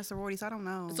this. I'm not in a sorority, so I don't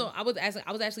know. So I was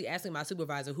actually asking my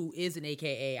supervisor, who is an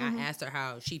AKA. I asked her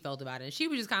how she felt about it, and she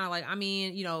was just kind of like, I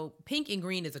mean, pink and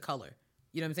green is a color.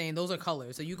 You know what I'm saying? Those are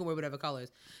colors, so you can wear whatever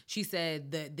colors. She said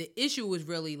the issue was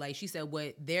really, like, she said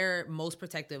what they're most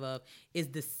protective of is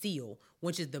the seal,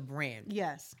 which is the brand.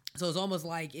 Yes. So it's almost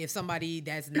like if somebody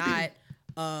that's not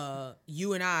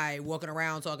you and I walking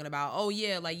around talking about, oh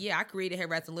yeah, like, yeah, I created hair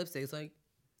rats and lipsticks, like.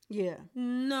 Yeah.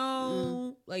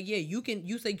 No. Like, yeah,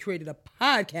 you say created a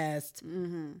podcast,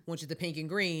 which is the pink and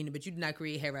green, but you did not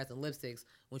create hair rats and lipsticks,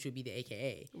 which would be the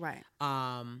AKA. Right.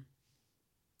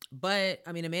 But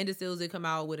I mean, Amanda Seales did come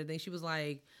out with a thing. She was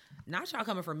like, not y'all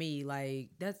coming for me. Like,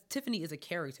 Tiffany is a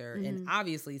character, and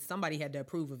obviously somebody had to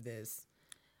approve of this.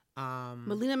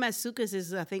 Melina Matsoukas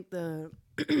is, I think, the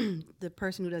the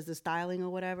person who does the styling or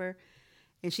whatever.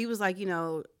 And she was like,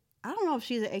 I don't know if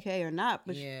she's an AKA or not,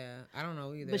 but yeah, I don't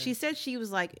know either. But she said she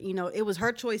was like, it was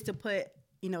her choice to put,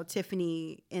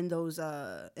 Tiffany in those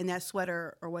in that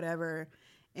sweater or whatever,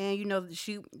 and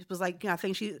she was like, I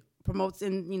think she promotes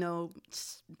in,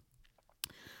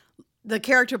 the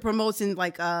character promotes in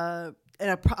like in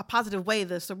a positive way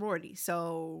the sorority.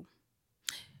 So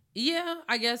yeah,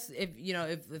 I guess if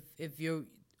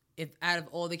out of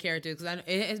all the characters, because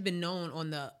it has been known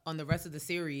on the rest of the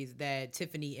series that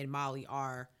Tiffany and Molly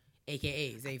are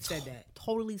AKAs. They've said that.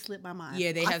 Totally slipped my mind.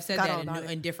 Yeah, they have said that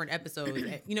in different episodes.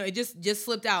 You know, it just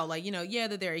slipped out. Like, you know, yeah,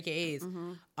 that they're AKAs.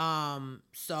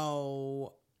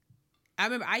 So I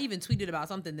remember I even tweeted about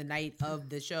something the night of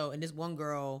the show, and this one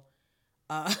girl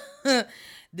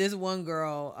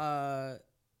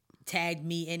tagged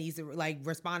me and he's like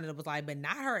responded and was like, but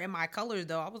not her in my colors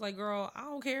though. I was like, girl, I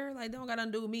don't care. Like, they don't got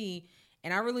nothing to do with me.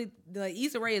 And I really, like,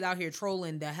 Issa Rae is out here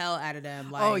trolling the hell out of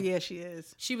them. Like, oh yeah, she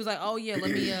is. She was like, oh yeah,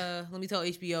 let me tell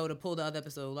HBO to pull the other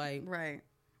episode. Like, right.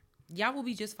 Y'all will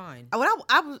be just fine.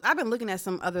 I've been looking at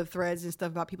some other threads and stuff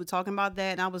about people talking about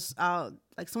that, and I was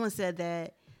like, someone said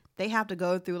that they have to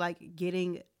go through like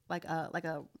getting like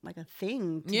a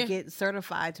thing to get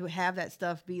certified to have that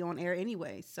stuff be on air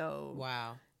anyway. So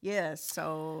wow. Yeah.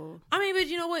 So I mean, but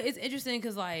you know what? It's interesting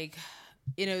because like,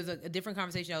 you know, it was a different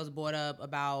conversation that was brought up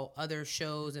about other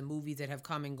shows and movies that have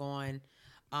come and gone.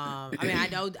 I mean,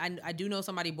 I do know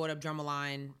somebody brought up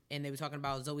Drumline and they were talking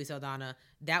about Zoe Saldana.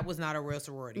 That was not a real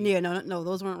sorority. Yeah, no,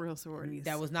 those weren't real sororities.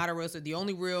 That was not a real sorority. The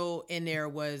only real in there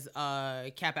was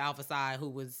Kappa Alpha Psi, who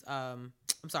was I'm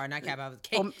sorry, not Kappa Alpha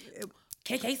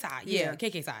KK Psi. Yeah,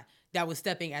 KK Psi. That was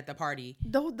stepping at the party.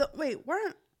 Wait,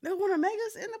 weren't there one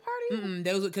Omegas in the party?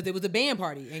 There was because it was a band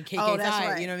party and KK oh, that's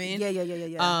Psi. right. You know what I mean?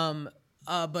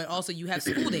 Yeah. But also you have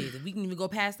school days. If we can even go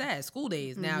past that, school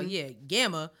days. Now, yeah,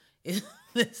 Gamma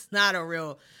it's not a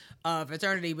real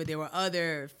fraternity, but there were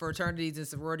other fraternities and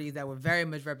sororities that were very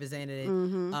much represented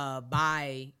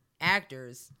by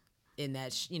actors in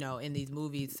that, in these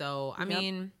movies. So, I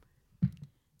mean,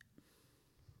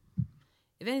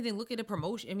 if anything, look at the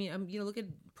promotion. I mean, look at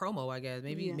promo, I guess.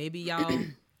 Maybe y'all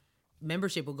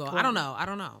membership will go. I don't know. I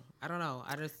don't know.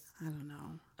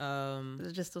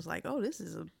 It just was like, oh, this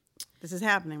is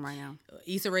happening right now.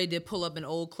 Issa Rae did pull up an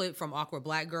old clip from Awkward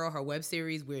Black Girl, her web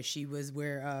series,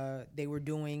 where they were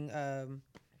doing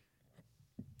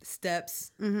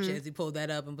steps. She pulled that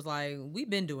up and was like, we've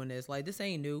been doing this. Like, this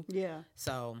ain't new. Yeah.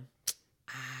 So,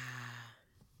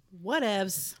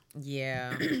 whatevs.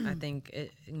 Yeah. I think,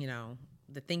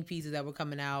 the think pieces that were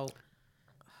coming out,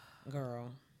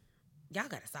 girl, y'all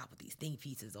got to stop with these think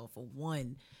pieces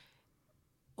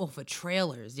for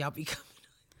trailers. Y'all be coming.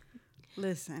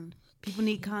 Listen, people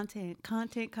need content.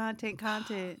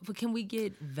 But can we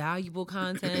get valuable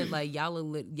content? Like, y'all are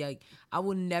like, I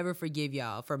will never forgive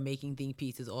y'all for making think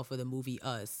pieces off of the movie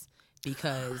Us,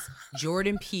 because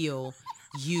Jordan Peele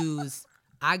used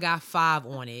I Got 5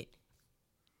 on it,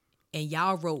 and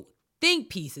y'all wrote think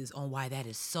pieces on why that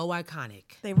is so iconic.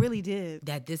 They really did.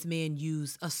 That this man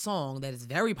used a song that is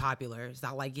very popular. It's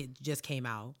not like it just came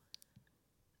out.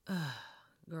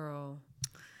 Girl.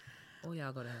 Oh,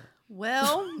 y'all go to hell.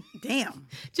 Well, damn.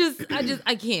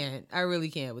 I can't. I really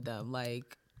can't with them.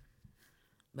 Like,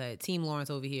 but Team Lawrence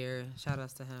over here, shout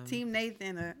outs to him. Team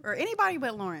Nathan or anybody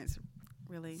but Lawrence,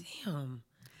 really. Damn.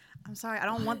 I'm sorry. I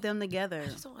don't want them together. I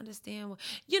just don't understand.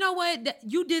 You know what?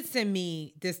 You did send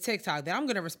me this TikTok that I'm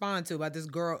going to respond to about this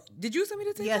girl. Did you send me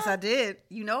the TikTok? Yes, I did.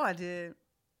 You know I did.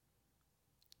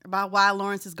 About why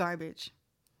Lawrence is garbage.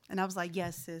 And I was like,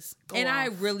 yes, sis. I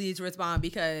really need to respond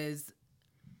because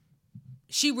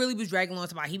she really was dragging along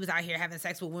about he was out here having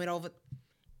sex with women over.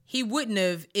 He wouldn't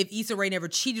have if Issa Rae never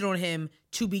cheated on him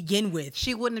to begin with.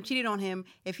 She wouldn't have cheated on him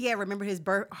if he had remembered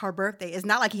her birthday. It's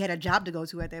not like he had a job to go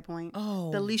to at that point.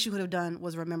 Oh, the least you could have done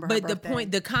was remember her birthday.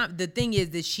 But the thing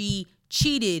is that she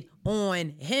cheated on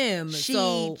him.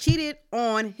 She cheated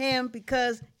on him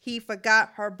because he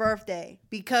forgot her birthday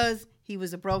because he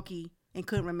was a brokey and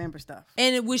couldn't remember stuff.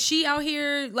 And was she out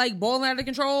here like balling out of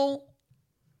control?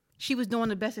 She was doing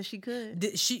the best that she could.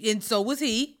 And so was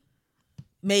he.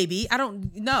 Maybe. I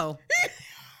don't know.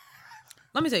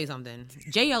 Let me tell you something.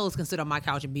 J. Ellis can sit on my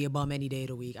couch and be a bum any day of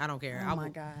the week. I don't care. Oh my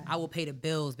God. I will pay the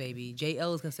bills, baby. J.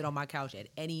 Ellis can sit on my couch at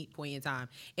any point in time.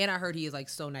 And I heard he is like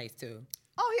so nice too.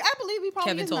 Oh, yeah, I believe he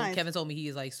probably is nice. Kevin told me he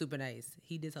is like super nice.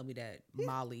 He did tell me that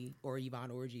Molly or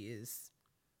Yvonne Orji is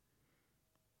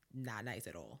not nice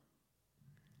at all.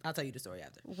 I'll tell you the story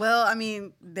after. Well, I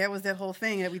mean, there was that whole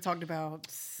thing that we talked about.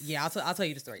 Yeah, I'll tell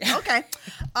you the story. Okay.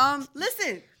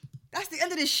 Listen, that's the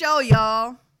end of this show,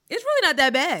 y'all. It's really not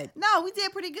that bad. No, we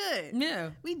did pretty good. Yeah.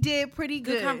 We did pretty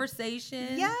good. Good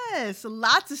conversation. Yes.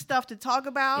 Lots of stuff to talk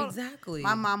about. Exactly.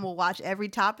 My mom will watch every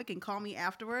topic and call me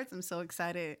afterwards. I'm so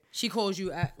excited. She calls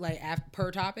you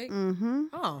per topic? Mm-hmm.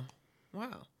 Oh,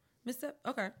 wow. Mr.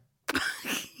 Okay.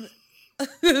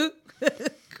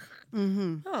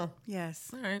 Mm-hmm. Oh.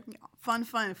 Yes. All right. Fun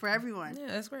for everyone. Yeah,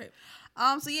 that's great.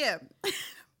 So yeah.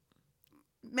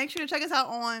 Make sure to check us out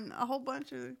on a whole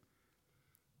bunch of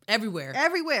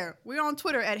Everywhere. We're on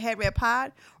Twitter at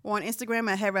HeadRapPod. We're on Instagram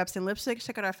at HeadRaps and Lipsticks.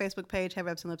 Check out our Facebook page,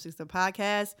 HeadRaps and Lipsticks, the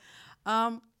podcast.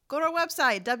 go to our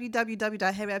website,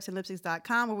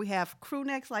 www.headwraps.lipsticks.com, where we have crew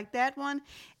necks like that one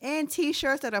and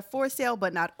T-shirts that are for sale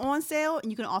but not on sale.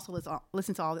 And you can also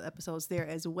listen to all the episodes there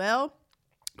as well.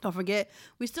 Don't forget,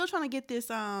 we're still trying to get this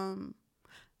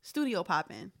studio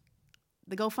popping.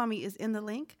 The GoFundMe is in the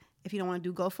link. If you don't want to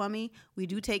do GoFundMe, we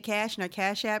do take cash, and our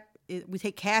Cash App. We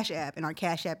take Cash App, and our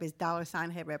Cash App is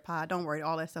 $HeadWrapPod. Don't worry,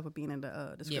 all that stuff will be in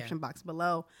the description box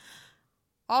below.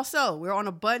 Also, we're on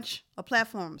a bunch of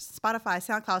platforms: Spotify,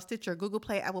 SoundCloud, Stitcher, Google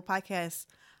Play, Apple Podcasts,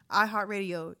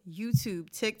 iHeartRadio, YouTube,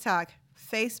 TikTok,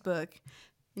 Facebook.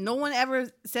 No one ever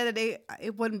said that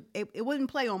it wouldn't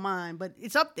play on mine, but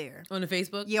it's up there. On the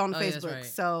Facebook? Yeah, on the Facebook. That's right.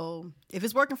 So if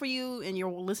it's working for you and you're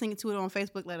listening to it on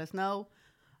Facebook, let us know.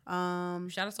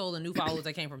 Shout out to all the new followers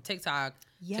that came from TikTok to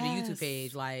the YouTube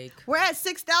page. Like, we're at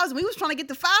 6,000. We was trying to get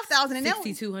to 5,000 and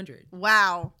 6,200.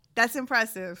 Wow, that's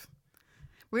impressive.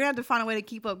 We're gonna have to find a way to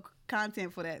keep up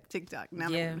content for that TikTok now.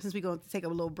 Since we're gonna take a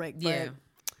little break. But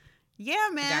yeah,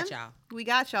 man, we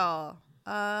got y'all.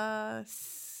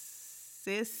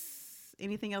 Sis,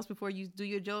 anything else before you do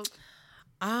your joke?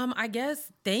 I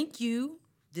guess thank you.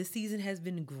 This season has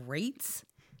been great.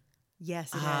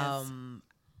 Yes, it has.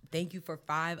 Thank you for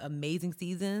 5 amazing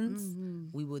seasons. Mm-hmm.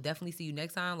 We will definitely see you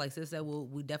next time. Like Sis said,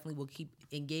 we definitely will keep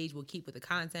engaged. We'll keep with the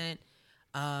content.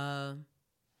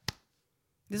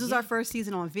 This was our first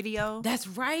season on video. That's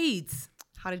right.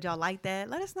 How did y'all like that?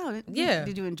 Let us know. Yeah.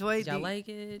 Did you enjoy it? Did y'all like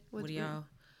it? What do y'all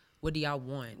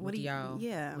want? What do y'all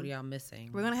missing?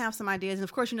 We're gonna have some ideas, and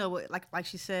of course, you know what? Like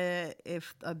she said,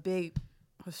 if a big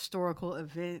historical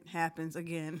event happens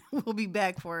again, we'll be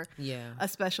back for a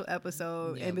special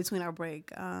episode in between our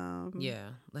break.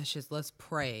 Let's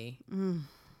pray.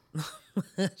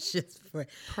 Let's just pray.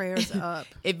 Prayers up.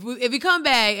 If we come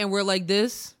back and we're like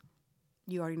this,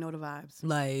 you already know the vibes.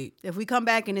 Like, if we come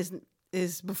back and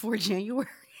it's before January,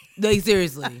 like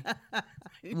seriously,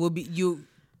 we'll be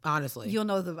honestly, you'll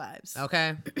know the vibes.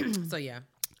 Okay, so yeah.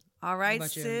 All right,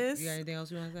 sis. You got anything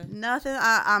else you want to say? Nothing.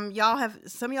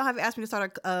 Some of y'all have asked me to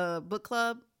start a book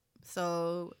club,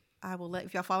 so I will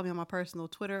if y'all follow me on my personal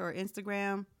Twitter or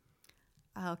Instagram,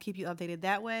 I'll keep you updated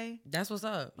that way. That's what's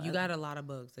up. You got a lot of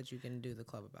books that you can do the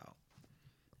club about.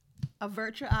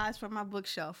 Avert your eyes from my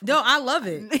bookshelf. No, I love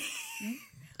it.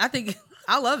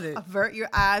 I love it. Avert your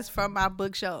eyes from my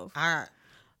bookshelf. I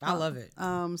love it.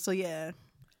 So yeah.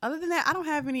 Other than that, I don't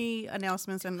have any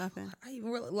announcements or nothing. I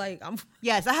even really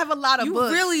Yes, I have a lot of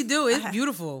books. You really do. It's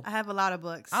beautiful. I have a lot of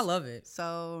books. I love it.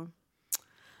 So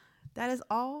that is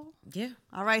all. Yeah.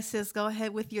 All right, sis, go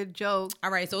ahead with your joke.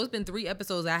 All right, so it's been 3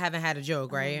 episodes I haven't had a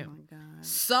joke, right? Oh my God.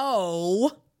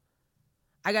 So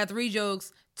I got 3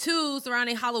 jokes, 2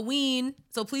 surrounding Halloween.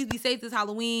 So please be safe this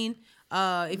Halloween.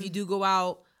 If you do go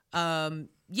out.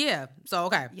 Yeah. So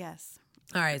okay. Yes.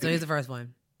 All right, so here's the first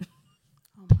one.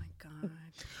 Oh my God.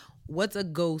 What's a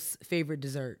ghost's favorite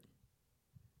dessert?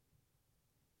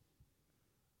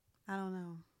 I don't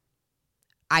know.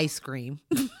 Ice cream.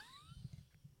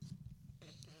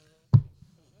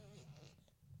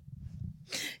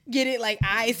 Get it? Like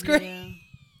ice cream?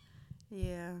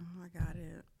 Yeah, I got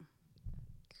it.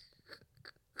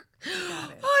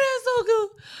 Oh, that's so good.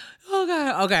 Oh,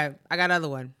 God. Okay, I got another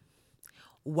one.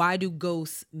 Why do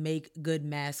ghosts make good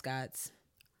mascots?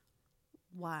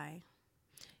 Why?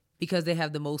 Because they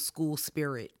have the most school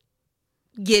spirit.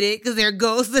 Get it? Because they're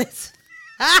ghosts.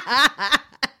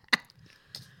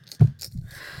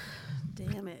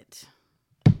 Damn it.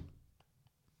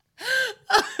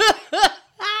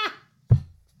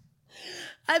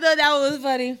 I thought that was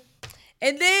funny.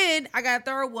 And then I got a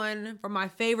third one from my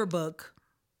favorite book.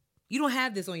 You don't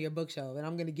have this on your bookshelf, and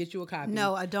I'm going to get you a copy.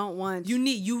 No, I don't want.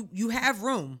 You have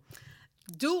room.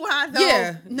 Do I though?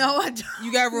 Yeah. No, I don't.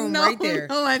 You got room right there.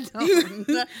 No, I don't.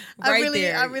 Right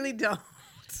there. I really don't.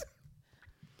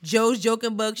 Joe's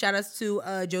Joking Book. Shout outs to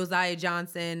Josiah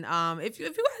Johnson. If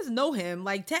you guys know him,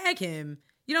 like tag him.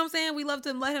 You know what I'm saying? We love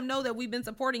to let him know that we've been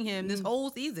supporting him this whole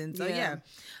season. So yeah.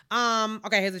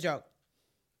 Okay, here's a joke.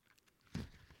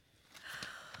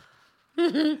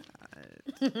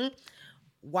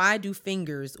 Why do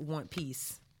fingers want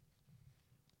peace?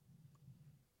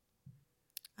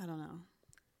 I don't know.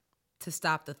 To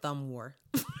stop the thumb war.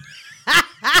 Oh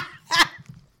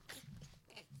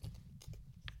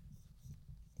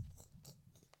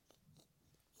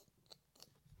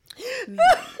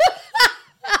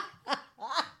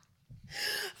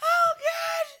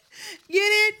God! Get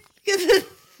it?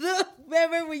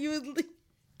 Remember when you was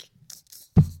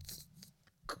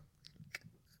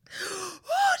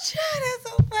oh, Chad, that's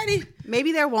so funny.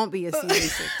 Maybe there won't be a season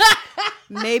 6.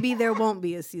 Maybe there won't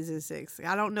be a season 6.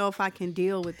 I don't know if I can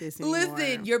deal with this anymore.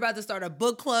 Listen, you're about to start a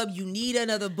book club. You need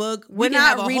another book. We're can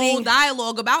not have a reading, whole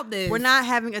dialogue about this. We're not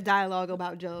having a dialogue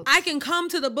about jokes. I can come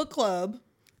to the book club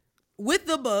with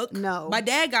the book. No. My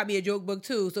dad got me a joke book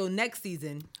too. So next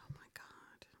season. Oh my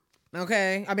God.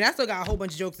 Okay. I mean, I still got a whole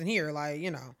bunch of jokes in here. Like,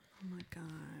 you know. Oh my God.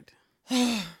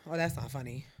 Oh, that's not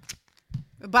funny.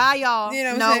 Bye, y'all. You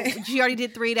know what I'm saying? She already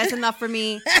did 3. That's enough for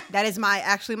me. That is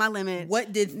actually my limit.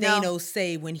 What did Thanos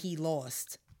say when he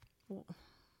lost?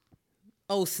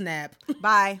 Oh, snap.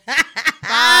 Bye.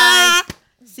 Bye.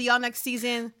 See y'all next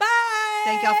season. Bye.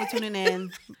 Thank y'all for tuning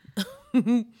in.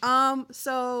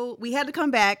 So we had to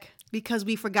come back because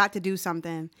we forgot to do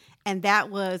something, and that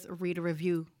was read a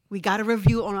review. We got a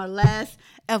review on our last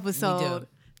episode. We do.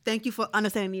 Thank you for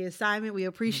understanding the assignment. We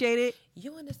appreciate it.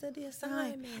 You understood the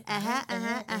assignment.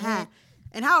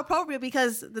 And how appropriate,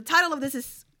 because the title of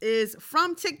this is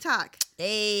from TikTok.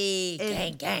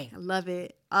 Hey, gang. I love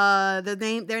it.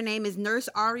 Their name is Nurse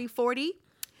Ari40.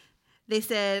 They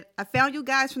said, I found you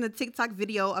guys from the TikTok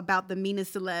video about the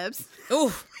meanest celebs.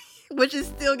 Oof. Which is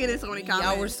still getting so many comments.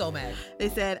 Y'all were so mad. They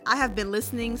said, I have been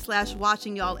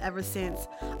listening/watching y'all ever since.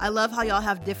 I love how y'all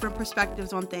have different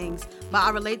perspectives on things, but I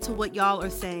relate to what y'all are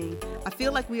saying. I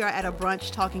feel like we are at a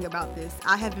brunch talking about this.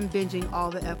 I have been binging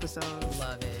all the episodes.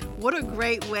 Love it. What a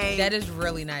great way. That is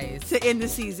really nice. To end the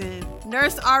season.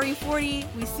 Nurse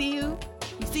Ari40, we see you.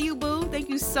 We see you, boo. Thank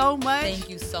you so much. Thank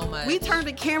you so much. We turned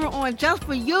the camera on just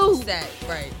for you. Set,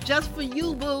 right. Just for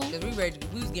you, boo. Because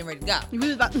we was getting ready to go. We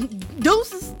was about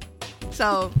deuces.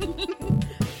 So,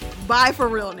 bye for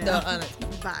real now. No,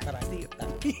 bye. See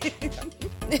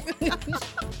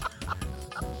you.